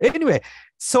anyway,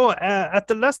 so at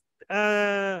the last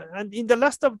and in the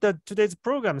last of today's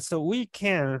program, so we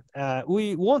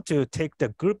want to take the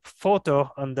group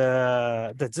photo on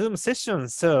the Zoom session.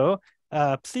 So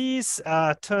please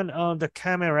turn on the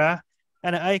camera,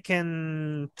 and I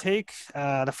can take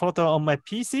the photo on my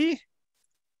PC.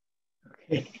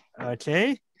 Okay.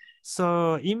 Okay.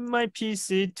 So in my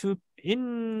PC,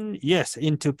 in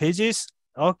 2 pages.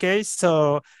 Okay,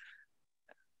 so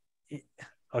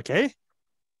okay.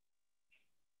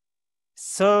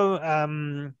 So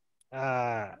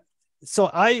so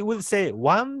I will say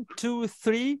 1, 2,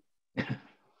 3,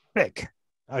 click.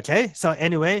 Okay, so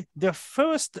anyway, the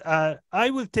first I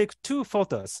will take 2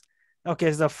 photos.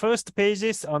 Okay, the first page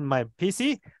is on my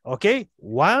PC. Okay,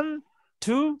 1,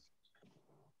 2,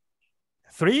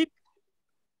 3.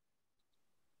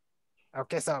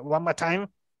 Okay, so one more time.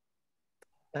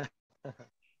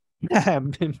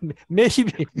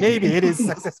 maybe it is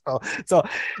successful. So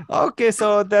okay,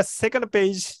 so the second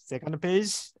page.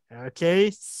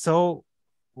 Okay, so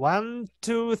 1,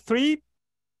 2, 3.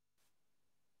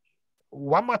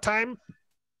 One more time.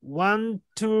 1,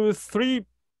 2, 3.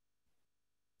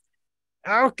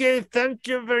 Okay, thank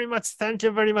you very much.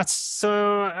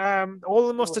 So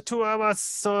almost 2 hours.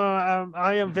 So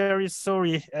I am very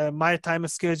sorry. My time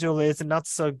schedule is not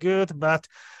so good, but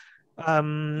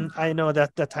I know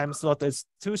that the time slot is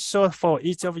too short for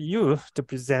each of you to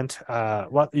present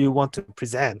what you want to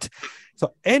present.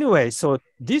 So anyway, so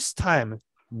this time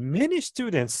many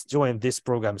students joined this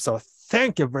program. So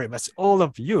thank you very much, all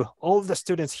of you, all the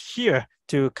students here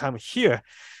to come here.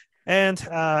 And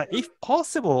if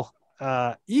possible,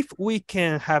 if we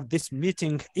can have this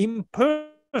meeting in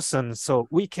person, so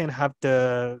we can have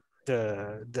the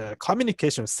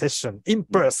communication session in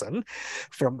person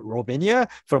from Romania,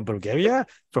 from Bulgaria,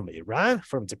 from Iran,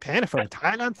 from Japan, from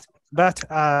Thailand. But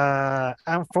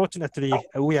unfortunately,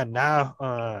 we are now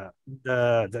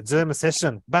the Zoom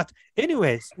session. But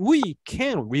anyways, we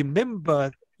can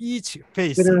remember each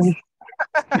face. So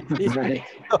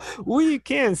we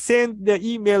can send the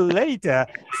email later.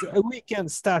 So we can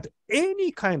start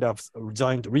any kind of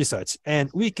joint research, and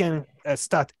we can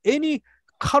start any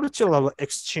cultural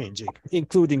exchanging,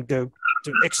 including the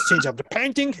exchange of the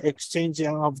painting, exchange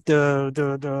of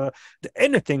the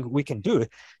anything we can do.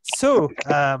 So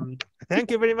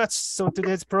thank you very much. So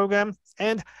today's program,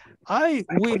 and I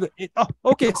will.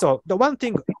 Okay. So the one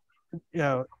thing,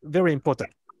 very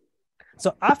important.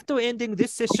 So after ending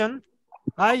this session,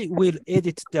 I will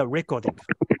edit the recording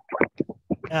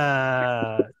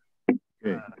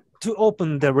to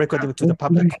open the recording to the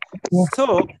public.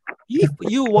 So if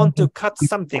you want to cut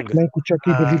something,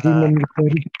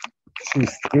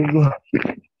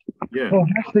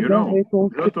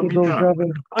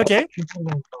 okay.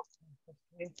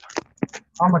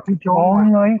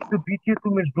 Онлайн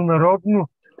събитието международно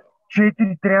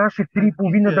 4 трябваше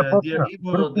 3:30 да почна.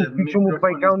 Бързо отпичам от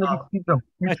Байгал, не ви стигам.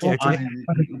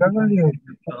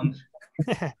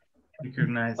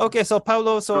 Okay, so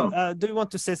Paulo, so do you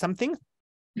want to say something?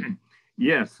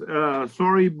 Yes,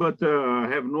 sorry, but I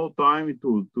have no time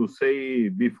to say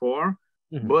before.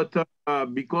 but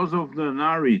because of the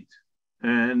Narit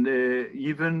and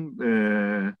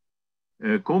even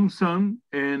Komsan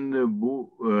and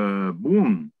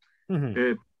Boon,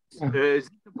 is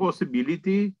the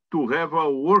possibility to have a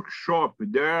workshop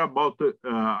there about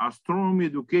astronomy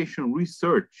education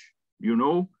research, you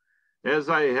know, as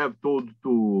I have told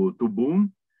to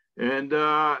Boon. And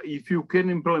if you can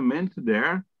implement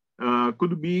there,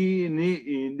 could be in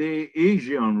the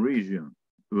Asian region.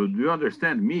 Do you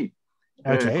understand me?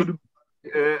 Okay. Could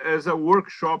as a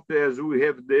workshop as we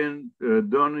have then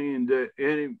done in the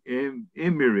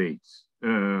Emirates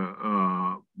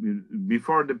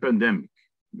before the pandemic,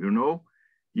 you know?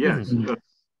 Yes.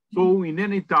 So in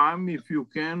any time, if you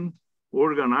can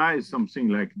organize something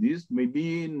like this,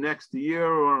 maybe next year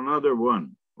or another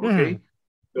one, okay?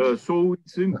 So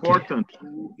it's important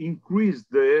to increase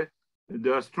the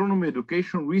astronomy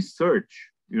education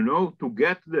research, you know, to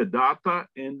get the data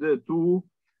and to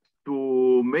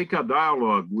make a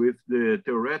dialogue with the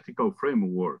theoretical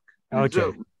framework. It's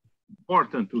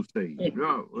important to say.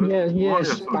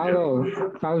 Yes, Paulo.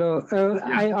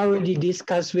 I already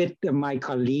discussed with my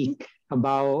colleague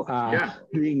about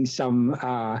doing some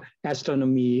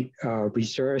astronomy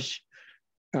research,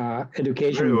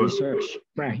 education research.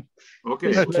 Right. Okay.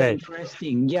 It's very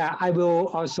interesting. Yeah, I will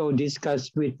also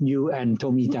discuss with you and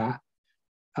Tomita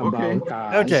about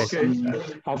some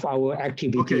of our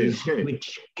activities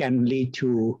which can lead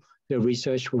to the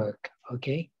research work.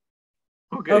 Okay.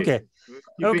 Okay.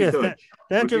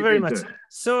 Thank you very much.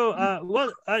 So,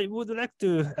 what I would like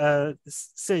to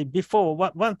say before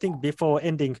one thing before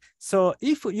ending. So,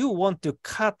 if you want to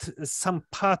cut some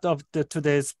part of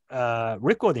today's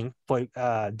recording for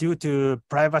due to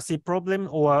privacy problem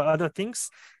or other things,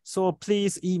 so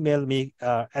please email me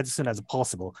as soon as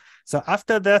possible. So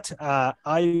after that,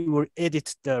 I will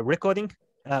edit the recording,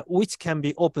 which can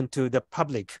be open to the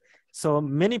public. So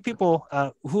many people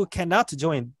who cannot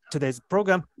join today's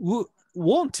program who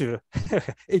want to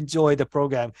enjoy the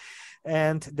program.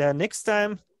 And the next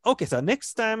time,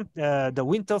 the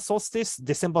winter solstice,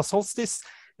 December solstice.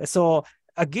 So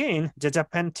again, the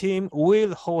Japan team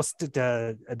will host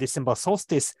the December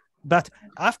solstice. But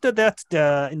after that,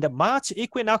 in the March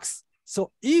equinox,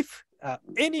 so if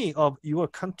any of your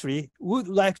country would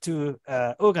like to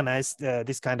organize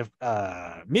this kind of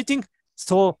meeting,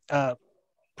 so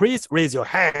please raise your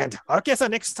hand. Okay, so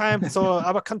next time, so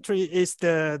our country is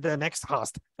the next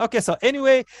host. Okay, so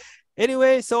anyway,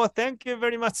 so thank you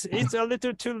very much. It's a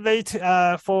little too late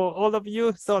for all of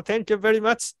you, so thank you very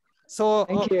much. So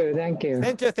thank you.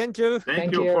 Thank you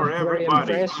for Very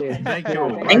everybody. impressive. Thank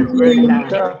you. Thank you.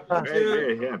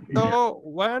 Very happy. So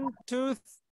 1, 2,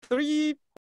 3.